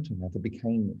the protomatter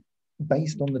became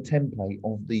based on the template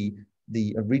of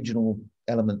the original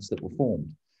elements that were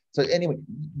formed. So anyway,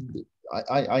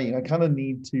 I kind of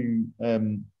need to,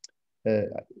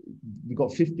 we've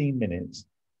got 15 minutes.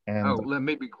 And let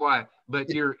me be quiet, but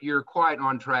you're quite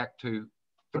on track to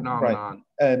phenomenon.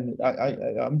 Right. And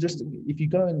I'm just, if you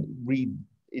go and read,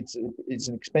 it's an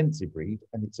expensive read,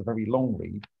 and it's a very long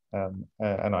read.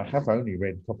 And I have only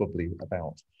read probably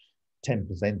about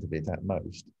 10% of it at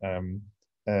most.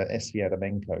 S.V.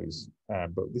 Adamenko's,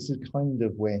 but this is kind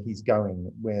of where he's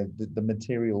going, where the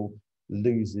material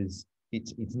loses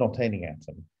it's not any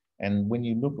atom. And when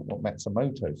you look at what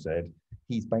Matsumoto said,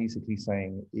 he's basically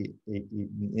saying in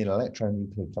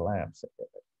electronuclear collapse,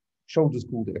 Shoulders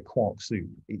called it a quark soup.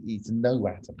 It's no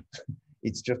atom.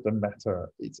 It's just a matter.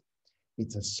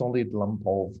 It's a solid lump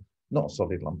of, not a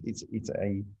solid lump. It's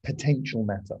a potential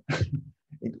matter,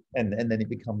 and then it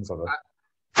becomes other.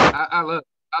 I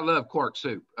love quark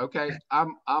soup. Okay,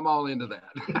 I'm all into that.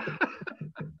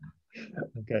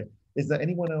 Okay. Is there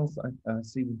anyone else? I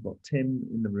see we've got Tim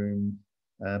in the room,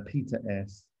 Peter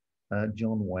S.,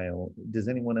 John Whale. Does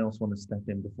anyone else want to step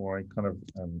in before I kind of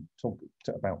talk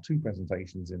about two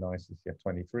presentations in ICCF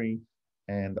 23?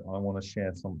 And I want to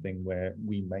share something where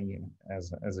we may,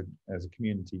 as a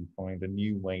community, find a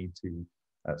new way to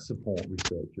support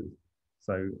researchers.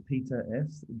 So Peter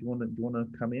S., do you want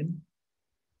to come in?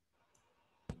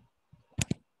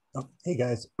 Oh, hey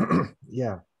guys.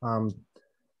 Yeah.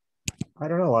 I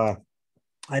don't know.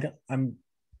 I'm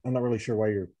not really sure why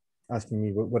you're asking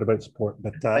me what about support,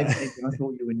 but I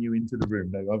thought you were new into the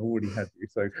room. No, I've already had you.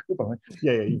 So goodbye.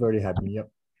 Yeah, you've already had me.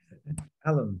 Yep.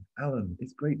 Alan,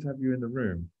 it's great to have you in the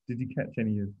room. Did you catch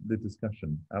any of the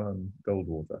discussion? Alan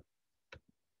Goldwater.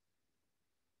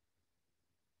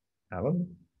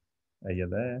 Alan, are you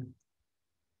there?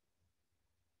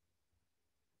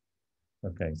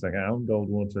 Okay, so Alan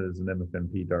Goldwater is an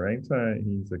MFMP director.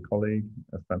 He's a colleague,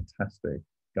 a fantastic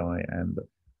guy, and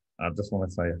I just want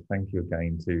to say thank you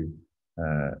again to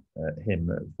him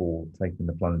for taking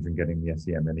the plunge and getting the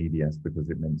SEM and EDS, because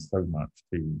it meant so much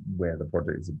to where the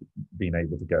project has been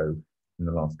able to go in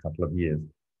the last couple of years.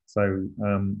 So,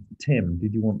 Tim,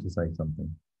 did you want to say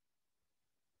something?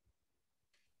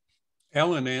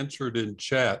 Alan answered in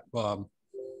chat, Bob.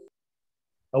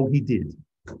 Oh, he did.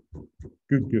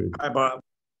 Good. Hi, Bob.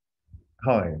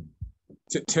 Hi.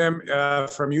 Tim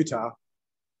from Utah.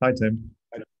 Hi, Tim.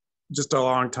 Just a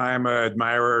long time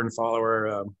admirer and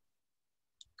follower.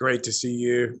 Great to see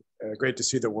you. Great to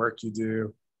see the work you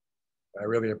do.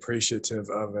 Really appreciative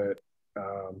of it.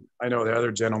 I know the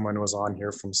other gentleman was on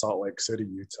here from Salt Lake City,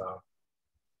 Utah.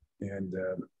 And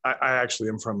I actually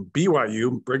am from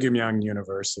BYU, Brigham Young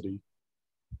University.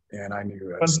 And I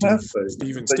knew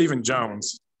Stephen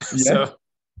Jones. Yeah. So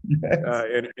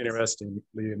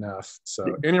interestingly enough. So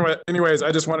anyways,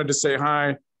 I just wanted to say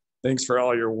hi. Thanks for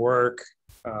all your work,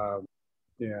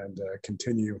 and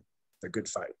continue the good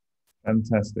fight.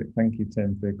 Fantastic. Thank you,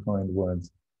 Tim, for your kind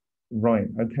words. Right.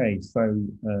 Okay. So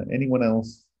anyone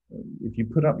else, if you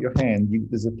put up your hand,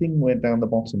 there's a thing where down the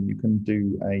bottom you can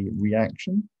do a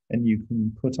reaction, and you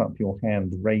can put up your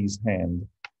hand, raise hand.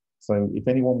 So if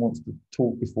anyone wants to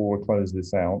talk before I close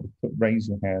this out, raise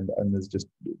your hand. And there's just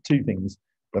two things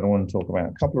that I want to talk about.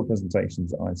 A couple of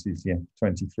presentations at ICCF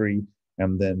 23,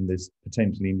 and then this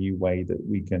potentially new way that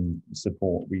we can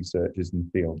support researchers in the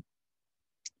field.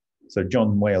 So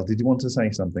John Whale, did you want to say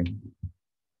something?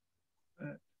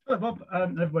 Hello, Bob,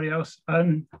 and everybody else.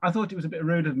 I thought it was a bit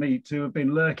rude of me to have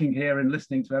been lurking here and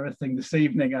listening to everything this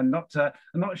evening and not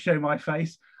show my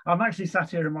face. I'm actually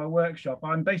sat here in my workshop.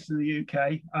 I'm based in the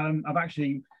UK. I'm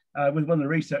actually with one of the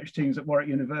research teams at Warwick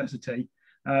University,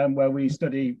 where we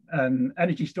study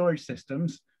energy storage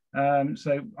systems.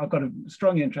 So I've got a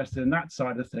strong interest in that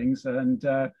side of things, and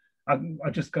I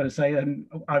just got to say,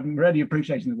 I'm really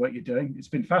appreciating the work you're doing. It's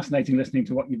been fascinating listening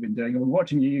to what you've been doing. I've been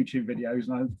watching your YouTube videos,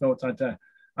 and I thought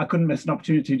I couldn't miss an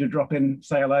opportunity to drop in,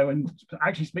 say hello, and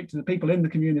actually speak to the people in the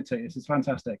community. This is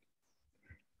fantastic.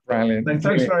 Brilliant. So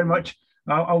thanks very much.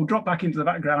 I'll drop back into the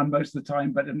background most of the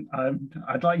time, but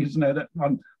I'd like you to know that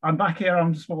I'm back here.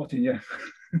 I'm supporting you.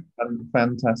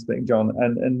 Fantastic, John.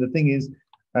 And the thing is,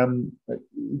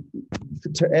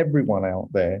 to everyone out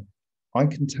there, I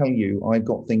can tell you I've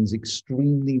got things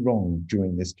extremely wrong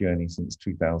during this journey since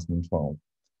 2012.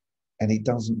 And it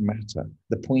doesn't matter.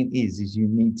 The point is you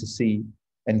need to see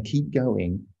and keep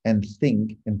going and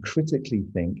think and critically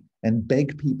think and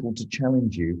beg people to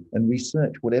challenge you and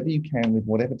research whatever you can with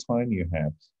whatever time you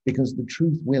have, because the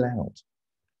truth will out.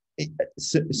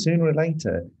 Sooner or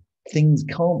later, things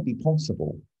can't be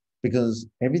possible, because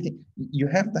you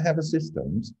have to have a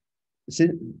systems. So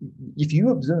if you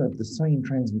observe the same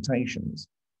transmutations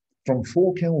from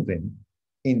 4 Kelvin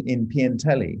in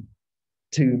Piantelli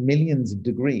to millions of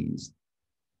degrees,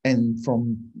 and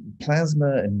from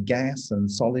plasma and gas and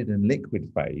solid and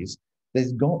liquid phase,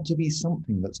 there's got to be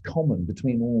something that's common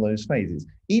between all those phases.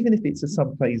 Even if it's a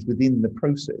subphase within the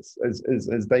process,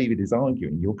 as David is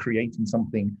arguing, you're creating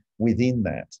something within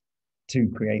that to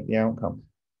create the outcome.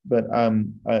 But I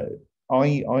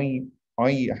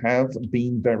have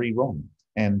been very wrong,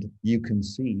 and you can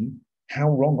see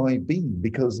how wrong I've been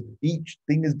because each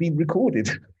thing has been recorded.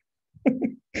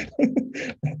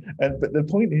 But the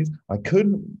point is, I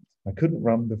couldn't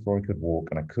run before I could walk,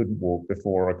 and I couldn't walk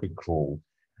before I could crawl,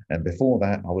 and before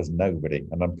that I was nobody,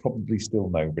 and I'm probably still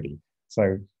nobody.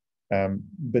 So,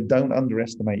 but don't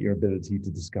underestimate your ability to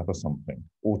discover something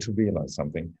or to realize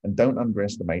something, and don't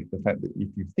underestimate the fact that if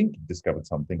you think you've discovered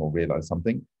something or realized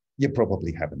something, you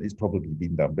probably haven't. It's probably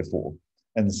been done before.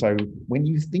 And so, when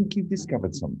you think you've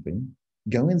discovered something,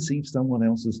 go and see if someone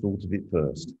else has thought of it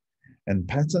first. And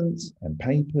patents and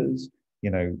papers,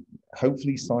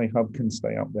 hopefully Sci-Hub can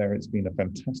stay up there. It's been a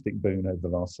fantastic boon over the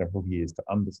last several years to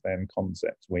understand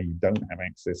concepts where you don't have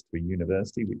access to a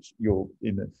university, which you're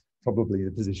in probably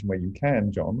the position where you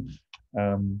can, John.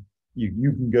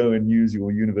 You can go and use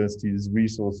your university's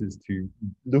resources to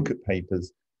look at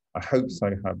papers. I hope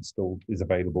Sci-Hub still is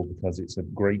available, because it's a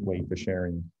great way for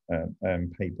sharing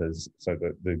papers so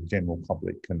that the general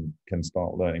public can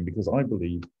start learning. Because I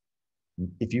believe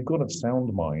if you've got a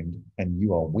sound mind and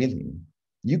you are willing,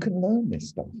 you can learn this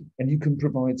stuff and you can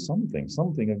provide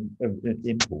something of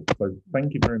import. So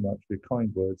thank you very much for your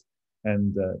kind words.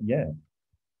 And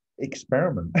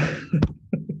experiment.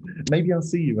 Maybe I'll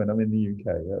see you when I'm in the UK.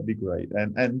 That'd be great.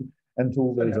 And to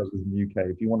all those others in the UK,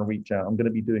 if you want to reach out, I'm going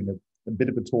to be doing a bit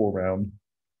of a tour around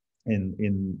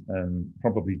in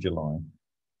probably July,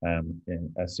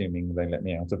 assuming they let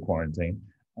me out of quarantine.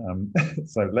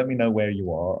 So let me know where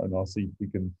you are, and I'll see if we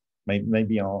can.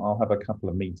 Maybe I'll have a couple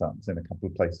of meetups in a couple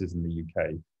of places in the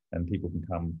UK, and people can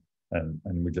come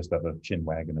and we just have a chin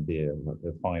wag and a beer,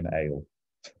 a fine ale.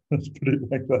 Let's put it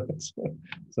like that.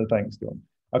 So thanks, John.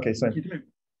 Okay, so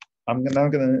I'm now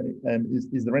going to.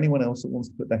 Is there anyone else that wants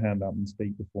to put their hand up and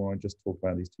speak before I just talk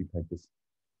about these two papers?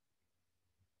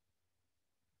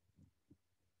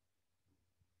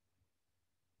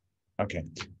 Okay,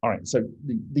 all right. So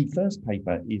the first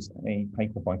paper is a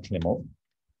paper by Klimov.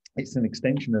 It's an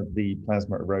extension of the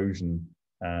plasma erosion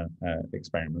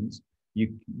experiments. You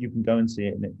can go and see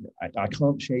it. And I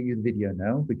can't share you the video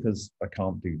now because I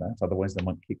can't do that. Otherwise, they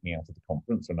might kick me out of the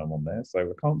conference and I'm on there. So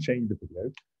I can't share you the video.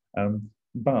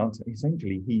 But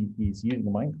essentially, he's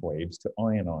using microwaves to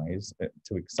ionize,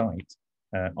 to excite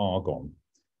argon.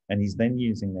 And he's then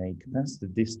using a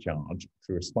capacitor discharge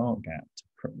through a spark gap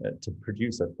to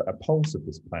produce a pulse of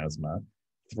this plasma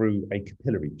through a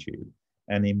capillary tube.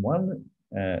 And in one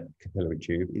capillary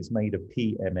tube is made of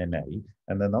PMMA,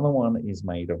 and another one is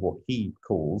made of what he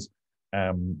calls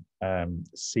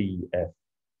CF4,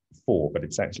 but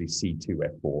it's actually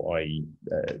C2F4, i.e.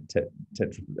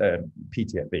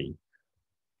 PTFE.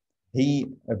 He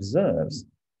observes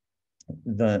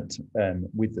that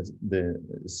with the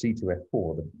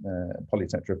C2F4, the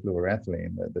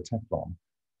polytetrafluoroethylene, the Teflon,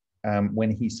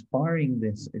 when he's firing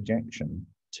this ejection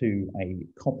to a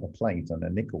copper plate and a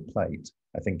nickel plate,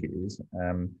 I think it is,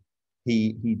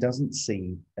 he doesn't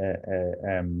see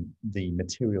the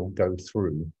material go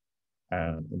through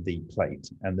the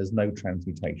plate, and there's no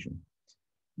transmutation.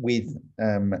 With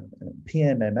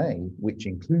PMMA, which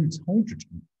includes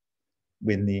hydrogen,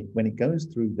 when the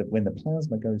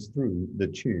plasma goes through the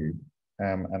tube,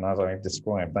 and as I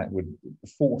described, that would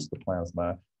force the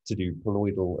plasma to do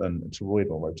colloidal and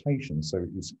toroidal rotation. So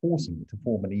it's forcing it to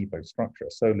form an EVO structure, a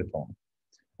soliton.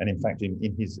 And in fact,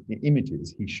 in his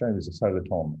images, he shows a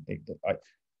soliton.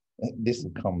 This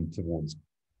will come towards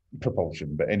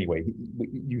propulsion, but anyway,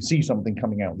 you see something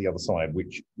coming out the other side,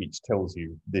 which tells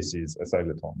you this is a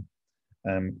soliton.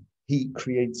 He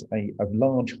creates a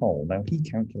large hole. Now he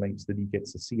calculates that he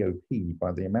gets a COP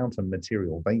by the amount of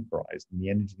material vaporized and the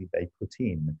energy they put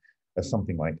in as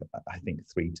something like, I think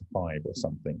 3 to 5 or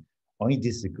something. I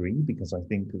disagree because I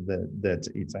think that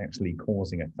it's actually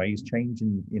causing a phase change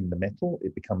in the metal.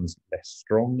 It becomes less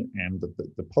strong, and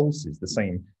the pulse is the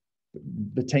same,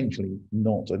 potentially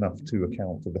not enough to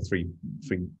account for the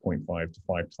 3.5 to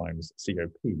 5 times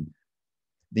COP.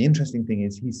 The interesting thing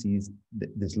is he sees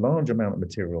this large amount of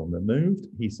material removed,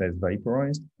 he says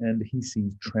vaporized, and he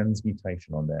sees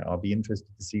transmutation on there. I'll be interested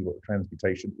to see what the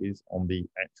transmutation is on the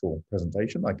actual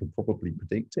presentation. I could probably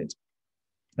predict it.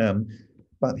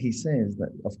 But he says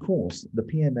that, of course, the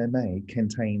PMMA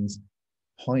contains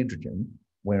hydrogen,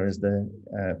 whereas the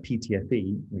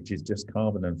PTFE, which is just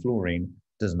carbon and fluorine,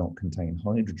 does not contain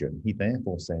hydrogen. He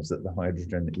therefore says that the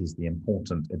hydrogen is the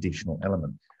important additional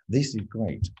element. This is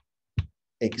great,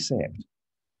 except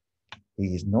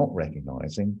he is not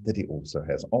recognizing that it also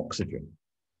has oxygen.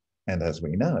 And as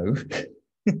we know,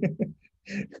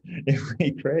 if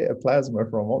we create a plasma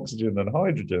from oxygen and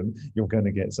hydrogen, you're going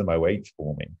to get some OH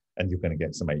forming, and you're going to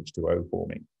get some H2O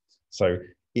forming. So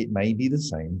it may be the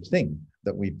same thing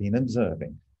that we've been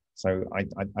observing. So I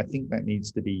think that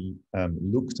needs to be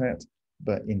looked at.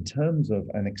 But in terms of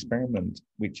an experiment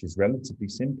which is relatively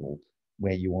simple,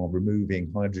 where you are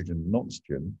removing hydrogen and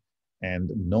oxygen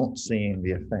and not seeing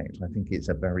the effect, I think it's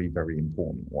a very, very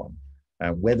important one.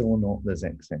 Whether or not there's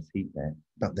excess heat there,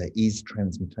 but there is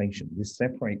transmutation. This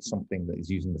separates something that is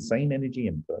using the same energy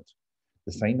input,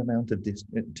 the same amount of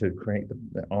to create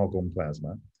the argon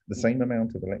plasma, the same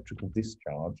amount of electrical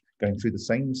discharge, going through the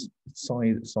same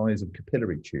size of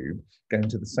capillary tube, going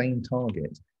to the same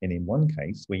target. And in one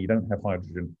case, where you don't have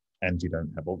hydrogen and you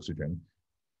don't have oxygen,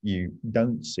 you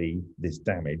don't see this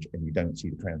damage and you don't see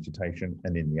the transmutation.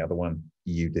 And in the other one,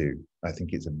 you do. I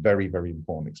think it's a very, very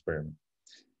important experiment.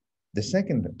 The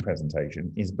second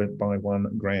presentation is by one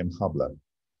Graham Hubler.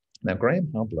 Now,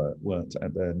 Graham Hubler worked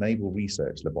at the Naval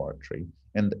Research Laboratory,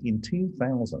 and in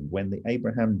 2000, when the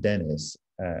Abraham Dennis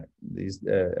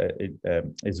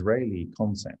Israeli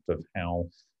concept of how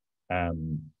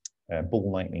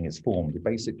ball lightning is formed,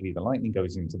 basically the lightning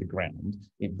goes into the ground,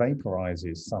 it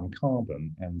vaporizes some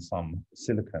carbon and some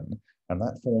silicon, and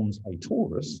that forms a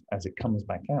torus. As it comes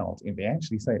back out, if they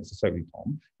actually say it's a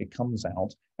soliton, it comes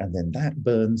out, and then that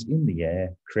burns in the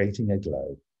air, creating a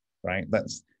glow. right?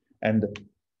 And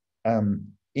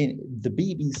the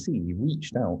BBC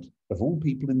reached out, of all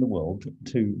people in the world,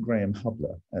 to Graham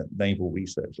Hubler at Naval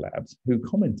Research Labs, who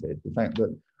commented the fact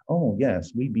that, oh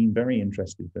yes, we've been very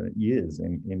interested for years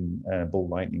in ball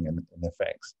lightning and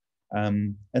effects.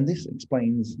 And this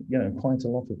explains, quite a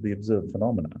lot of the observed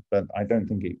phenomena, but I don't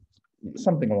think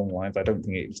something along the lines, I don't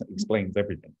think it explains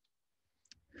everything.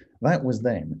 That was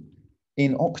then.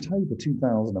 In October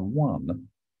 2001,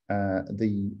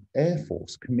 the Air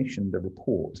Force commissioned a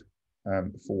report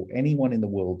for anyone in the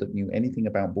world that knew anything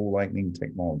about ball lightning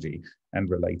technology and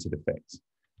related effects.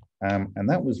 And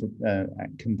that was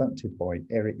conducted by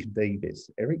Eric Davis.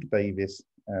 Eric Davis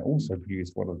also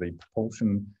produced one of the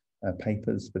propulsion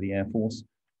papers for the Air Force.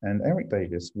 And Eric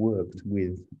Davis worked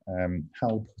with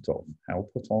Hal Puthoff. Hal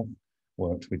Puthoff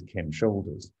worked with Ken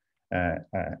Shoulders.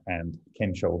 And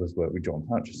Ken Shoulders worked with John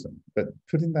Hutchison. But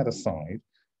putting that aside,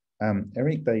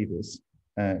 Eric Davis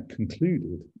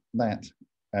concluded that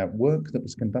work that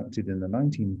was conducted in the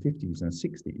 1950s and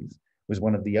 60s was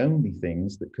one of the only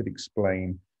things that could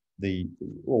explain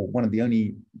one of the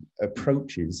only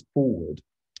approaches forward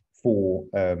for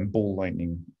ball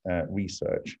lightning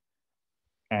research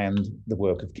and the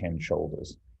work of Ken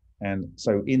Shoulders. And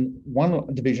so in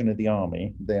one division of the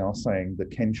Army, they are saying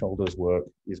that Ken Shoulders' work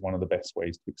is one of the best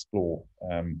ways to explore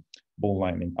ball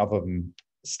lightning, other than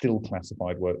still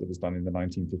classified work that was done in the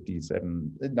 1950s and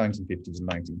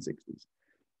 1960s.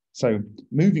 So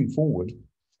moving forward,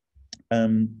 I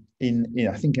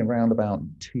think around about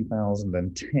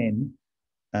 2010,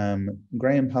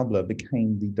 Graham Hubler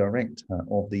became the director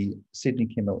of the Sidney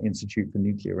Kimmel Institute for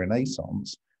Nuclear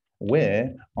Renaissance,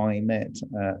 where I met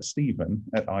Stephen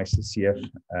at ICCF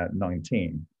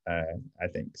 19, I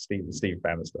think, Steve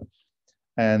Bannister.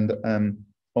 And,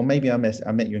 or maybe I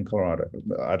met you in Colorado,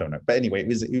 I don't know. But anyway,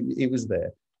 it was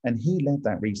there. And he led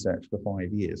that research for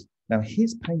 5 years. Now,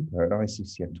 his paper at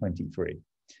ICCF 23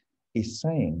 is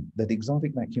saying that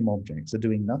exotic vacuum objects are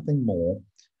doing nothing more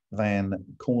than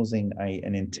causing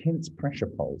an intense pressure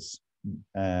pulse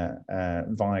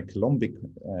via Coulombic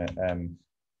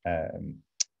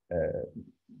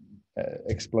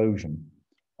explosion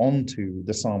onto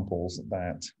the samples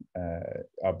that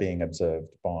are being observed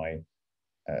by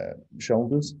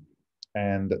Shoulders,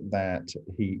 and that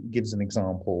he gives an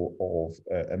example of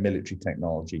a military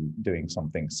technology doing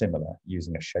something similar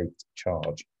using a shaped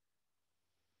charge.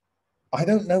 I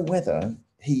don't know whether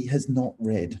he has not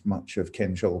read much of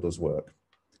Ken Shoulders' work.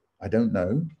 I don't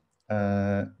know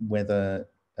whether,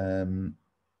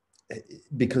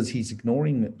 because he's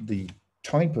ignoring the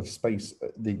type of space,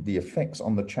 the effects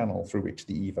on the channel through which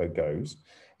the EVO goes.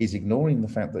 He's ignoring the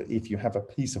fact that if you have a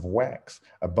piece of wax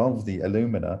above the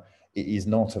alumina, it is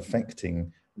not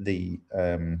affecting the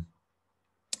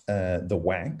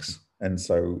wax. And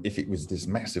so if it was this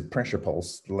massive pressure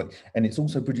pulse, and it's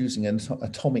also producing an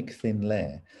atomic thin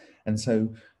layer. And so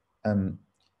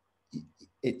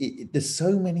there's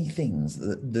so many things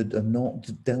that are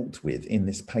not dealt with in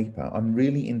this paper. I'm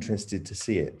really interested to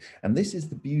see it. And this is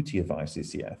the beauty of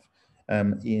ICCF,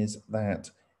 is that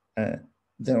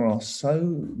there are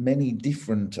so many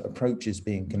different approaches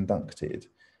being conducted,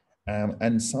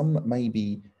 and some may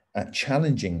be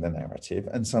challenging the narrative,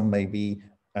 and some may be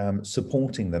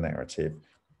supporting the narrative,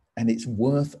 and it's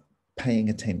worth paying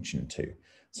attention to.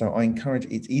 So I encourage,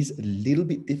 it is a little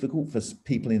bit difficult for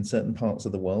people in certain parts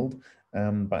of the world,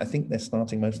 but I think they're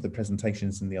starting most of the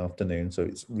presentations in the afternoon, so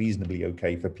it's reasonably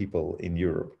okay for people in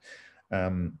Europe.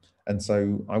 And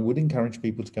so I would encourage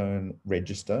people to go and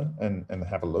register and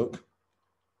have a look.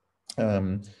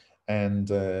 I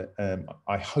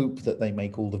hope that they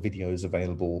make all the videos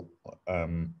available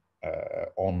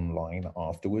online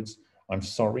afterwards. I'm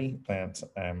sorry that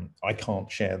I can't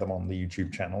share them on the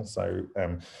YouTube channel. So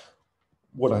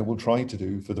what I will try to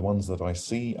do for the ones that I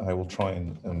see, I will try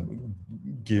and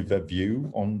give a view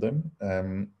on them.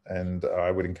 And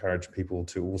I would encourage people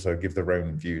to also give their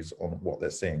own views on what they're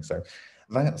seeing. So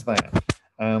that's that.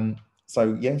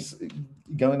 So yes,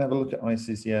 go and have a look at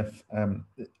ICCF.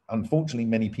 Unfortunately,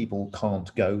 many people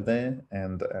can't go there,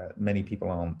 and many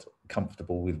people aren't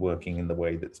comfortable with working in the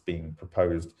way that's being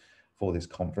proposed for this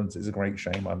conference. It's a great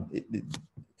shame.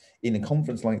 In a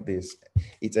conference like this,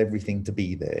 it's everything to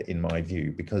be there, in my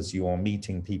view, because you are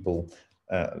meeting people,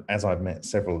 as I've met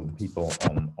several of the people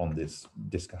on this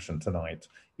discussion tonight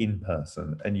in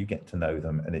person, and you get to know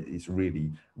them, and it is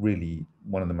really, really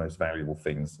one of the most valuable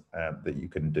things that you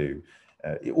can do.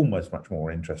 Almost much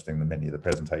more interesting than many of the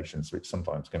presentations, which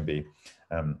sometimes can be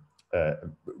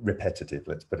repetitive,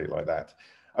 let's put it like that.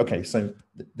 Okay, so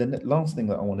the last thing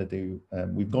that I want to do,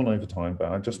 we've gone over time,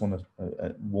 but I just want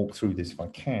to walk through this if I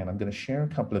can. I'm going to share a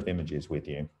couple of images with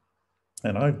you.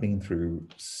 And I've been through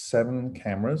 7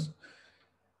 cameras,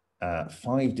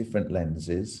 5 different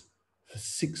lenses,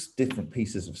 6 different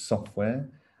pieces of software,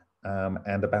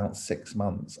 and about 6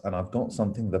 months. And I've got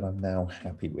something that I'm now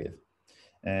happy with.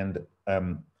 And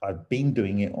I've been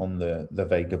doing it on the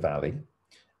Vega Valley.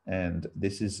 And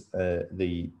this is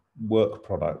the work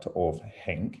product of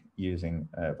Henk using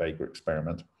Vega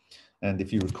Experiment. And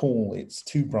if you recall, it's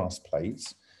 2 brass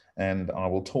plates. And I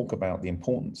will talk about the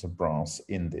importance of brass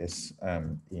in this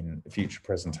in future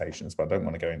presentations, but I don't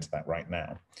want to go into that right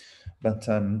now. But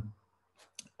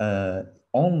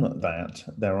on that,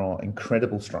 there are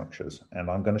incredible structures, and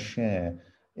I'm going to share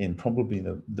in probably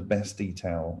the best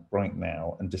detail right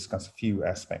now and discuss a few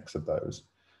aspects of those.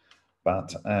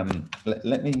 But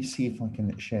let me see if I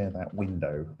can share that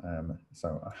window.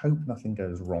 So I hope nothing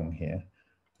goes wrong here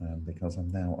because I'm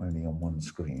now only on one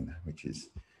screen, which is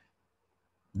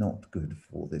not good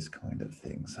for this kind of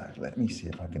thing. So let me see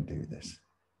if I can do this.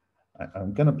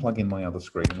 I'm going to plug in my other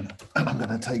screen and I'm going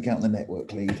to take out the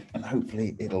network lead and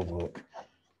hopefully it'll work.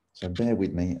 So bear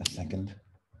with me a second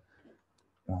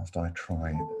whilst I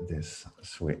try this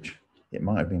switch. It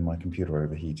might have been my computer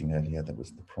overheating earlier that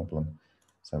was the problem.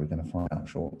 So we're going to find out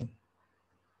shortly.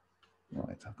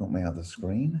 Right, I've got my other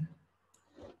screen.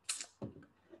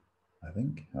 I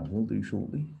think I will do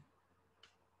shortly.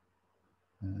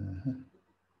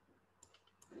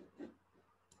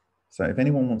 So if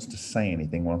anyone wants to say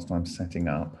anything whilst I'm setting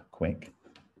up, quick,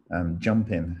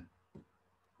 jump in.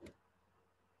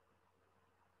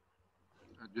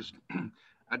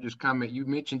 I just comment, you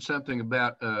mentioned something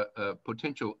about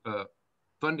potential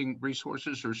funding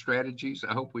resources or strategies.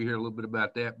 I hope we hear a little bit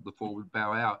about that before we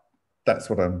bow out. That's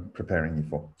what I'm preparing you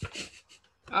for.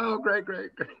 Oh, great,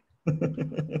 great, great.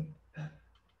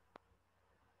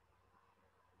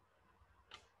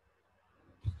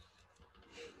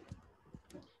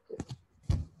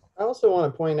 I also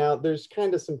want to point out there's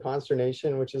kind of some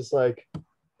consternation, which is like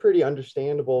pretty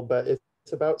understandable, but it's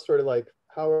about sort of like,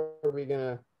 how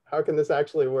can this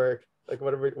actually work? Like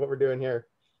what we're doing here.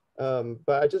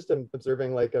 But I just am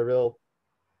observing like a real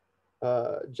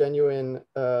genuine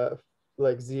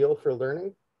like zeal for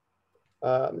learning,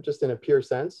 just in a pure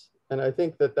sense. And I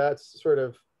think that that's sort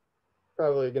of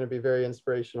probably going to be very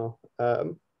inspirational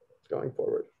going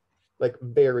forward, like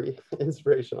very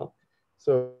inspirational.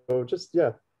 So just,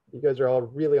 yeah, you guys are all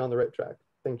really on the right track.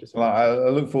 Thank you so much. Well, I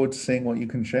look forward to seeing what you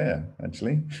can share,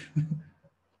 actually.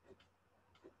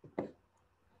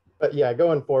 But yeah,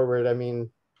 going forward, I mean,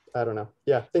 I don't know.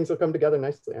 Yeah, things will come together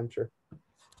nicely, I'm sure.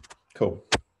 Cool.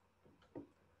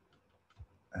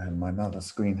 And my other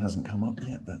screen hasn't come up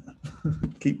yet, but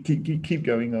keep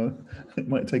going on. It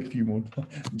might take a few more.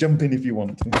 Jump in if you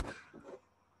want to.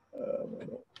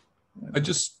 I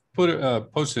just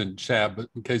posted in chat, but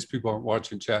in case people aren't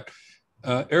watching chat,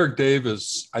 Eric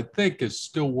Davis, I think, is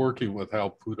still working with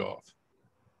Hal Puthoff.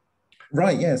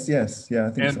 Right, yes, yeah, I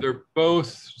think and so. They're both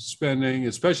spending,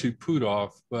 especially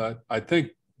Puthoff, but I think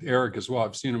Eric as well,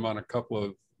 I've seen him on a couple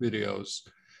of videos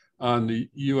on the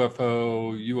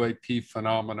UFO, UAP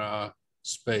phenomena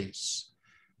space,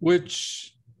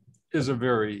 which is a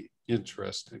very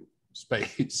interesting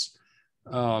space.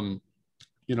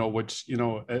 You know, which, you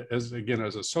know, as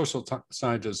a social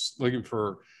scientist looking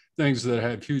for things that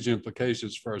have huge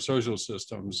implications for our social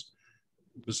systems,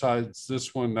 besides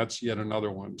this one, that's yet another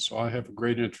one. So I have a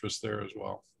great interest there as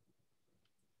well.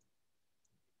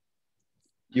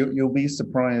 You'll be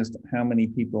surprised how many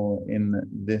people in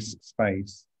this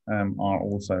space are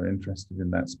also interested in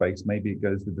that space. Maybe it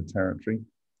goes with the territory.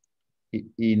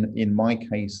 In my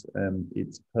case,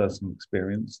 it's personal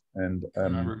experience, and I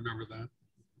remember that.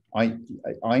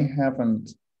 I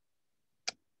haven't.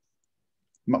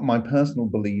 My personal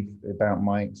belief about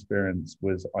my experience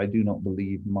was I do not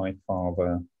believe my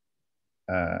father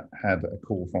had a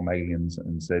call from aliens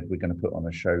and said, we're going to put on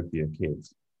a show for your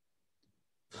kids.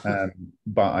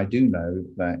 But I do know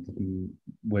that he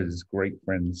was great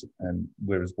friends and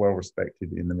was well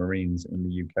respected in the Marines in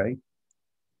the UK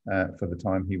for the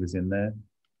time he was in there.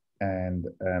 And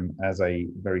as a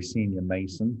very senior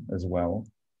Mason as well,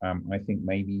 I think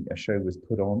maybe a show was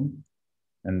put on.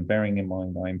 And bearing in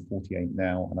mind, I'm 48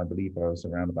 now, and I believe I was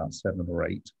around about 7 or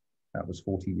 8. That was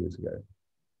 40 years ago.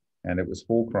 And it was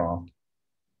for craft.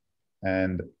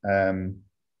 And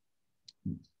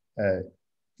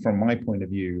from my point of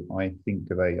view, I think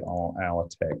they are our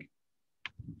tech.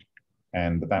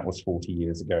 And that was 40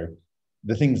 years ago.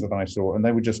 The things that I saw, and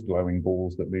they were just glowing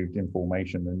balls that moved in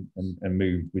formation and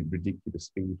moved with ridiculous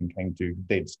speed and came to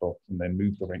dead stops and then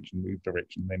moved direction,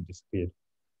 and then disappeared.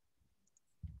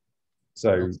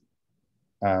 So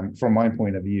from my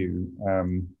point of view,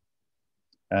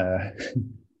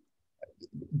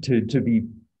 to be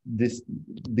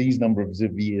these number of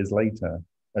years later,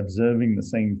 observing the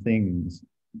same things,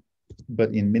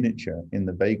 but in miniature in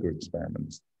the Vega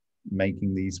experiments,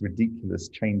 making these ridiculous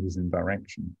changes in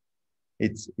direction.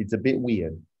 It's a bit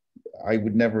weird. I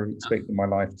would never expect in my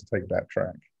life to take that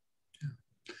track.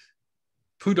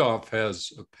 Pudov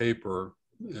has a paper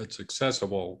that's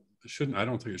accessible. I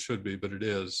don't think it should be, but it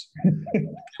is.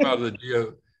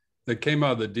 That came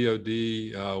out of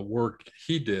the DoD work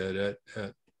he did at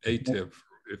ATIV.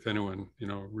 If anyone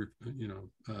can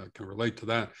relate to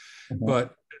that,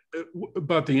 but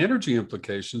about the energy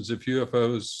implications if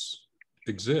UFOs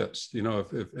exist,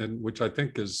 and which I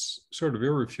think is sort of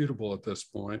irrefutable at this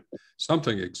point.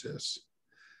 Something exists,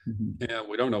 and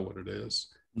we don't know what it is.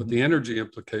 But the energy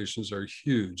implications are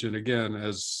huge. And again,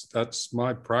 as that's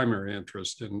my primary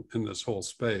interest in this whole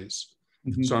space.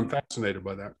 So I'm fascinated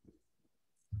by that.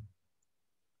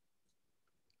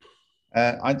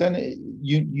 I don't know,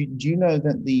 do you know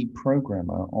that the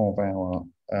programmer of our,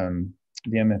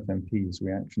 the MFMP's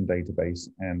reaction database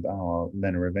and our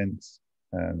Lena events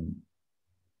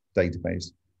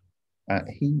database,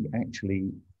 he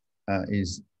actually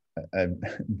is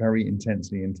very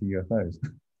intensely into UFOs.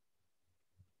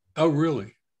 Oh,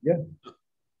 really? Yeah.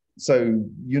 So,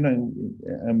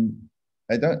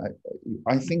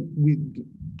 I think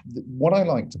what I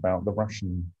liked about the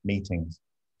Russian meetings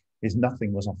is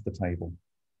nothing was off the table.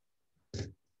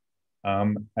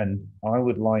 And I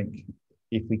would like,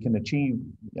 if we can achieve,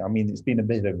 I mean, it's been a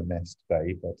bit of a mess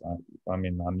today, but I'm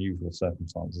in unusual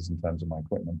circumstances in terms of my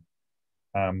equipment.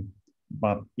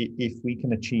 But if we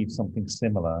can achieve something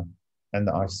similar, and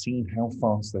I've seen how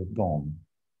fast they've gone,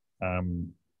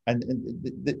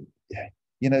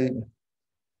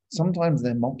 sometimes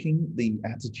they're mocking the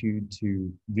attitude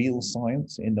to real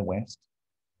science in the West,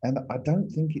 and I don't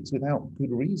think it's without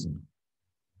good reason,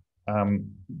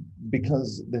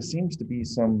 because there seems to be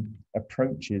some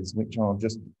approaches which are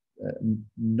just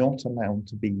not allowed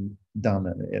to be done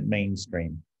at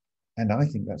mainstream, and I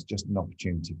think that's just an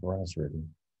opportunity for us, really.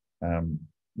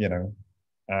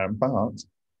 But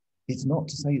it's not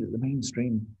to say that the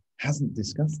mainstream hasn't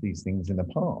discussed these things in the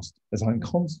past, as I'm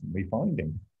constantly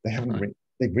finding. They haven't written,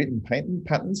 they've written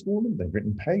patents for them, they've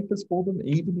written papers for them,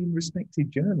 even in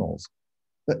respected journals.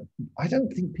 But I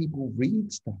don't think people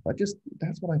read stuff. That's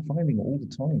what I'm finding all the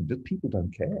time. Just people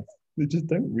don't care. They just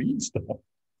don't read stuff.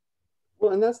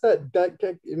 Well, and that's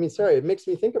it makes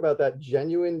me think about that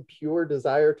genuine, pure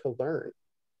desire to learn.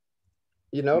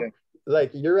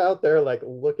 Like you're out there like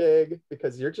looking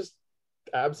because you're just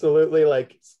absolutely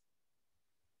like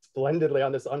splendidly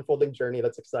on this unfolding journey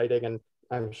that's exciting and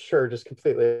I'm sure just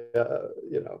completely,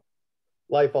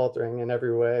 life altering in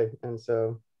every way. And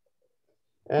so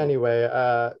anyway,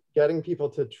 getting people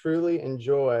to truly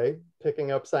enjoy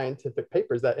picking up scientific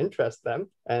papers that interest them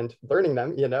and learning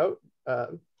them,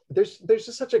 there's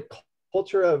just such a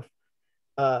culture of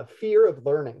fear of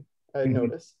learning, I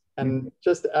notice. And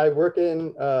I work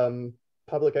in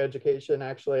public education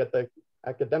actually at the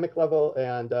academic level.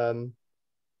 And I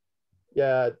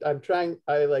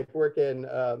work in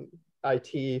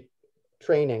IT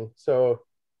training. So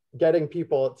getting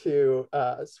people to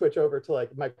switch over to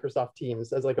like Microsoft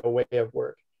Teams as like a way of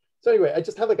work. So anyway, I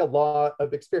just have like a lot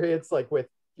of experience like with,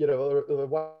 a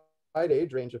wide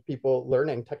age range of people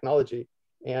learning technology.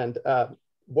 And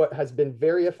what has been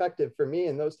very effective for me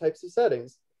in those types of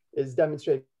settings is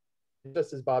demonstrating,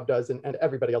 just as Bob does and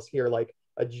everybody else here, like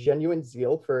a genuine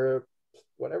zeal for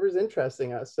whatever's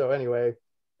interesting us. So anyway,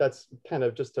 that's kind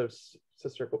of just to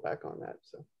circle back on that.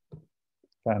 So.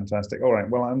 Fantastic. All right.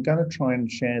 Well, I'm going to try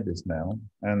and share this now,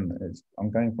 and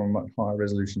I'm going from a much higher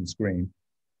resolution screen.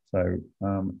 So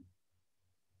I'm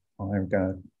going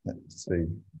to, let's see.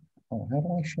 Oh, how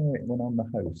do I share it when I'm the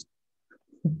host?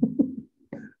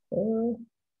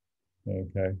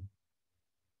 Okay.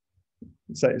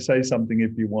 Say something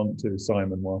if you want to,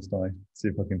 Simon, whilst I see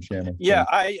if I can share my screen. Yeah,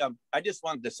 I just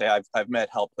wanted to say I've met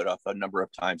Helput a number of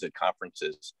times at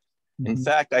conferences. In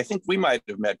fact, I think we might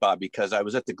have met Bob because I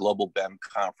was at the Global BEM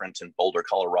conference in Boulder,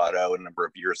 Colorado a number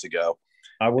of years ago.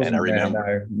 I wasn't there,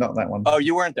 no, not that one. Oh,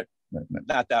 you weren't there? No.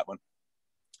 Not that one.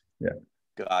 Yeah.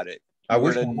 Got it. I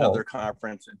wish at another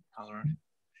conference in Colorado.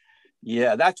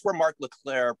 Yeah, that's where Mark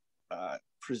Leclerc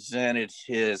presented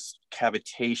his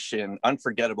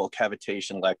unforgettable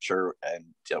cavitation lecture. And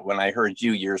when I heard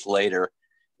you years later,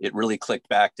 it really clicked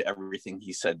back to everything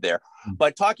he said there.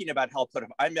 But talking about Helput,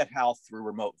 I met Hal through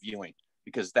remote viewing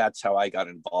because that's how I got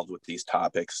involved with these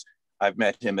topics. I've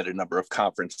met him at a number of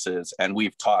conferences and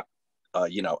we've talked,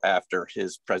 after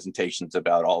his presentations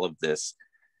about all of this.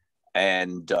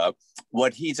 And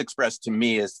what he's expressed to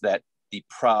me is that the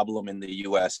problem in the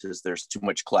US is there's too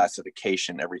much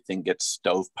classification. Everything gets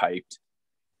stovepiped.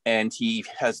 And he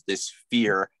has this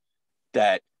fear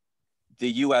that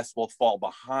the US will fall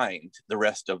behind the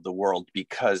rest of the world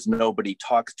because nobody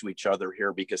talks to each other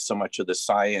here, because so much of the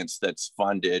science that's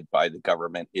funded by the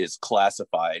government is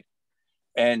classified.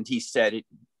 And he said it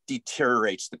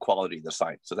deteriorates the quality of the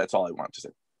science. So that's all I want to say.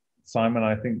 Simon,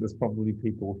 I think there's probably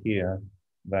people here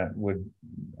that would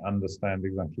understand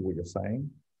exactly what you're saying.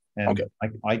 And okay.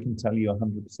 I can tell you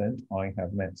 100%, I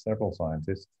have met several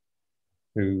scientists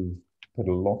who put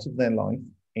a lot of their life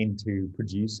into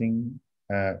producing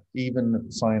even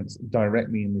science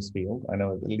directly in this field. I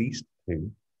know of at least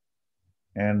two,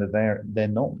 and they're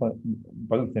not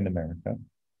both in America.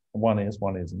 One is,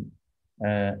 one isn't,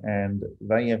 and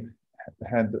they have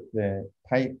had their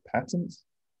patents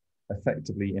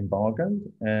effectively embargoed,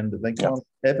 and they can't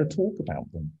ever talk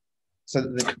about them.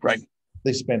 So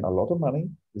they spent a lot of money,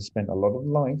 they spent a lot of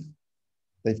life.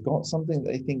 They've got something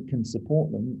that they think can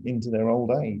support them into their old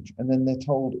age, and then they're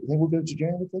told they will go to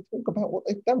jail if they talk about what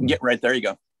they've done. Yeah, right. There you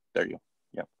go. There you go.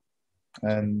 Yeah.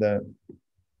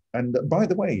 And by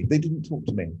the way, they didn't talk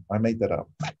to me. I made that up.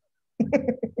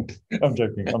 I'm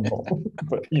joking. I'm not.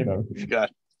 But you know. Yeah.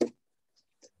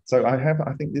 So I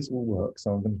think this will work.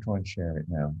 So I'm going to try and share it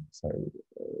now. So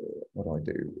what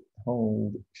do?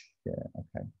 Hold. Share.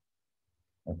 Okay.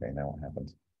 Okay. Now what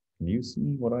happened? Can you see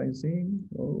what I'm seeing?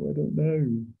 Oh, I don't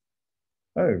know.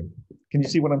 Oh, can you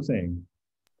see what I'm seeing?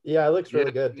 Yeah, it looks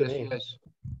really good to me. Yes.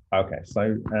 Okay,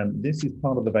 so this is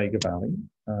part of the Vega Valley,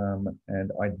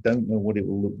 and I don't know what it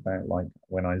will look like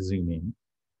when I zoom in.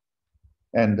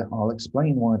 And I'll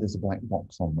explain why there's a black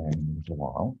box on there in a little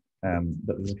while.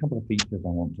 But there's a couple of features I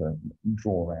want to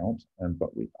draw out, but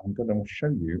I'm going to show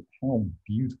you how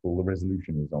beautiful the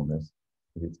resolution is on this,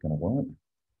 if it's going to work.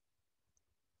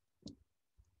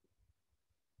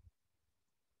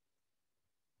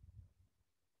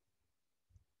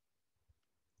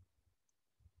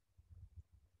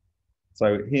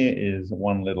 So here is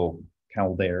one little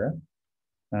caldera.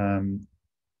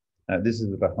 This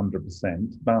is at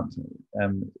 100%, but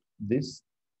this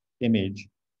image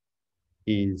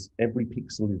is, every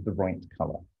pixel is the right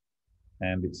color,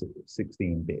 and it's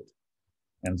 16-bit.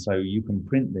 And so you can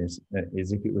print this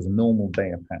as if it was a normal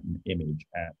Data pattern image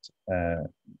at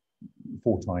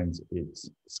 4 times its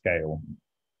scale.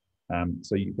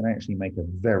 So you can actually make a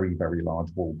very, very large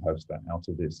wall poster out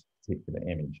of this particular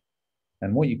image.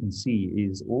 And what you can see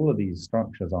is all of these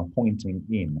structures are pointing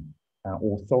in,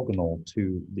 orthogonal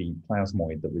to the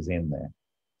plasmoid that was in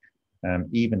there,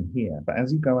 even here. But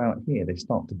as you go out here, they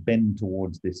start to bend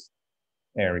towards this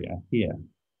area here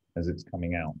as it's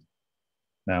coming out.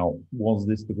 Now, was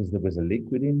this because there was a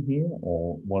liquid in here,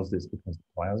 or was this because the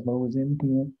plasma was in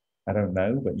here? I don't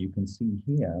know, but you can see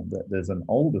here that there's an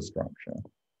older structure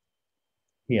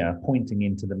here pointing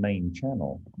into the main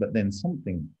channel, but then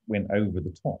something went over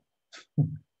the top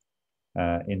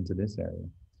into this area.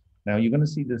 Now you're going to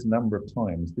see this number of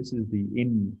times. This is the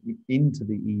into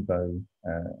the EVO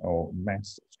or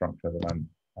mass structure that I'm,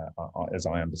 as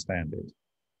I understand it.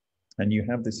 And you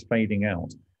have this fading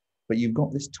out, but you've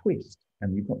got this twist,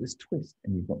 and you've got this twist,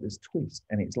 and you've got this twist,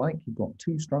 and it's like you've got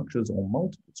 2 structures or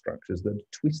multiple structures that are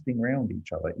twisting around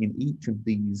each other in each of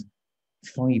these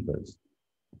fibers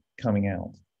coming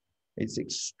out. It's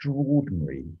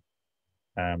extraordinary.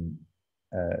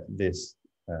 This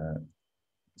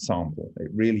sample,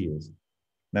 it really is.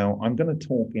 Now I'm going to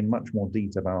talk in much more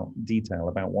detail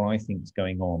about what I think is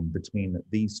going on between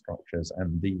these structures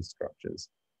and these structures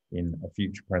in a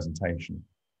future presentation.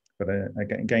 But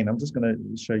again, I'm just going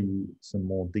to show you some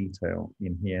more detail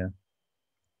in here.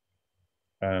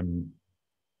 I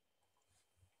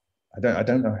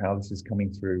don't know how this is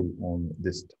coming through on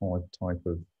this type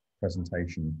of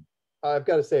presentation. I've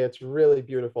got to say it's really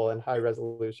beautiful and high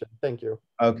resolution. Thank you.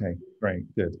 Okay, great,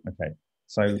 good. Okay,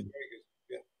 so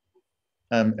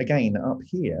again, up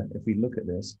here, if we look at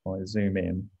this, if I zoom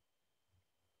in,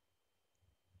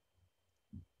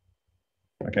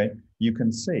 okay, you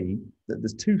can see that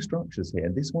there's 2 structures here.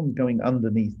 This one's going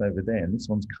underneath over there, and this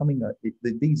one's coming up.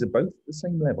 These are both at the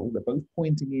same level. They're both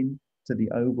pointing in to the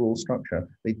overall structure.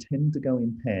 They tend to go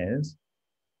in pairs.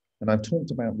 And I've talked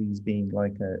about these being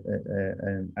like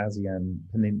an ASEAN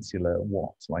peninsula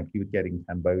watts, like you would get in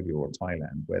Cambodia or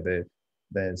Thailand, where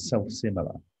they're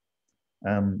self-similar.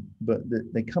 But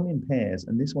they come in pairs,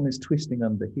 and this one is twisting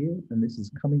under here, and this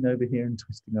is coming over here and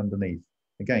twisting underneath.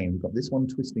 Again, we've got this one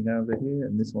twisting over here,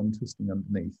 and this one twisting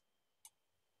underneath.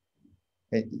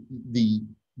 The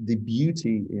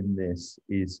beauty in this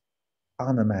is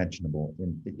unimaginable.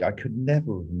 I could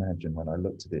never have imagined when I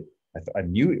looked at it. I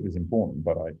knew it was important,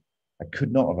 but I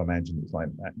could not have imagined it's like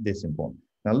this important.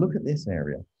 Now look at this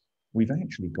area. We've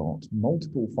actually got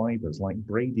multiple fibers like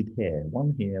braided hair,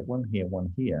 one here, one here,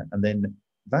 one here. And then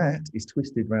that is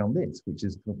twisted around this, which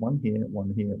is one here,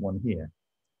 one here, one here.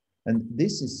 And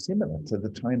this is similar to the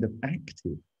kind of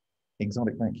active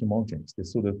exotic vacuum objects,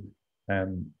 this sort of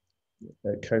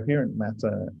coherent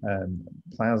matter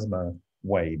plasma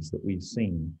waves that we've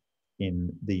seen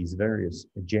in these various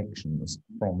ejections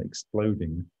from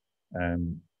exploding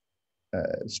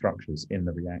structures in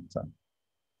the reactor.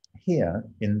 Here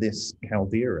in this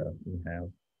caldera, we have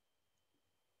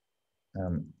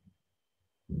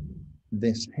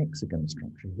this hexagon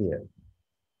structure here.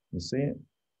 You see it?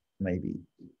 Maybe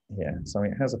here. So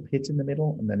it has a pit in the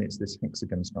middle, and then it's this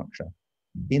hexagon structure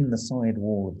in the side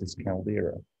wall of this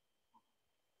caldera.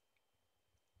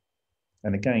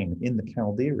 And again, in the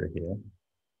caldera here,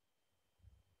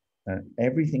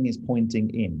 everything is pointing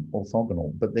in,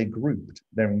 orthogonal, but they're grouped,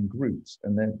 they're in groups,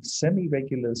 and they're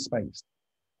semi-regular spaced.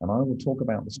 And I will talk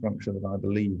about the structure that I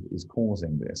believe is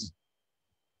causing this.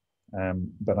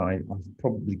 But I've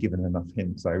probably given enough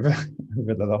hints over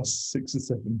the last 6 or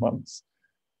 7 months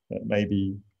that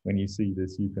maybe when you see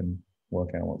this, you can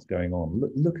work out what's going on.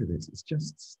 Look at this, it's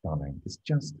just stunning. It's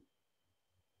just,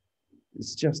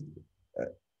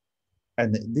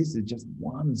 and this is just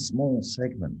one small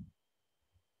segment.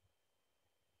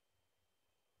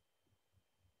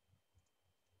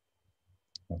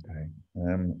 Okay.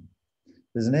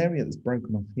 There's an area that's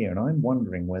broken off here, and I'm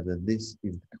wondering whether this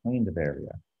is the kind of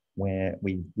area where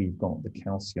we've got the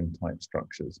calcium type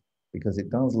structures, because it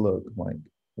does look like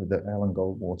with the Alan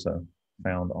Goldwater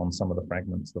found on some of the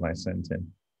fragments that I sent in.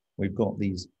 We've got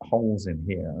these holes in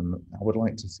here, and I would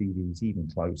like to see these even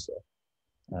closer.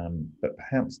 But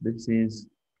perhaps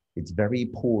it's very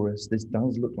porous. This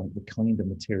does look like the kind of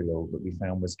material that we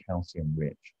found was calcium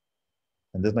rich.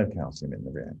 And there's no calcium in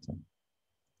the reactor.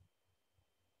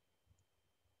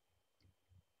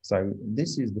 So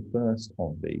this is the first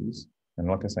of these. And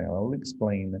like I say, I'll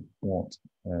explain what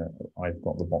I've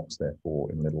got the box there for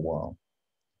in a little while.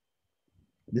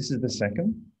 This is the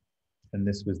second, and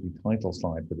this was the title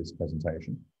slide for this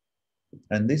presentation.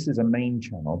 And this is a main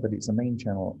channel, but it's a main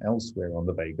channel elsewhere on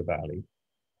the Vega Valley.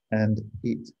 And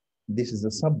this is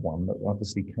a sub one that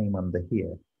obviously came under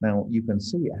here. Now you can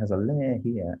see it has a layer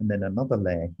here and then another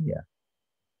layer here.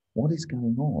 What is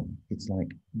going on? It's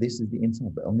like, this is the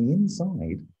inside, but on the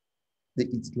inside,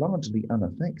 it's largely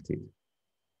unaffected.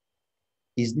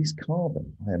 Is this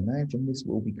carbon? I imagine this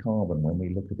will be carbon when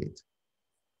we look at it.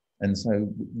 And so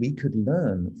we could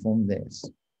learn from this.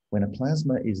 When a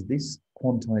plasma is this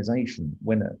quantization,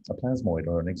 when a plasmoid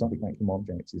or an exotic vacuum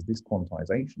object is this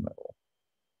quantization level,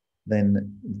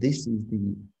 then this is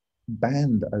the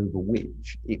band over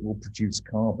which it will produce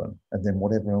carbon, and then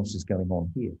whatever else is going on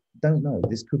here. Don't know.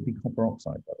 This could be copper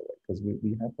oxide, by the way, because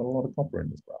we have got a lot of copper in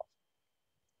this graph.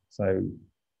 So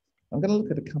I'm going to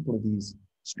look at a couple of these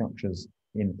structures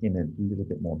in a little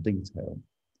bit more detail.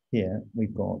 Here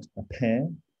we've got a pair,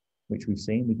 which we've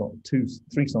seen. We've got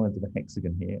three sides of a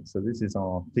hexagon here. So this is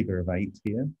our figure of 8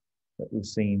 here that we've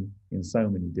seen in so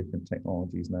many different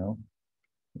technologies now.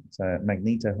 It's a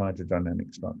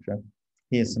magnetohydrodynamic structure.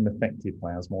 Here's some effective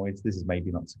plasmoids. This is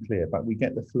maybe not so clear, but we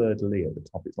get the fleur-de-lis at the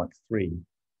top. It's like 3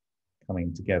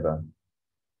 coming together.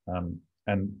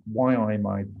 And why I'm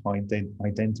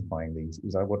identifying these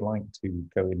is I would like to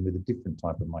go in with a different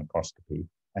type of microscopy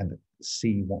and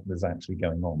see what there's actually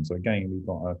going on. So again, we've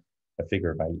got a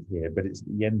figure of 8 here, but it's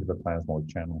the end of a plasmoid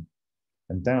channel.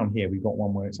 And down here, we've got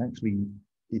one where it's actually,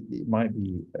 it might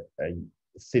be a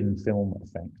thin film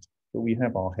effect, but we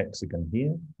have our hexagon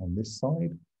here on this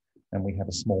side, and we have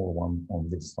a smaller one on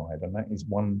this side. And that is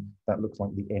one that looks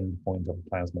like the end point of a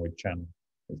plasmoid channel.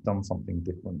 It's done something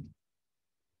different.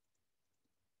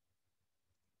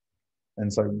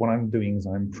 And so what I'm doing is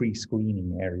I'm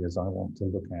pre-screening areas I want to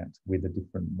look at with a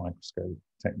different microscope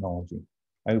technology.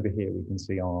 Over here, we can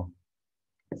see our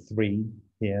 3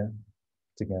 here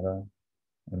together.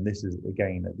 And this is,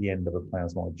 again, at the end of a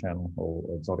plasmoid channel or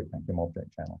exotic vacuum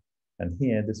object channel. And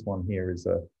here, this one here is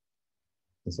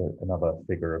another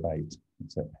figure of 8.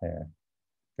 It's a pair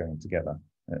going together.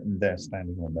 And they're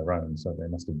standing on their own, so they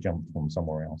must have jumped from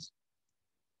somewhere else.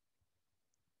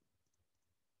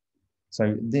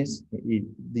 So this,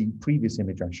 the previous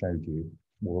image I showed you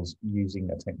was using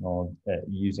a technology,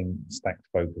 using stacked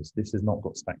focus. This has not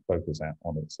got stacked focus out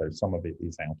on it, so some of it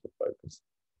is out of focus.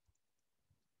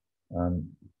 And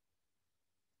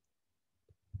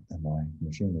my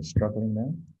machine is struggling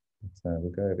now.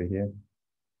 We'll go over here.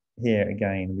 Here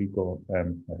again, we've got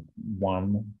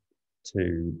 1,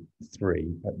 2,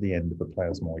 3 at the end of the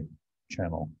plasmoid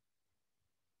channel.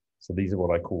 So these are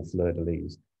what I call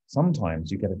fleur-de-lis.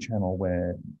 Sometimes you get a channel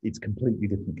where it's completely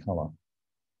different color,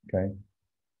 okay?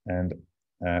 And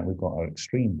we've got our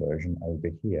extreme version over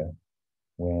here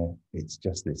where it's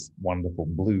just this wonderful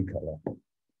blue color.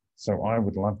 So I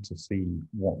would love to see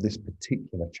what this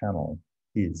particular channel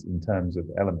is in terms of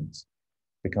elements,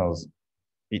 because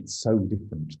it's so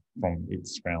different from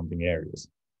its surrounding areas,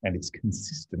 and it's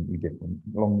consistently different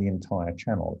along the entire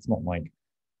channel. It's not like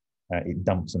it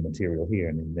dumps a material here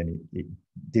and then it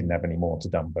didn't have any more to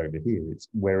dump over here. It's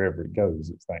wherever it goes,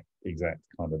 it's that exact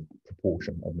kind of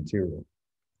proportion of material.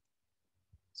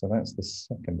 So that's the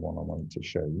second one I wanted to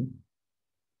show you.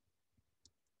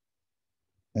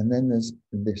 And then there's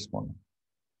this one.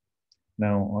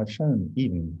 Now, I've shown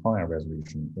even higher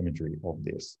resolution imagery of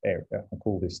this area. I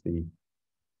call this the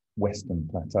Eastern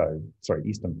Plateau.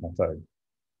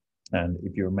 And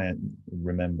if you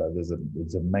remember, there's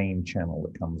a main channel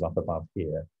that comes up above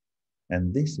here.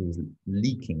 And this is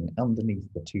leaking underneath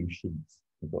the two sheets.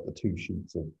 We've got the two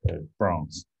sheets of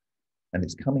brass, and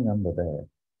it's coming under there.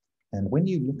 And when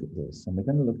you look at this, and we're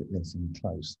going to look at this in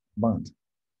close, but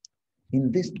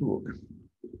in this book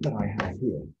that I have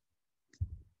here,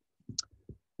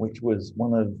 which was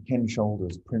one of Ken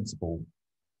Shoulder's principal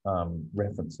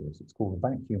references, it's called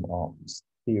Vacuum Arcs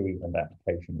Theory and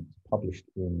Application. It's published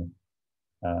in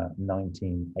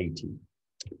 1980.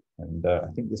 And I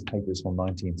think this paper is from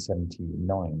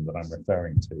 1979 that I'm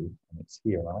referring to, and it's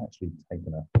here. I've actually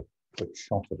taken a quick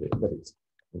shot of it, but it's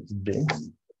this,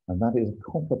 and that is a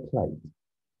copper plate.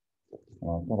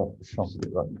 I've got a shot of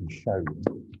it that I can show you.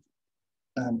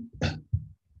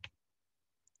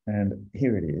 And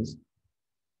here it is.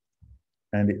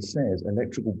 And it says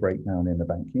electrical breakdown in the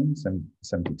vacuum,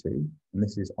 72. And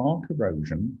this is arc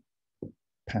erosion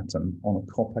pattern on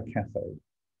a copper cathode.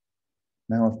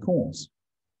 Now, of course,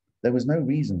 there was no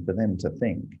reason for them to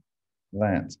think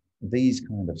that these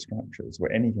kind of structures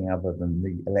were anything other than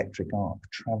the electric arc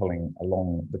traveling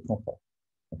along the copper,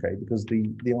 okay? Because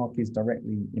the arc is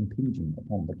directly impinging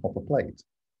upon the copper plate,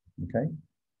 okay?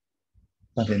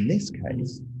 But in this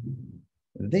case,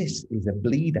 this is a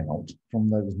bleed out from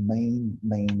those main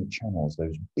channels,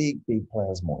 those big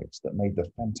plasmoids that made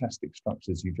the fantastic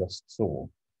structures you just saw.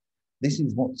 This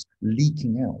is what's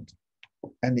leaking out,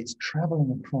 and it's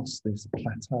traveling across this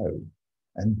plateau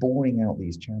and boring out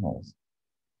these channels.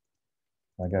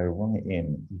 I go right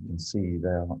in, you can see they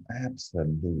are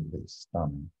absolutely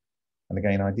stunning. And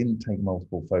again, I didn't take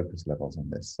multiple focus levels on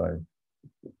this, so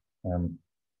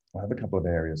I have a couple of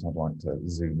areas I'd like to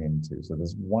zoom into. So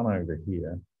there's one over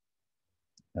here,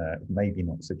 maybe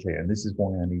not so clear, and this is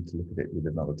why I need to look at it with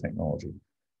another technology.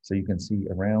 So you can see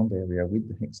a round area with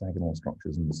the hexagonal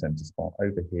structures in the center spot.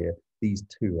 Over here, these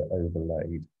two are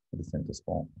overlaid with the center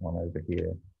spot, one over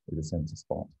here with the center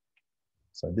spot.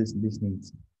 So this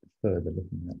needs further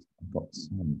looking at. I've got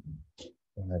some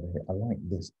one over here. I like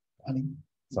this. Honey,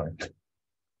 sorry.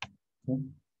 Okay.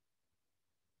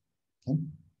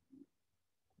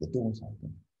 The door's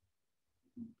open.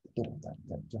 The door,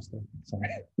 that just open. Sorry.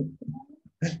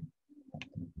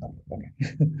 Okay.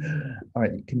 All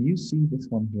right. Can you see this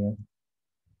one here?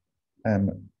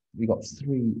 We've got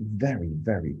three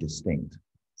very distinct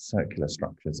circular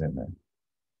structures in there.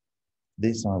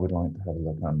 This I would like to have a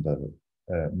look under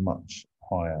much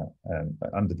higher,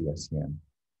 under the SEM.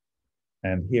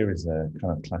 And here is a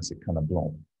kind of classic kind of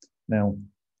blob. Now,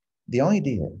 the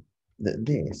idea that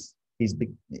this is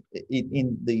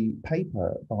in the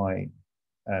paper by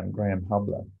Graham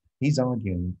Hubler, he's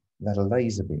arguing that a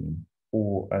laser beam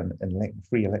or an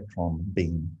free electron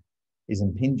beam is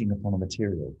impinging upon a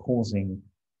material, causing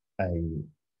a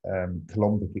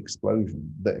Coulombic explosion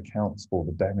that accounts for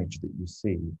the damage that you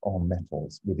see on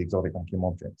metals with exotic vacuum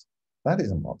objects. That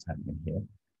isn't what's happening here.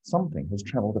 Something has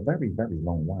traveled a very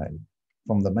long way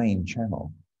from the main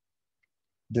channel,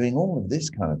 doing all of this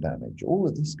kind of damage, all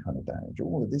of this kind of damage,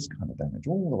 all of this kind of damage,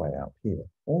 all the way out here,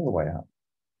 all the way up.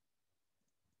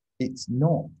 It's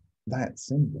not that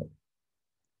simple.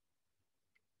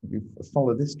 If you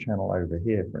follow this channel over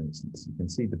here, for instance, you can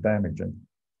see the damage, and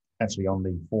actually on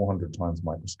the 400 times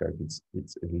microscope, it's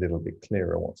a little bit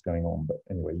clearer what's going on. But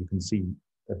anyway, you can see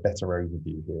a better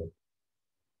overview here.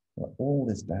 All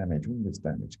this damage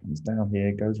comes down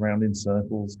here, goes around in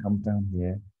circles, comes down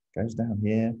here, goes down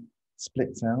here,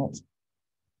 splits out.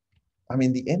 I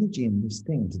mean, the energy in this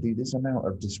thing to do this amount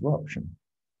of disruption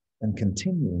and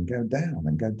continue and go down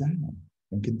and go down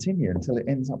and continue until it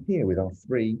ends up here with our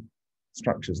three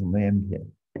structures on the end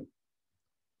here.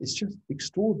 It's just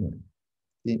extraordinary,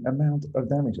 the amount of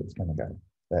damage that's going to go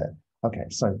there. Okay,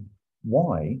 so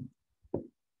why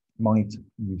might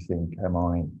you think am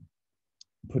I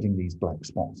putting these black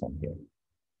spots on here?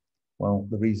 Well,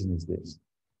 the reason is this.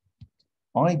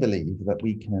 I believe that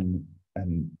we can,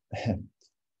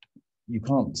 you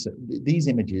can't, these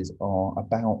images are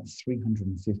about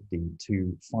 350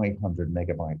 to 500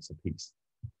 megabytes a piece.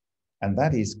 And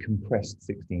that is compressed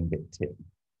 16-bit TIFF.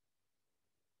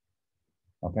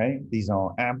 Okay, these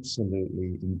are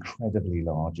absolutely incredibly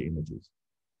large images.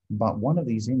 But one of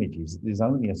these images is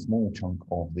only a small chunk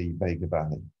of the Vega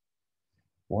Valley.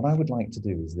 What I would like to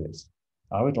do is this.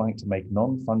 I would like to make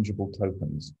non-fungible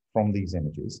tokens from these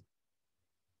images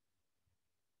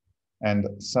and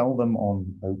sell them on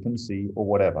OpenSea or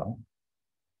whatever,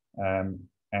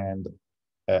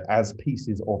 as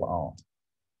pieces of art.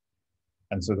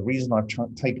 And so the reason I've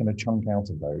taken a chunk out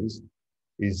of those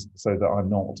is so that I'm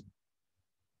not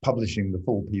publishing the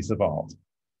full piece of art.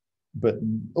 But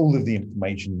all of the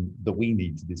information that we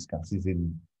need to discuss is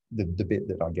in the bit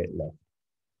that I get left.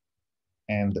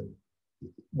 And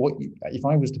if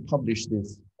I was to publish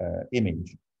this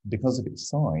image, because of its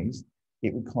size,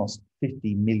 it would cost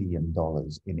 $50 million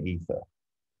in Ether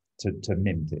to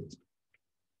mint it.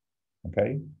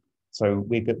 Okay, so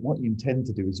what you intend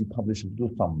to do is you publish a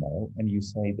little thumbnail and you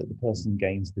say that the person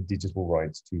gains the digital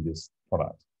rights to this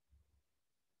product.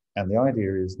 And the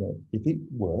idea is that if it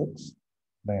works,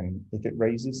 then if it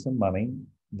raises some money,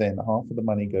 then half of the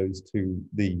money goes to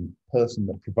the person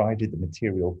that provided the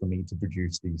material for me to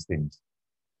produce these things.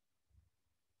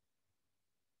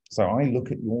 So I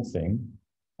look at your thing,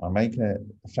 I make a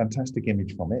fantastic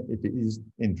image from it if it is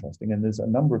interesting, and there's a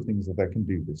number of things that I can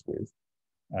do this with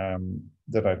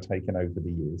that I've taken over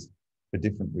the years for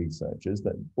different researchers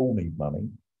that all need money.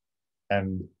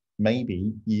 And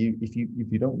maybe if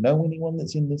you don't know anyone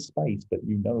that's in this space, but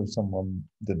you know someone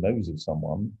that knows of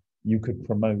someone, you could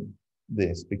promote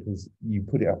this because you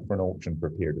put it up for an auction for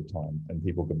a period of time and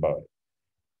people can buy it.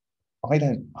 I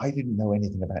didn't know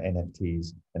anything about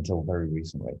NFTs until very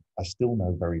recently. I still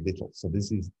know very little. So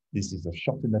this is a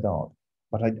shot in the dark.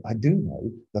 But I do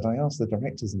know that I asked the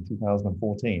directors in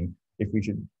 2014 if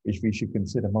we should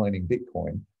consider mining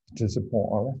Bitcoin to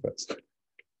support our efforts.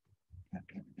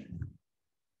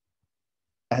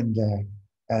 And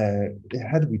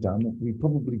had we done, we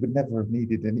probably would never have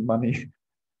needed any money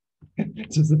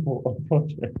to support our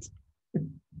project.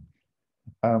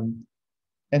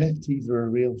 NFTs are a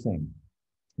real thing.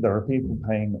 There are people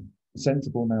paying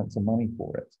sensible amounts of money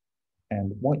for it.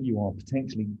 And what you are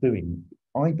potentially doing,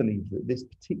 I believe that this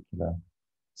particular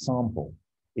sample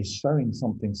is showing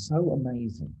something so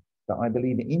amazing that I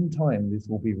believe in time this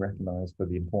will be recognized for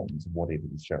the importance of what it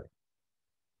is showing.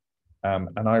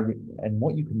 And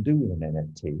what you can do with an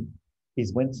NFT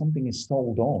is when something is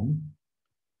sold on,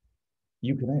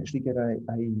 you can actually get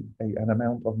an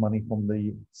amount of money from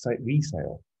the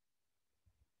resale.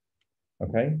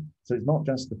 Okay, so it's not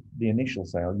just the initial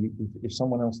sale. If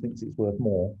someone else thinks it's worth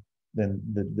more, then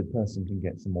the person can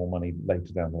get some more money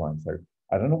later down the line. So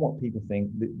I don't know what people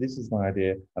think. This is my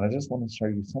idea, and I just want to show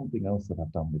you something else that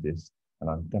I've done with this,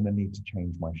 and I'm going to need to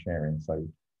change my sharing. So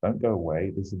don't go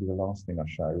away. This will be the last thing I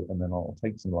show, and then I'll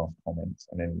take some last comments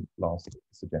and then last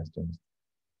suggestions,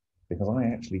 because I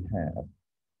actually have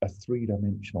a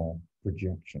three-dimensional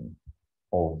projection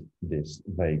of this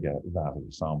Vega Valley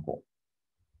sample.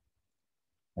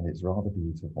 And it's rather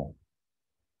beautiful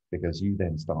because you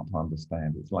then start to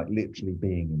understand. It's like literally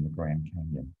being in the Grand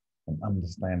Canyon and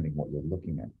understanding what you're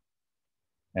looking at.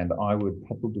 And I would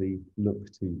probably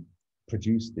look to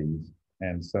produce these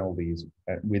and sell these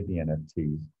with the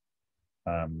NFTs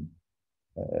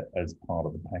as part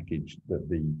of the package that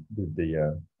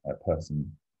the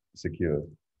person secured.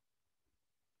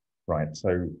 Right,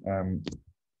 so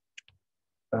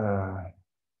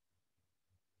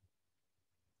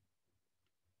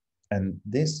and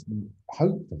this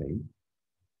hopefully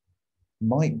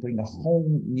might bring a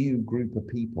whole new group of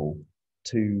people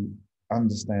to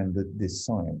understand this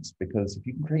science, because if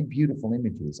you can create beautiful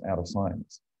images out of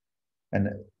science, and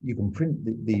you can print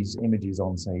these images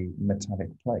on, say, metallic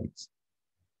plates,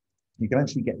 you can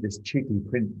actually get this Chigley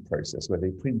print process where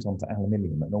they print onto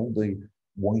aluminium and all the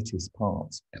whitest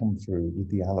parts come through with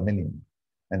the aluminium.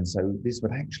 And so this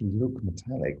would actually look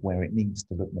metallic where it needs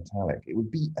to look metallic. It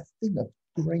would be a thing of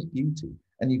great beauty.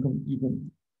 And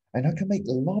and I can make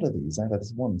a lot of these out of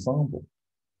this one sample.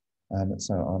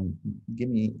 So give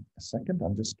me a second.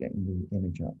 I'm just getting the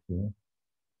image up here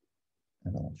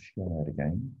and I'll share it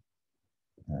again.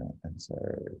 And so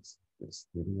it's this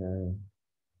video.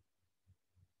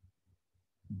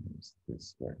 Where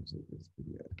is it, this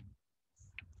video?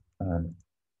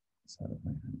 So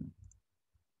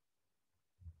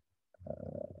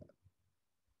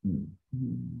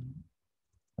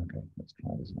okay, let's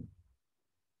try this one.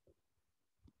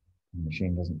 The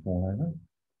machine doesn't fall over.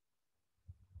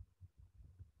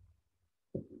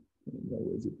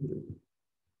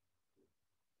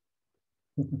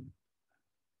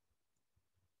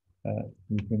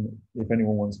 You can, if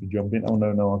anyone wants to jump in. Oh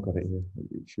no, I've got it here.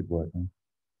 It should work now.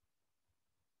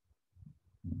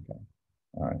 Okay,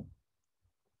 all right.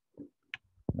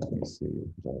 Let me see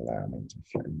if it'll allow me to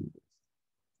show you this.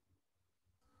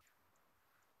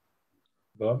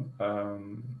 Bob,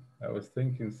 I was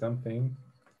thinking something.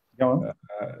 Go on.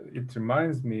 It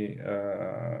reminds me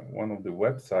one of the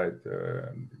website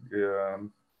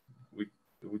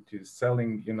which is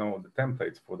selling, you know, the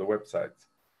templates for the websites.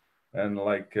 And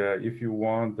like if you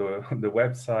want the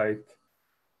website,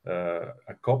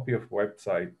 a copy of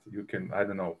website, you can, I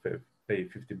don't know, pay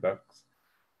 $50.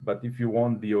 But if you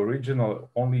want the original,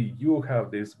 only you have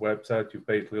this website, you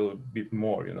pay a little bit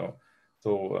more, you know.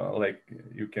 So like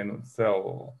you can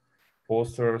sell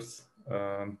posters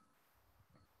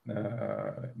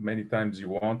many times you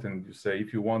want, and you say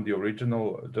if you want the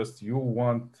original, just you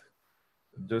want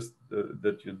just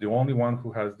that you're the only one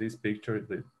who has this picture,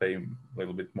 they pay a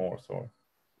little bit more. So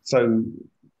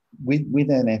with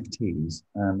NFTs,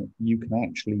 you can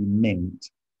actually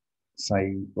mint,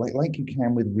 say, like you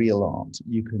can with real art,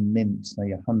 you can mint,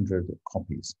 say, 100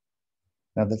 copies.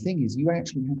 Now, the thing is, you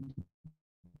actually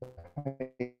have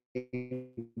to pay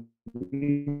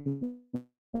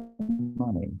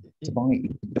money to buy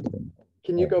each of them.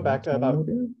 Can you go back about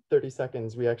 30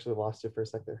 seconds? We actually lost you for a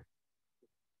sec there.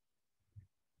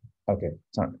 Okay,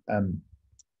 so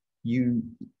you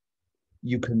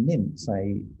can mint,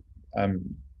 say,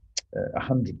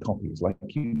 100 copies, like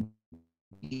you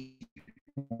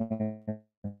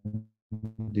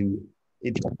do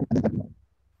it,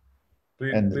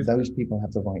 and those people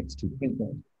have the rights to print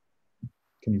them.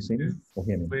 Can you see me or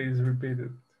hear me? Please repeat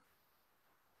it.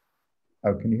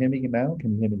 Oh, can you hear me now?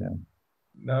 Can you hear me now?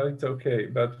 No, it's okay.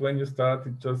 But when you start,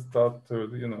 it just starts to,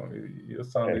 you know, your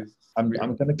sound is. I'm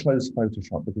going to close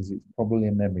Photoshop because it's probably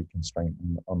a memory constraint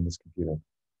on this computer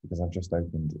because I've just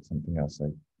opened something else.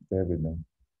 So bear with me.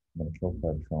 I'm going to kill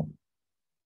Photoshop.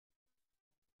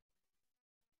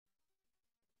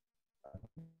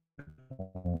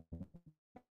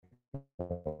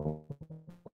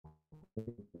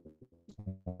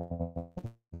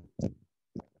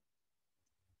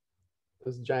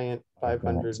 Those giant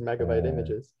 500 megabyte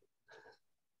images.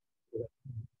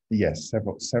 Yes,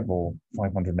 several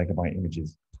 500 megabyte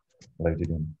images loaded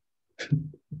in.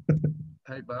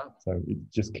 Hey, Bob. So it's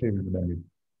just clearing the memory.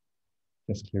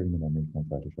 Just clearing the memory from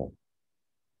Photoshop.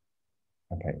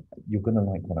 Okay, you're going to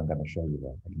like what I'm going to show you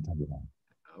there. I can tell you that.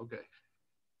 Okay.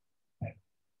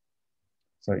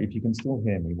 So if you can still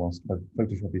hear me whilst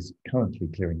Photoshop is currently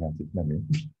clearing out its memory,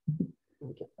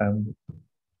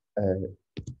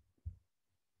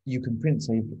 you can print,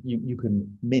 say, you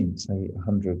can mint, say,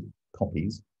 100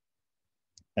 copies,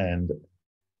 and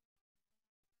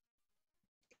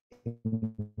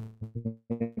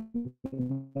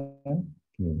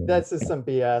that's just some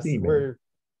BS.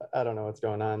 I don't know what's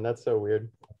going on. That's so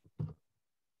weird.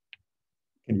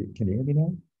 Can you hear me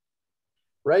now?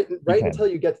 Right until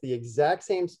you get to the exact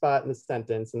same spot in the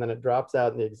sentence, and then it drops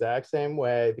out in the exact same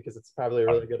way because it's probably a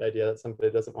really good idea that somebody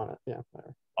doesn't want it. Yeah.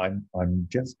 I'm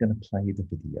just going to play the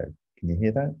video. Can you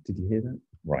hear that? Did you hear that?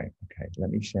 Right. Okay. Let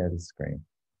me share the screen.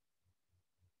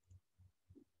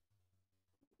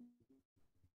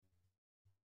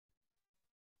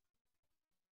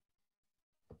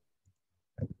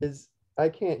 I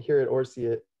can't hear it or see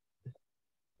it.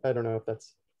 I don't know if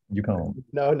that's. You can't.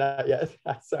 No, not yet.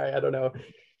 Sorry, I don't know.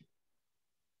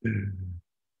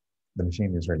 The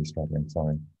machine is really struggling.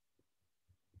 Sorry.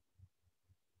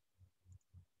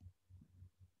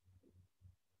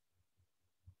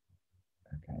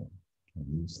 Okay. Can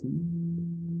you see?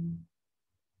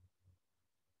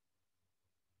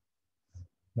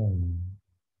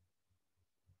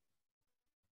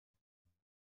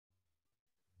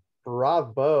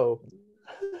 Bravo.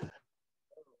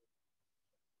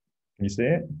 Can you see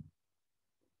it?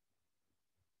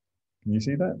 Can you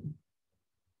see that?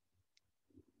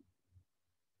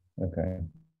 Okay.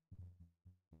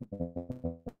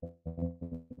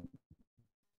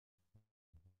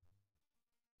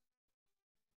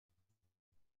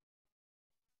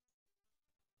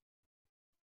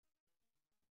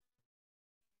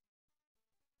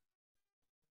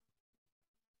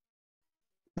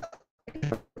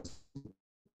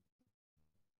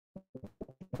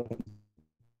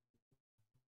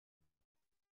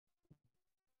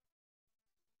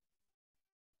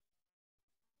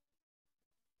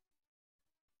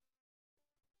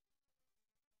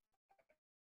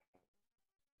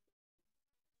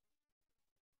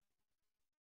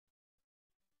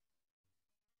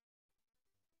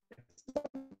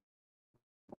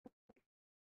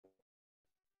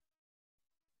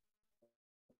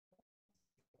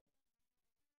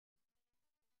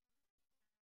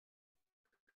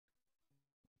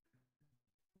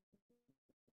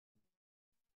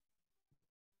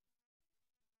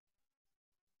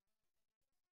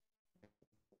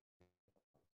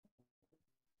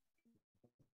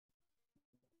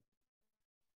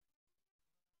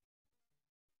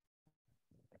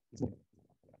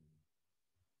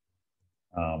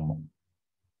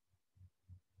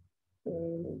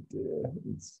 Oh dear,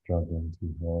 it's struggling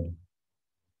too hard.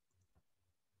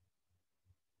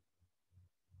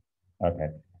 Okay.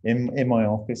 In my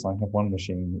office, I have one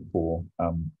machine for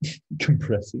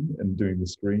compressing and doing the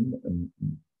stream, and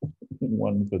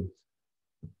one for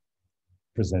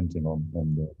presenting on,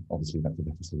 and obviously that's a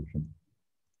better solution.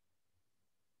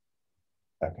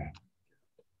 Okay.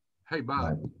 Hey,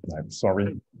 Bob. No,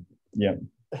 sorry. Yeah.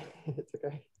 It's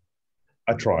okay.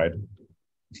 I tried.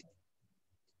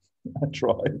 I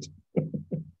tried.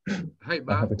 Hey,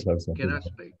 Bob. Can I up.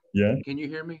 speak? Yeah. Can you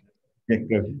hear me? Yeah,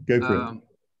 go for it.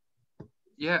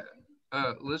 Yeah.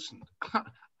 Listen,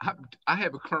 I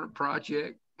have a current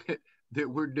project that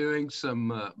we're doing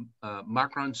some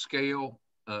micron scale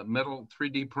metal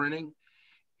 3D printing.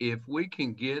 If we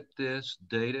can get this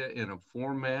data in a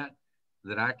format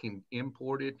that I can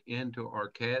import it into our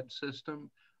CAD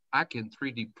system, I can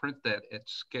 3D print that at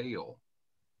scale.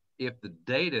 If the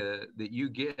data that you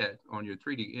get on your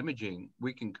 3D imaging,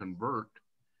 we can convert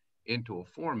into a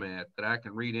format that I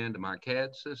can read into my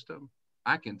CAD system,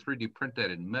 I can 3D print that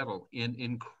in metal in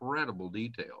incredible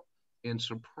detail and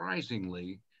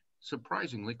surprisingly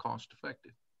cost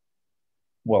effective.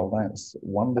 Well, that's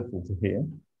wonderful to hear.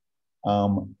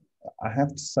 I have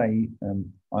to say,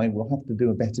 I will have to do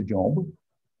a better job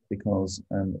because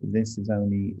this is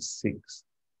only six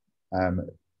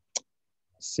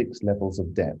levels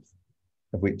of depth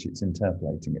of which it's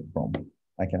interpolating it from.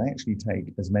 I can actually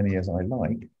take as many as I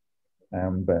like,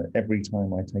 but every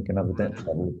time I take another depth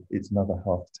level, it's another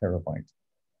 ½ terabyte.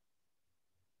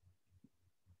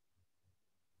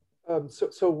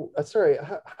 Sorry,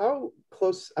 how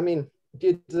close, I mean,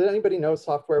 does anybody know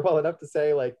software well enough to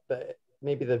say like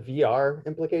maybe the VR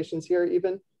implications here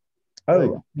even?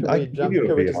 Oh, like, I can give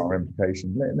you a VR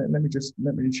implication.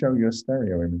 Let me show you a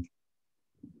stereo image.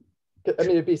 I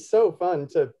mean, it'd be so fun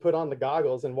to put on the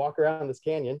goggles and walk around this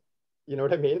canyon. You know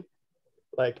what I mean?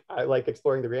 Like, I like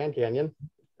exploring the Grand Canyon.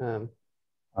 Okay,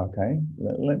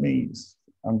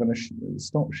 I'm going to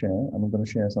stop share and I'm going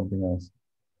to share something else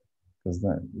because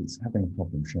it's having a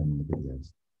problem sharing the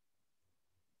videos.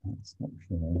 Let's stop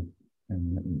share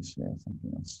and let me share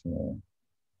something else.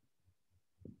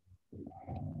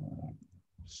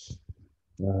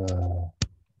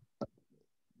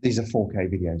 These are 4K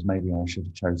videos. Maybe I should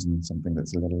have chosen something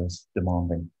that's a little less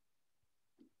demanding.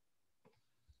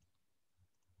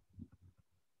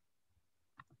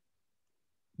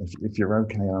 If you're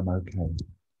okay, I'm okay.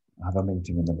 I have a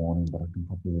meeting in the morning, but I can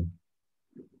probably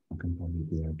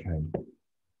be okay.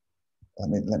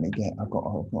 Let me get. I've got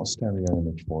a stereo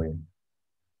image for you.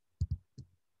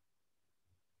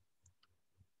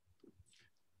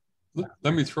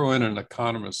 Let me throw in an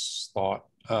economist's thought,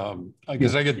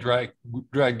 because I get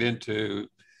dragged into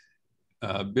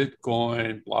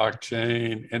Bitcoin,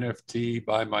 blockchain, NFT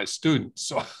by my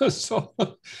students.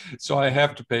 So I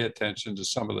have to pay attention to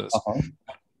some of this.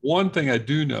 One thing I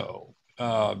do know,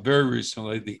 very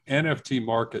recently, the NFT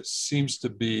market seems to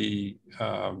be,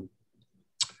 I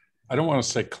don't want to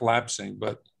say collapsing,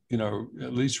 but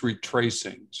at least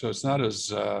retracing. So it's not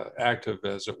as active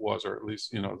as it was, or at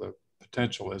least the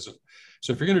potential isn't.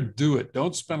 So if you're going to do it,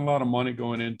 don't spend a lot of money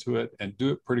going into it, and do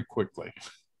it pretty quickly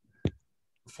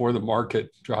before the market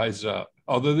dries up.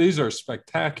 Although these are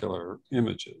spectacular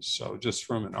images, so just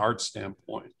from an art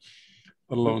standpoint,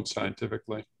 let alone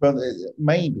scientifically. But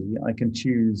maybe I can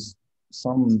choose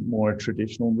some more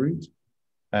traditional route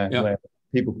where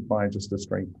people can buy just a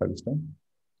straight poster.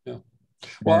 Yeah.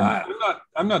 Well,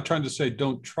 I'm not trying to say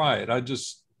don't try it. I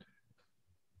just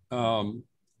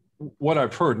what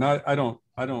I've heard, and I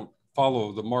don't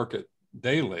follow the market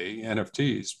daily,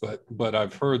 NFTs, but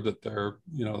I've heard that the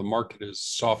market is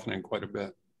softening quite a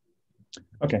bit.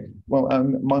 Okay, well,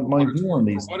 my view on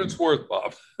these. For what it's worth,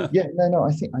 Bob. Yeah, no,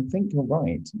 I think you're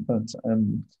right, but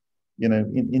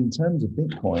in terms of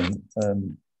Bitcoin,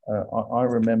 I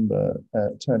remember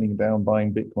turning down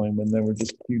buying Bitcoin when there were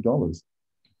just a few dollars.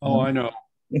 Oh, I know.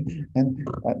 And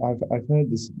I've heard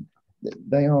this.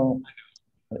 They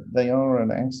are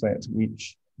an asset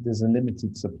which there's a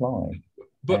limited supply.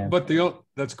 But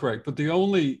that's correct. But the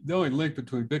only link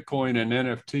between Bitcoin and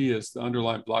NFT is the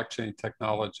underlying blockchain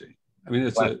technology. I mean,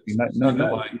 it's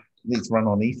it's run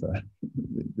on Ether.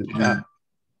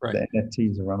 Right. The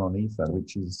NFTs are run on Ether,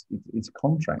 which is it's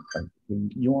contract.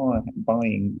 You are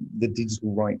buying the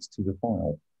digital rights to the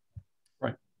file.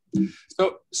 Right.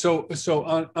 So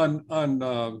on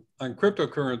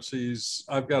cryptocurrencies,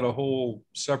 I've got a whole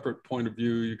separate point of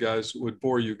view. You guys would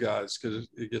bore you guys because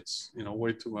it gets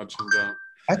way too much into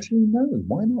Actually, no.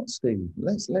 Why not, Steve?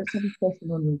 Let's have a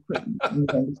session on your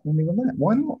understanding on that.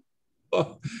 Why not?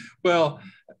 Well,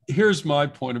 here's my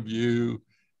point of view.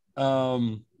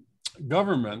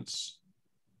 Governments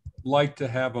like to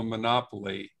have a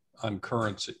monopoly on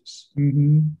currencies.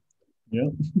 Mm-hmm. Yeah.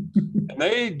 And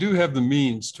they do have the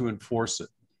means to enforce it.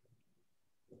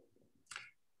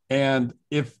 And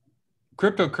if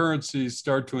cryptocurrencies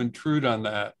start to intrude on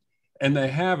that, and they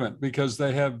haven't, because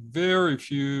they have very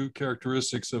few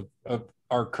characteristics of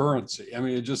our currency. I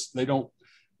mean, it just, they don't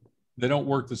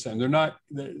work the same. They're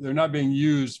not being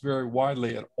used very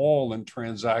widely at all in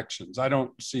transactions. I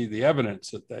don't see the evidence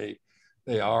that they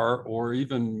are, or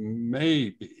even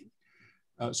may be.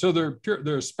 So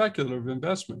they're a speculative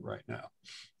investment right now.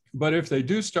 But if they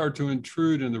do start to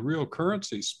intrude in the real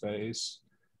currency space,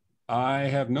 I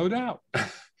have no doubt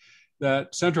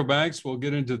that central banks will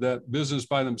get into that business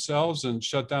by themselves and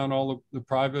shut down all the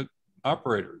private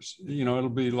operators. You know,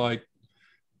 it'll be like,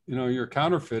 you know, you're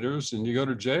counterfeiters and you go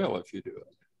to jail if you do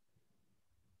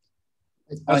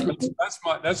it.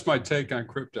 That's my take on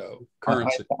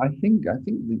cryptocurrency. I think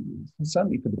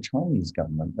certainly for the Chinese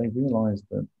government, they realized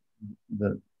that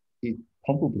it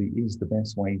probably is the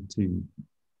best way to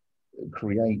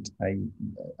create a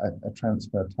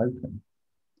transfer token.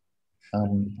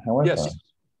 However, yes,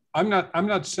 I'm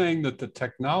not saying that the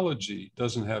technology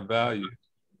doesn't have value,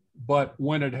 but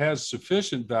when it has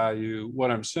sufficient value, what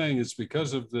I'm saying is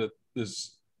because of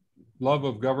this love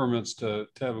of governments to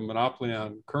have a monopoly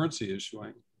on currency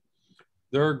issuing,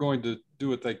 they're going to do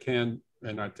what they can,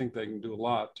 and I think they can do a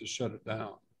lot to shut it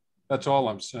down. That's all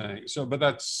I'm saying. So, but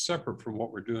that's separate from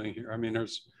what we're doing here. I mean,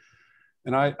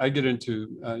 and I get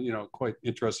into you know, quite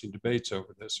interesting debates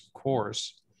over this, of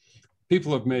course.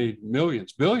 People have made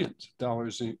millions, billions of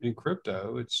dollars in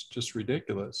crypto. It's just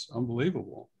ridiculous,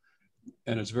 unbelievable.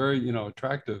 And it's very, you know,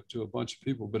 attractive to a bunch of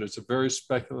people, but it's a very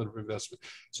speculative investment.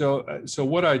 So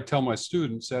what I tell my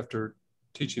students after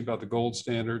teaching about the gold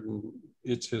standard and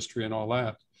its history and all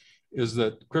that is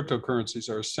that cryptocurrencies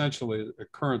are essentially a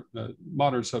current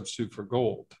modern substitute for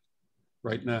gold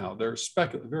right now. They're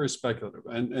very speculative,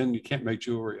 and you can't make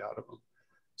jewelry out of them.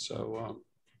 So,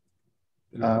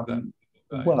 you know,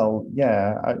 well,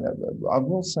 yeah, I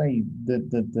will say that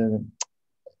the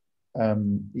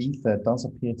Ether does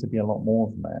appear to be a lot more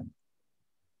than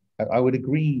that. I would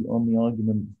agree on the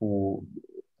argument for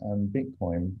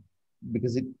Bitcoin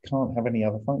because it can't have any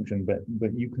other function,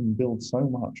 but you can build so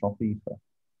much off Ether.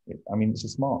 I mean, it's a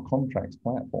smart contracts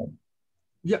platform.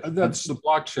 Yeah, that's the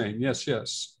blockchain.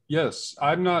 Yes.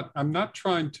 I'm not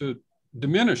trying to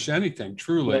diminish anything,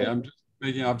 truly. Yeah. I'm just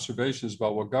making observations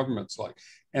about what government's like.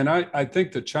 And I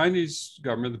think the Chinese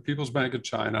government, the People's Bank of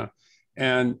China,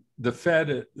 and the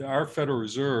Fed, our Federal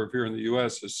Reserve here in the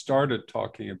US has started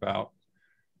talking about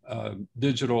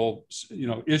digital, you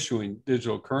know, issuing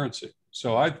digital currency.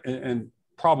 So and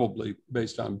probably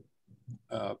based on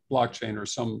blockchain or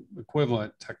some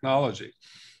equivalent technology.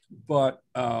 But,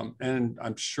 and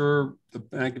I'm sure the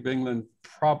Bank of England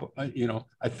probably, you know,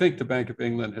 I think the Bank of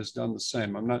England has done the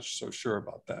same. I'm not so sure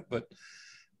about that, but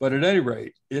at any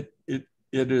rate, it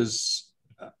is,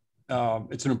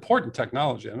 it's an important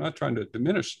technology. I'm not trying to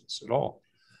diminish this at all.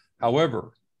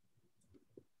 However,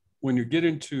 when you get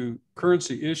into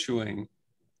currency issuing,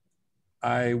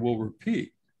 I will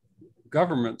repeat,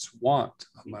 governments want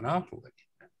a monopoly.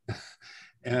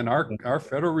 And our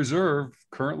Federal Reserve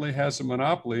currently has a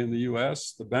monopoly in the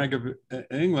US. The Bank of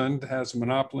England has a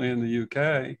monopoly in the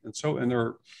UK. And there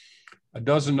are a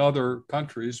dozen other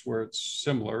countries where it's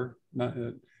similar.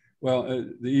 The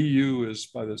EU is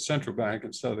by the central bank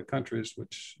instead of the countries,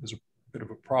 which is a bit of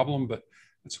a problem, but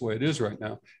that's the way it is right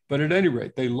now. But at any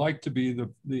rate, they like to be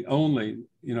the only,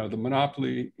 you know, the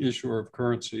monopoly issuer of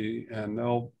currency, and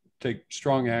they'll take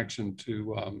strong action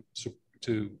to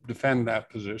defend that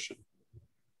position.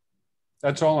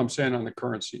 That's all I'm saying on the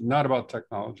currency, not about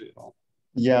technology at all.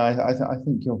 Yeah, I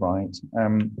think you're right.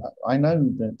 I know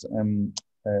that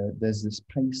there's this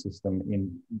pay system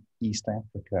in East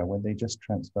Africa where they just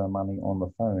transfer money on the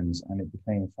phones, and it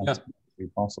became fantastically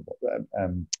possible.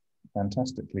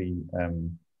 Fantastically,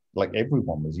 like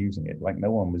everyone was using it, like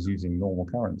no one was using normal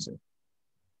currency.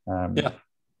 Yeah.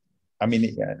 I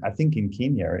mean, I think in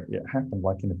Kenya, it happened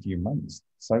like in a few months.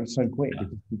 So quick,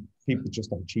 because people just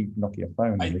have a cheap Nokia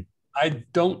phone. I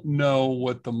don't know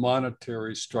what the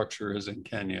monetary structure is in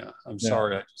Kenya. I'm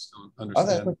sorry, I just don't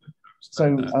understand.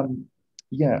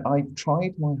 Yeah, I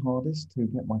tried my hardest to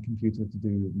get my computer to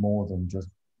do more than just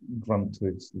grunt to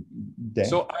its death.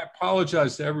 So I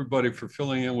apologize to everybody for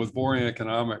filling in with boring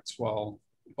economics while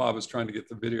Bob is trying to get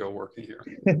the video working here.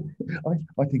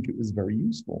 I think it was very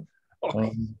useful.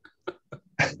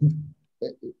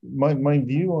 my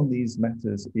view on these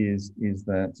matters is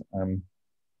that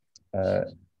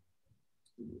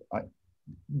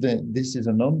this is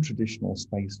a non-traditional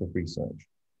space of research,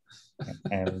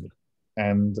 and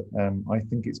I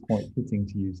think it's quite fitting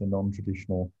to use a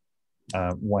non-traditional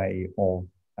way of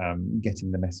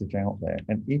getting the message out there.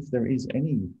 And if there is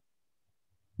any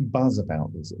buzz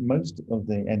about this, most of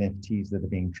the NFTs that are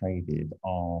being traded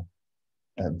are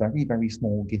very, very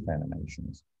small GIF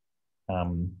animations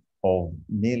of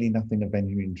nearly nothing of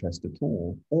any interest at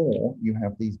all, or you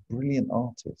have these brilliant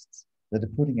artists that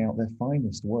are putting out their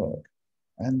finest work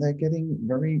and they're getting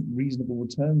very reasonable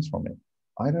returns from it.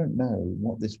 I don't know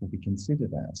what this will be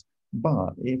considered as,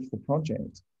 but if the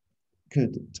project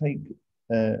could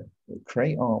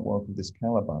create artwork of this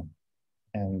caliber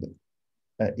and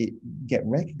it get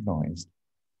recognized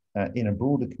in a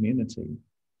broader community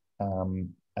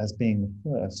as being the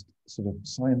first sort of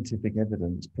scientific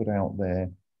evidence put out there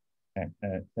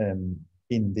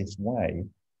in this way,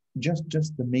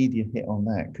 just the media hit on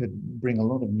that could bring a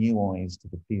lot of new eyes to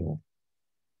the field.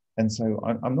 And so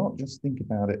I'm not just thinking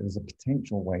about it as a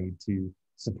potential way to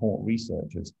support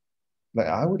researchers. Like,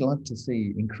 I would love to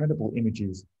see incredible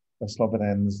images of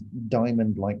Slobodan's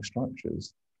diamond-like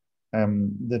structures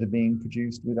that are being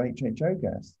produced with HHO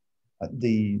gas.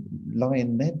 The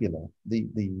Lion Nebula, the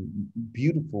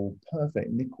beautiful,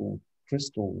 perfect nickel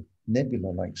crystal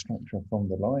nebula-like structure from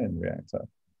the Lion reactor,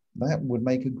 that would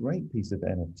make a great piece of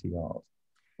NFT art.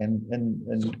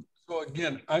 So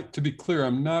again, to be clear,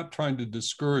 I'm not trying to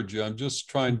discourage you. I'm just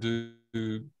trying to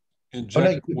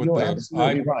inject you're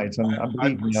absolutely right, and I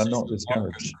believe we are not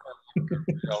discouraged.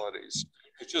 Realities.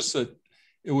 It's just that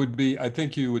it would be, I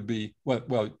think you would be,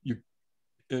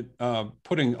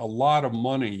 putting a lot of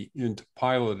money into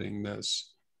piloting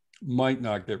this might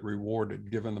not get rewarded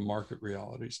given the market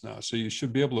realities now. So you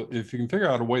should be able to, if you can figure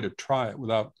out a way to try it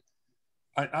without,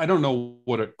 I don't know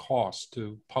what it costs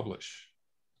to publish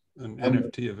an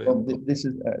NFT available. Well, this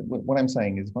is what I'm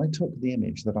saying is, if I took the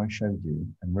image that I showed you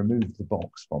and removed the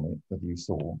box from it that you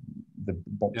saw, the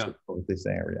box of this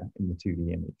area in the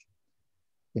 2D image,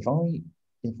 if I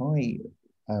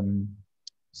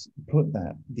put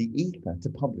that, the ether to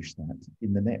publish that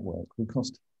in the network would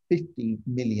cost $50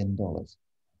 million.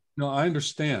 No, I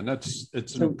understand.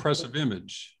 It's an impressive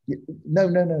image. No.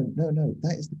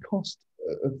 That is the cost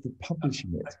of the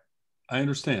publishing it. I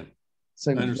understand.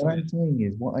 So what I'm saying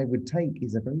is, what I would take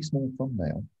is a very small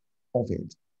thumbnail of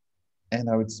it, and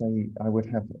I would say I would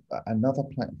have another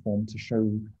platform to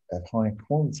show a higher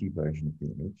quality version of the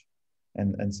image,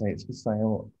 and say it's for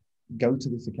sale. Go to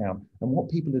this account, and what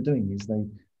people are doing is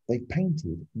they've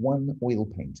painted one oil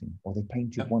painting, or they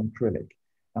painted one acrylic,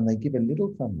 and they give a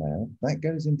little thumbnail that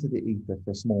goes into the ether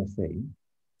for a small fee.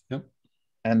 Yep.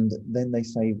 And then they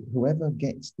say whoever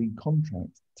gets the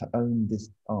contract to own this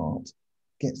art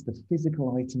gets the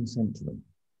physical item sent to them.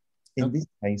 In this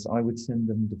case, I would send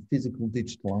them the physical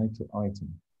digital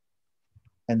item.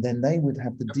 And then they would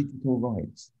have the digital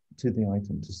rights to the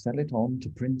item, to sell it on, to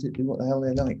print it, do what the hell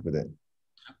they like with it.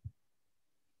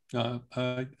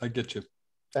 I get you.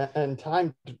 And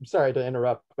timed, sorry to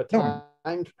interrupt, but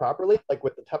timed properly, like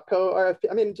with the TUPCO RFP,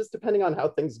 I mean, just depending on how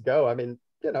things go, I mean,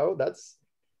 that's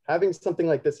having something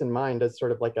like this in mind as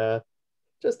sort of like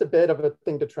just a bit of a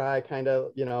thing to try, kind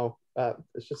of,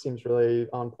 it just seems really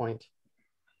on point.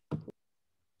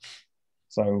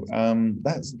 So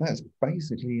that's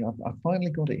basically, I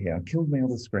finally got it here. I killed my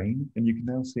other screen, and you can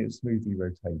now see it smoothly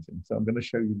rotating. So I'm going to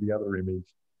show you the other image.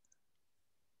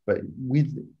 But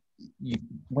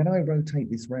when I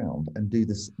rotate this round and do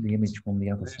the image from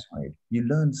the other side, you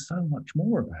learn so much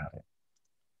more about it.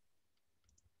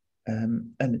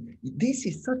 And this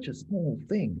is such a small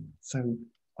thing. So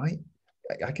I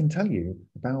can tell you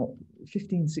about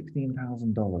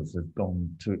 $16,000 have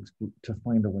gone to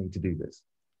find a way to do this.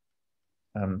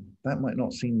 That might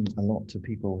not seem a lot to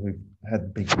people who've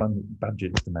had big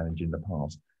budgets to manage in the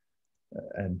past.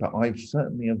 But I've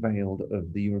certainly availed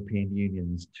of the European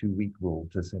Union's 2-week rule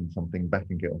to send something back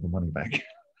and get all the money back.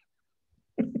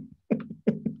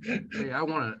 Hey, I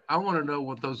want to know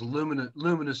what those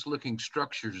luminous looking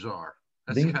structures are.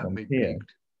 That's got me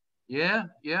peaked. Yeah,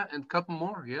 and a couple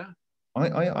more. Yeah.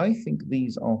 I think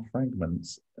these are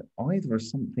fragments, either of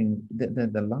something that they're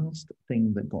the last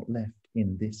thing that got left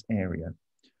in this area,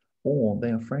 or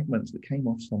they are fragments that came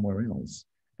off somewhere else,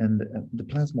 and the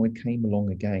plasmoid came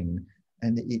along again,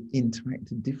 and it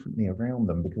interacted differently around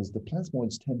them because the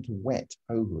plasmoids tend to wet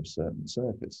over a certain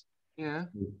surface. Yeah.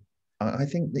 I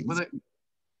think that.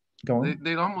 Go on.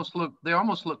 They almost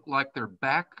look like they're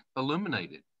back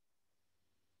illuminated.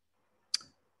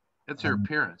 That's their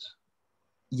appearance.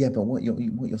 Yeah, but what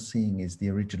you're seeing is the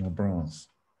original brass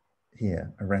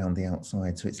here around the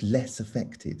outside, so it's less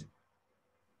affected.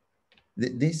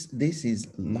 This is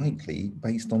likely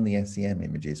based on the SEM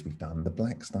images we've done. The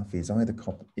black stuff is either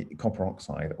copper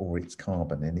oxide or it's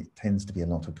carbon, and it tends to be a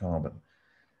lot of carbon.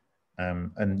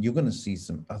 And you're going to see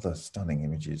some other stunning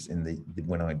images in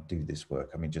when I do this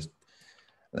work. I mean, just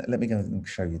let me go and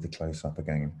show you the close up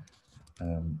again.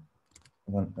 And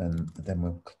then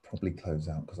we'll probably close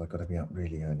out because I've got to be up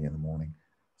really early in the morning.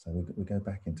 So we go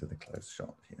back into the close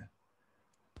shot here,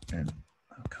 and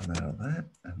I'll come out of that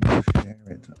and we'll share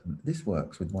it. And this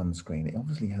works with one screen. It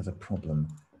obviously has a problem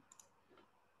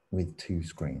with two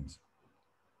screens.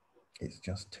 It's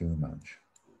just too much.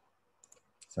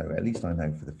 So at least I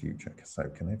know for the future. So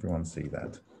can everyone see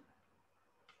that?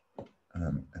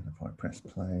 And if I press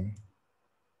play,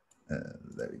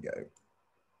 there we go.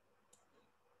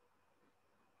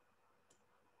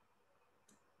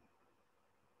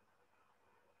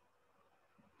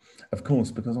 Of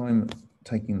course, because I'm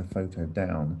taking the photo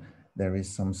down, there is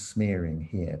some smearing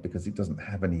here because it doesn't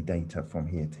have any data from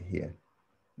here to here.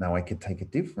 Now I could take a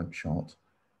different shot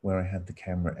where I had the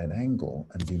camera at an angle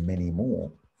and do many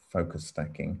more focus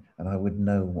stacking, and I would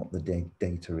know what the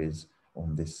data is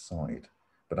on this side,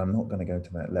 but I'm not going to go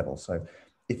to that level. So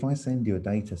if I send you a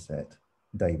data set,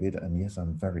 David, and yes,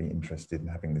 I'm very interested in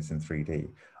having this in 3D,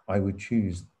 I would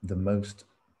choose the most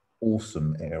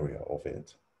awesome area of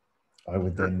it. I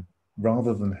would then,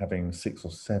 rather than having 6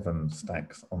 or 7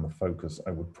 stacks on the focus,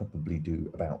 I would probably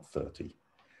do about 30.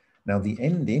 Now the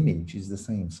end image is the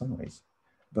same size,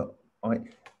 but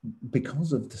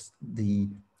because of the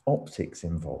optics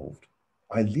involved,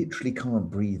 I literally can't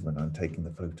breathe when I'm taking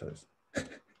the photos.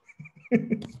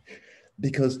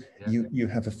 Because you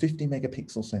have a 50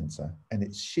 megapixel sensor and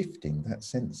it's shifting that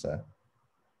sensor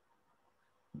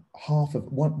half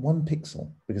of one pixel,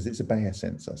 because it's a Bayer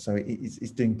sensor, so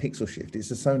it's doing pixel shift.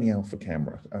 It's a Sony Alpha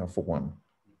camera, Alpha 1,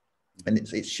 and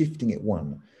it's shifting it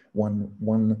one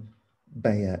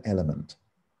Bayer element,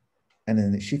 and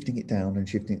then it's shifting it down and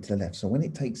shifting it to the left. So when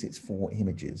it takes its 4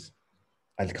 images,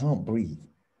 I can't breathe.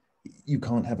 You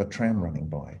can't have a tram running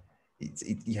by.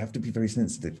 You have to be very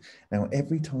sensitive. Now,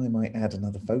 every time I add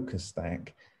another focus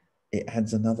stack, it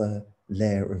adds another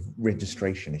layer of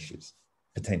registration issues,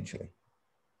 potentially.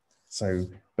 So,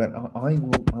 but I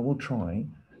will try,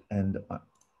 and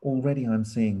already I'm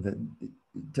seeing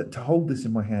that to hold this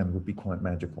in my hand would be quite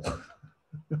magical.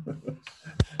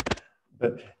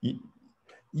 But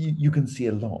you can see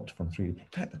a lot from 3D. In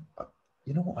fact,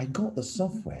 you know what? I got the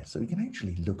software, so we can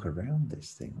actually look around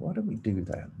this thing. Why don't we do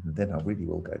that? And then I really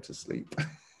will go to sleep.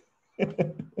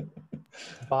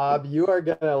 Bob, you are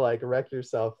gonna like wreck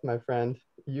yourself, my friend.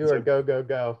 You are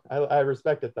go. I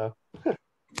respect it though.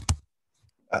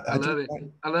 I love it.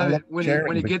 I love it.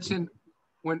 When he gets in,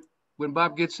 when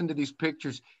Bob gets into these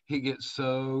pictures, he gets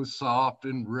so soft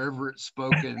and reverent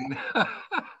spoken.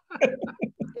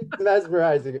 It's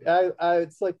mesmerizing.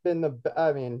 It's like been the.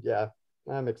 I mean, yeah.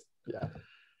 Yeah.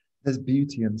 There's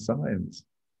beauty in science.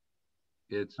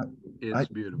 It's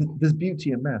beautiful. There's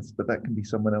beauty in maths, but that can be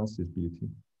someone else's beauty.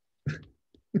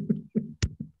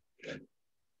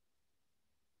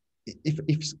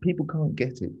 If people can't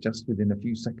get it just within a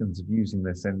few seconds of using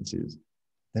their senses,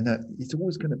 then it's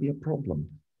always going to be a problem.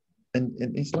 And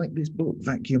it's like this book,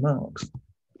 Vacuum Arcs.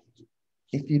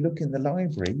 If you look in the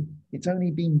library, it's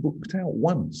only been booked out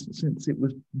once since it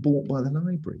was bought by the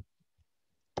library.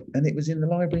 And it was in the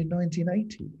library in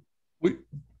 1980.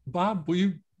 Bob,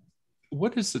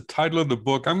 what is the title of the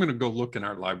book? I'm going to go look in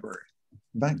our library.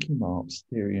 Vacuum Arcs,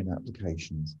 Theory and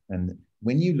Applications. And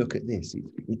when you look at this,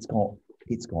 it's got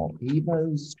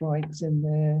Evo strikes in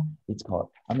there. It's got,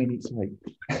 I mean, it's like.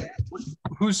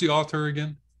 Who's the author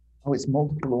again? Oh, it's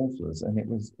multiple authors, and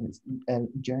it's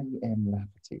J.M.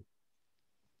 Lafferty.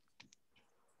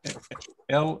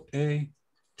 L.A.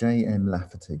 J.M.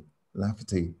 Lafferty.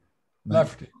 Lafferty.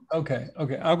 Okay,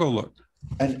 I'll go look.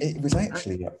 And it was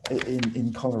actually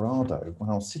in Colorado when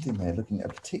I was sitting there looking at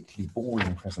a particularly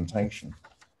boring presentation.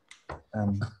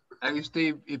 Hey,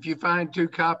 Steve, if you find 2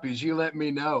 copies, you let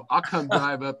me know. I'll come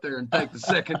drive up there and take the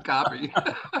second copy.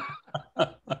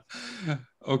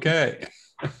 Okay.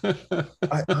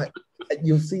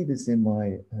 You'll see this in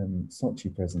my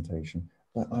Sochi presentation.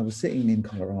 But I was sitting in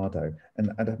Colorado,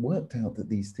 and I worked out that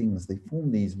these things, they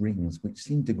form these rings which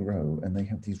seem to grow, and they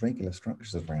have these regular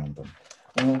structures around them.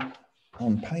 Well,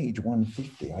 on page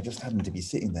 150, I just happened to be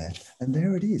sitting there, and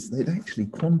there it is. They'd actually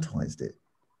quantized it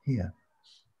here.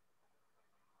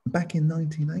 Back in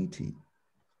 1980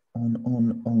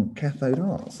 on cathode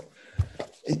arcs.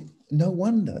 No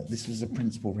wonder this was a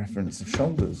principal reference of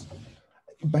shoulders.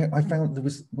 But I found there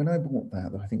was, when I bought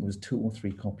that, I think there was 2 or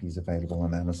 3 copies available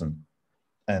on Amazon,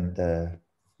 and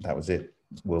that was it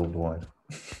worldwide.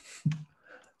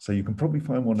 So you can probably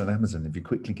find one on Amazon if you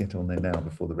quickly get on there now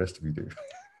before the rest of you do.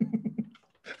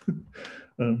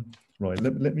 Right,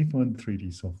 let me find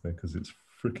 3D software because it's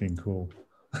freaking cool.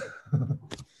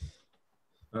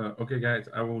 Okay, guys,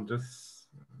 I will just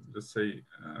say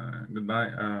goodbye.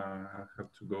 I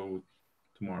have to go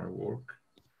tomorrow work.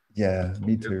 Yeah,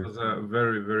 me too. It was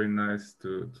very, very nice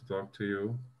to talk to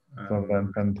you.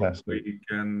 Fantastic. We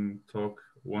can talk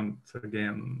once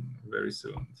again very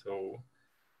soon. So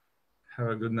have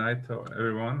a good night,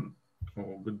 everyone,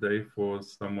 or good day for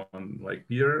someone like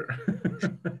Peter.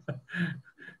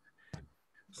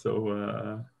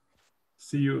 So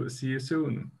see you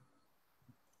soon.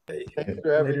 Thanks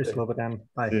for everything. Later, Slobodan.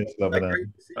 Bye. Cheers,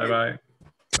 Slobodan. Bye.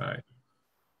 Bye.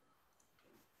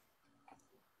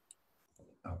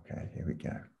 Okay, here we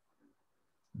go.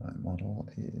 My model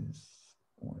is,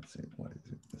 what is it?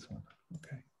 This one.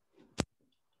 Okay.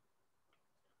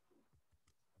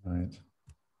 Right.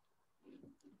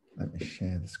 Let me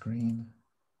share the screen.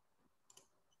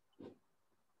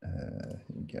 Here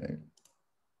we go.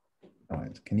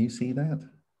 Right, can you see that?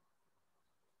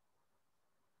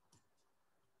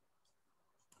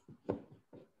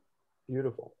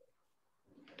 Beautiful.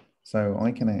 So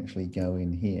I can actually go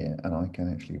in here and I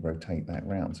can actually rotate that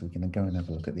round so we can go and have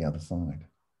a look at the other side.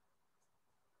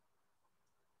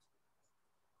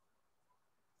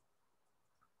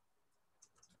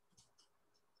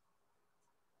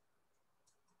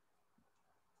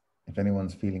 If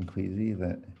anyone's feeling queasy,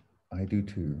 that I do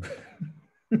too.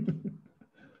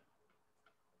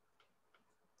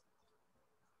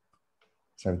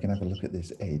 So we can have a look at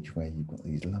this edge where you've got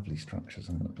these lovely structures.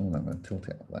 I'm going to tilt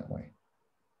it up that way.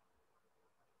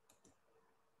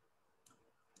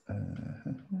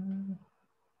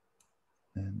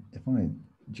 And if I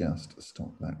just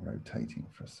stop that rotating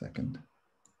for a second,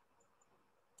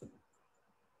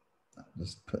 I'll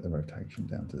just put the rotation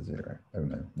down to 0. Oh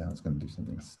no, now it's going to do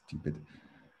something stupid.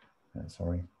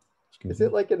 Sorry. Is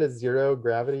it like in a 0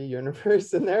 gravity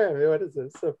universe in there? I mean, what is it?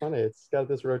 It's so funny. It's got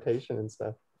this rotation and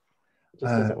stuff. It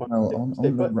just doesn't want well, to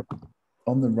stay put.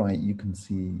 on the right, you can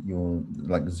see your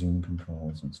like zoom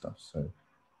controls and stuff. So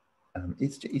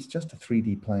it's just a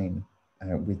 3D plane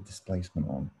with displacement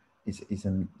on. It's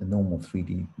a normal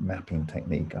 3D mapping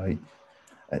technique.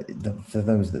 For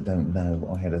those that don't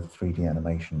know, I had a 3D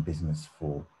animation business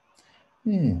for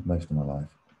most of my life,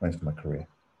 most of my career.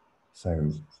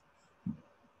 So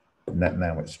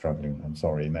now it's struggling. I'm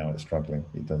sorry, now it's struggling.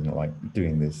 It doesn't like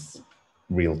doing this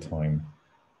real-time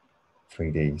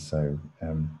 3D. So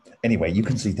anyway, you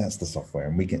can see that's the software,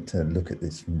 and we get to look at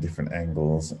this from different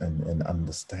angles and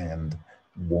understand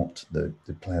what the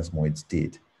plasmoids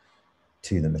did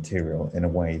to the material in a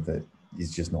way that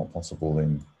is just not possible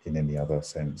in any other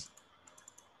sense.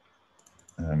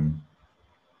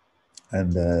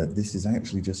 This is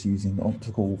actually just using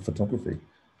optical photography,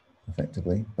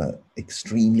 effectively, but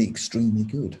extremely, extremely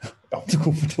good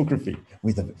optical photography.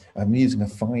 I'm using a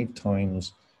 5 to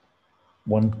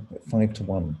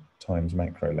 1 times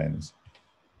macro lens,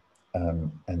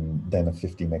 and then a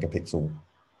 50 megapixel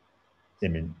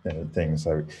image thing.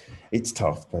 So it's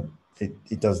tough, but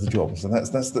it does the job. So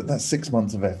that's 6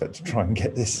 months of effort to try and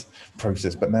get this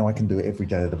process, but now I can do it every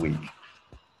day of the week.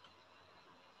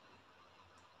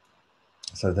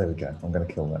 So there we go. I'm going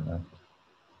to kill that now.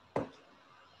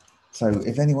 So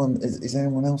if anyone, is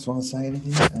anyone else want to say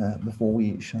anything before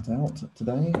we shut out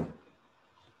today?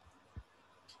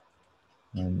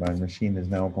 And my machine has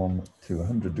now gone to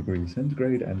 100 degrees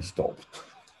centigrade and stopped.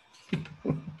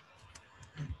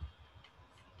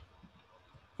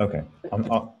 Okay,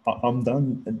 I'm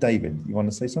done. David, you want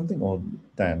to say something, or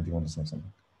Dan, do you want to say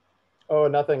something? Oh,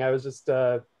 nothing. I was just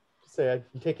say I'm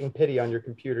taking pity on your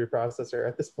computer processor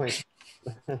at this point.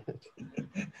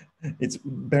 It's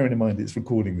bearing in mind it's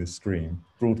recording this stream,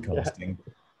 broadcasting,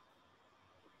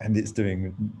 and it's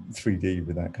doing 3D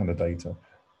with that kind of data.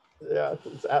 Yeah,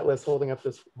 it's Atlas holding up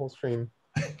this whole stream.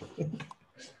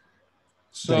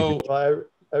 So well,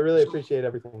 I really appreciate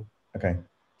everything. Okay.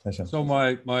 Pleasure. So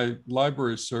my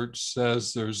library search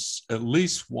says there's at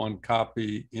least 1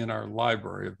 copy in our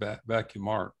library of vacuum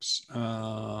arcs.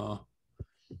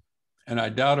 And I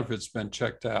doubt if it's been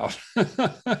checked out.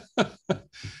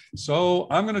 So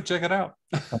I'm going to check it out.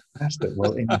 Fantastic.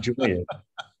 Well, enjoy it.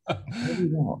 I tell you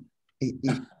what,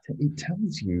 it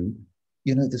tells you,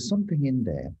 there's something in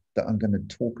there that I'm going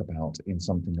to talk about in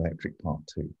Something Electric Part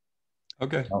 2.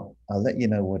 Okay. I'll let you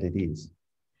know what it is.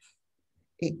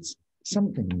 It's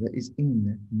something that is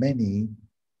in many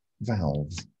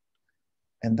valves,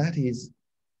 and that is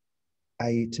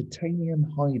a titanium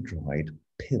hydride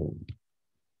pill.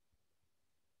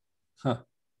 Huh.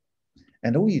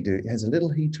 And all you do, it has a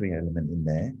little heating element in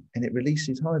there, and it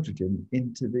releases hydrogen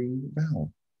into the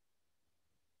valve.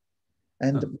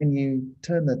 And when you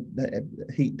turn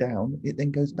the heat down, it then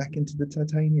goes back into the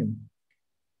titanium.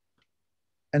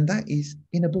 And that is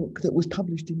in a book that was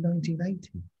published in 1980.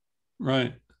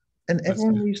 Right. And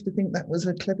everyone used to think that was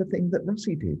a clever thing that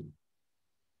Rossi did,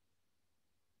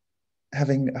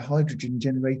 having a hydrogen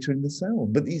generator in the cell.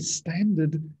 But it's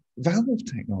standard valve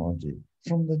technology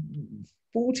from the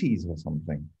 40s or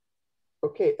something.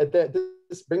 Okay,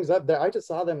 this brings up that I just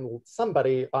saw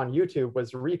somebody on YouTube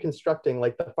was reconstructing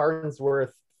like the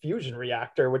Farnsworth fusion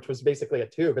reactor, which was basically a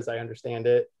tube, as I understand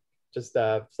it, just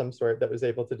some sort that was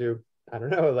able to do, I don't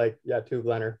know, like, yeah, tube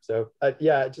liner. So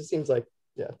yeah, it just seems like,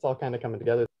 yeah, it's all kind of coming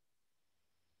together.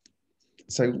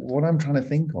 So what I'm trying to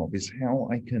think of is how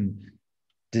I can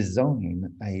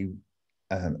design a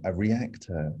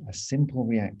reactor, a simple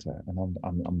reactor, and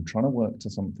I'm trying to work to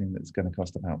something that's going to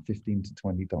cost about $15 to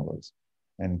 $20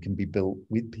 and can be built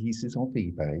with pieces off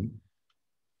eBay.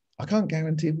 I can't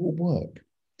guarantee it will work,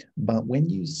 but when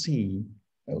you see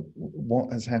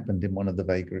what has happened in one of the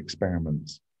Vega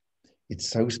experiments, it's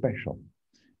so special.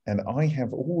 And I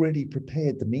have already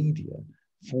prepared the media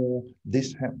for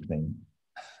this happening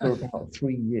for about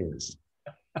 3 years.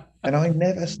 And I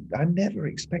never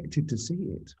expected to see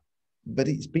it, but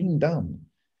it's been done.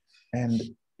 And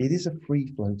it is a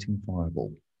free floating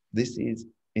fireball. This is,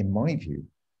 in my view,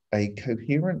 a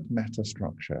coherent matter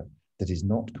structure that is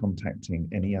not contacting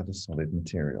any other solid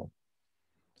material.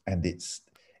 And it's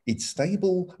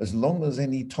stable as long as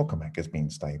any tokamak has been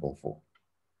stable for.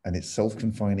 And it's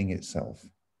self-confining itself.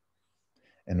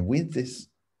 And with this,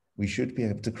 we should be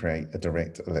able to create a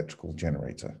direct electrical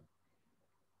generator.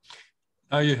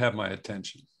 Now you have my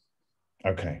attention.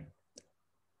 Okay.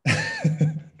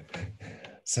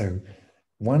 So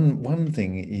one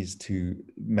thing is to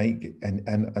make,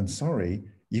 and sorry,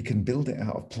 you can build it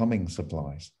out of plumbing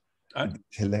supplies. It's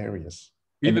hilarious.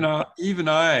 Even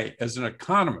I, as an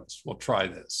economist, will try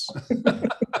this.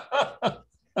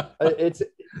 It's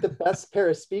the best pair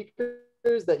of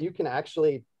speakers that you can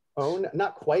actually own.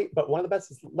 Not quite, but one of the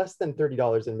best is less than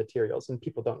 $30 in materials, and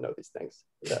people don't know these things.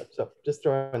 Yeah, so just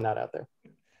throwing that out there.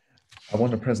 I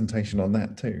want a presentation on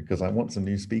that too, because I want some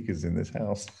new speakers in this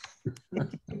house.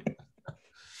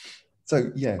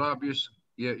 So yeah, Bob,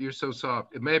 you're so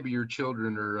soft. Maybe your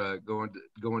children are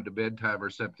going to bedtime or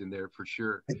something there for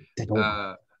sure.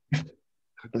 A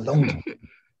long time,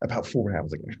 about 4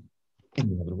 hours ago, in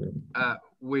the other room.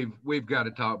 We've got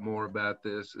to talk more about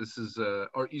this. This is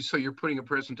so you're putting a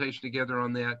presentation together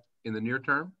on that in the near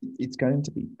term? It's going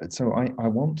to be. So I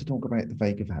want to talk about the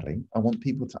Vega Valley. I want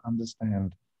people to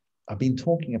understand. I've been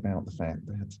talking about the fact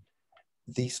that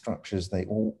these structures, they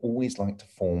always like to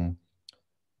form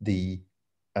the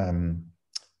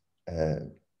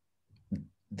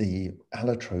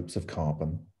allotropes of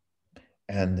carbon,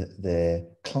 and they're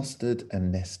clustered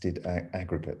and nested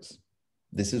aggregates.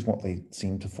 This is what they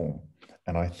seem to form.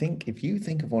 And I think if you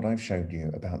think of what I've showed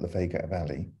you about the Vega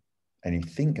Valley, and you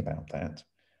think about that,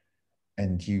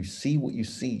 and you see what you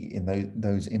see in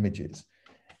those images,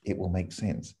 it will make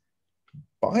sense.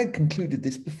 But I had concluded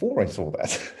this before I saw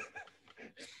that.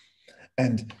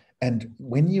 and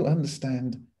when you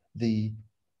understand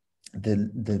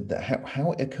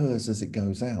how it occurs as it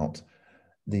goes out,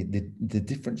 the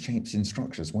different shapes in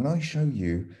structures, when I show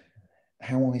you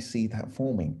how I see that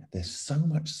forming, there's so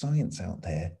much science out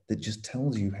there that just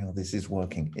tells you how this is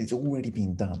working. It's already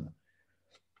been done.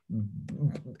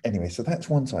 Anyway, so that's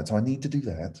one side. So I need to do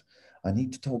that. I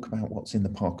need to talk about what's in the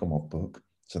Parker-Mott book.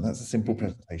 So that's a simple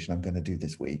presentation I'm going to do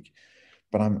this week.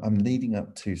 But I'm leading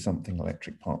up to Something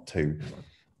Electric Part 2.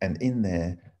 And in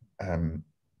there, I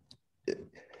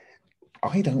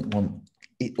don't want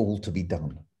it all to be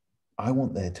done. I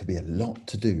want there to be a lot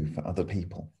to do for other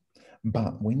people.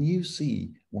 But when you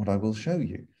see what I will show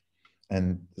you,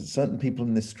 and certain people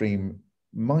in this stream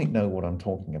might know what I'm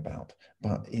talking about,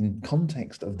 but in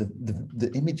context of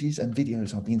the images and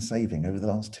videos I've been saving over the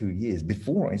last 2 years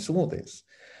before I saw this,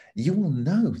 you will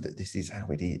know that this is how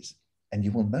it is. And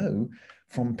you will know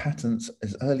from patents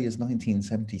as early as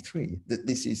 1973 that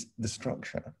this is the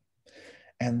structure.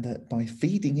 And that by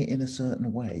feeding it in a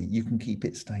certain way, you can keep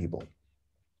it stable.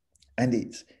 And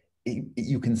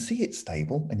you can see it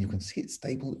stable, and you can see it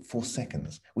stable for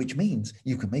seconds, which means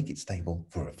you can make it stable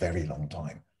for a very long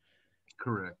time.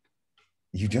 Correct.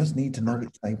 You just need to know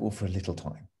it's stable for a little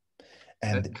time.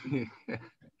 And,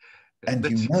 and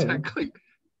you know... Exactly.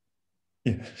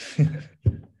 Yeah.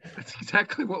 That's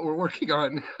exactly what we're working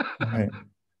on. Right.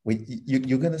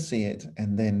 You're going to see it,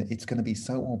 and then it's going to be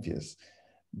so obvious.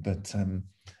 But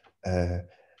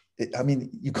I mean,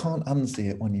 you can't unsee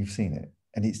it when you've seen it,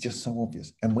 and it's just so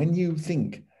obvious. And when you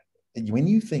think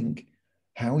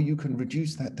how you can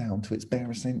reduce that down to its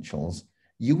bare essentials,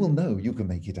 you will know you can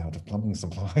make it out of plumbing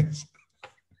supplies.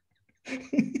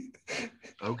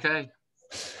 Okay.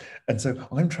 And so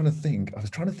I was trying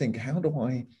to think, how do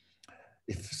I,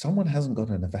 if someone hasn't got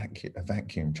a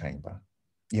vacuum chamber,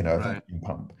 you know, a vacuum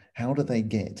pump, how do they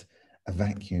get a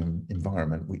vacuum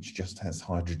environment which just has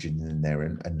hydrogen in there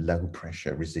and low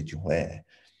pressure residual air?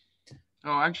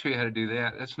 Oh, I actually had to do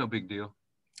that. That's no big deal.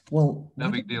 Well, no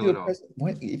big deal at all.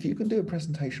 If you can do a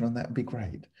presentation on that, would be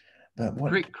great. But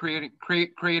what,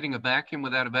 creating a vacuum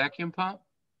without a vacuum pump?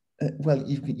 Well,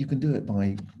 you can do it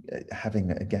by having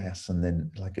a gas and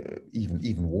then like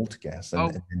even water gas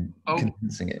and then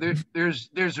condensing it.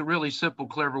 There's a really simple,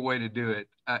 clever way to do it.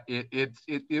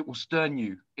 It will stun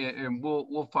you, and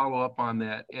we'll follow up on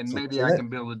that. And maybe I can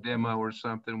build a demo or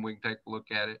something. We can take a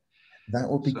look at it. That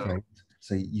would be great.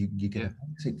 So you get a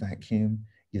basic vacuum.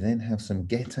 You then have some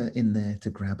getter in there to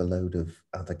grab a load of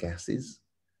other gases.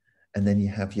 And then you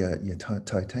have your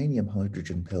titanium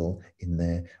hydrogen pill in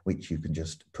there, which you can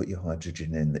just put your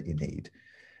hydrogen in that you need.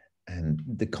 And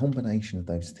the combination of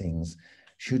those things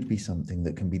should be something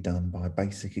that can be done by a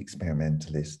basic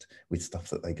experimentalist with stuff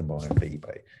that they can buy off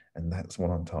eBay. And that's what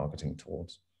I'm targeting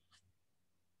towards.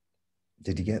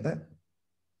 Did you get that?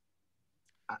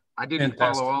 I didn't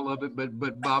follow all of it,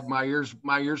 but Bob, my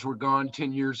ears were gone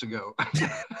 10 years ago.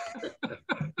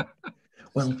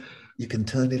 Well, you can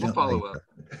turn it up follow later.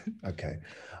 Okay.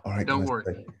 All right. Don't guys.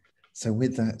 worry. So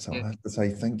with that, I have to say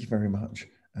thank you very much.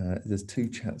 There's 2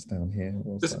 chats down here.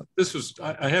 This was,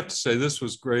 I have to say, this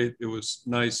was great. It was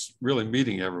nice really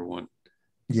meeting everyone.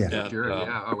 Yeah. And, sure.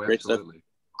 Yeah. Oh, absolutely.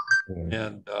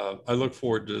 And I look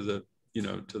forward to the,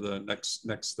 to the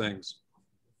next things.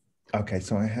 Okay.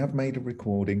 So I have made a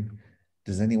recording.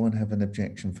 Does anyone have an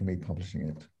objection for me publishing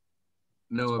it?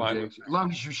 No objection. As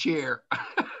long as you share.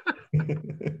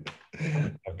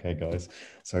 Okay, guys.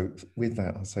 So with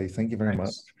that, I'll say thank you very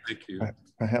much. Thank you.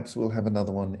 Perhaps we'll have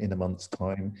another one in a month's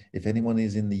time. If anyone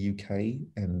is in the UK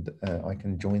and I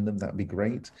can join them, that'd be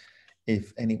great.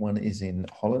 If anyone is in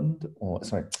Holland, or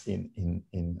sorry,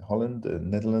 in Holland,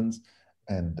 Netherlands,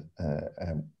 and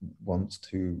wants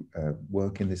to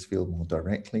work in this field more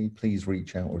directly, please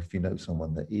reach out. Or if you know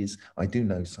someone that is, I do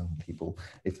know some people.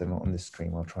 If they're not on this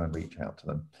stream, I'll try and reach out to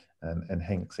them. And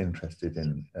Hank's interested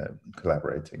in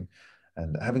collaborating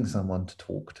and having someone to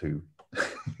talk to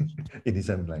in his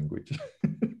own language.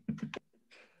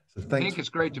 So thanks. Hank, it's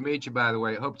great to meet you, by the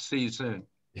way. I hope to see you soon.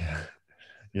 Yeah.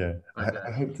 Yeah. Okay.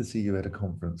 I hope to see you at a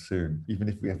conference soon, even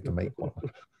if we have to make one.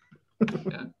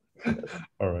 Yeah.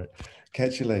 All right.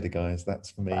 Catch you later, guys. That's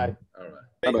for me. Bye.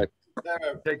 All right.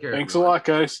 Bye-bye. Take care. Thanks a lot,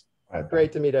 guys. Bye.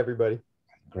 Great to meet everybody.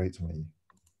 Great to meet you.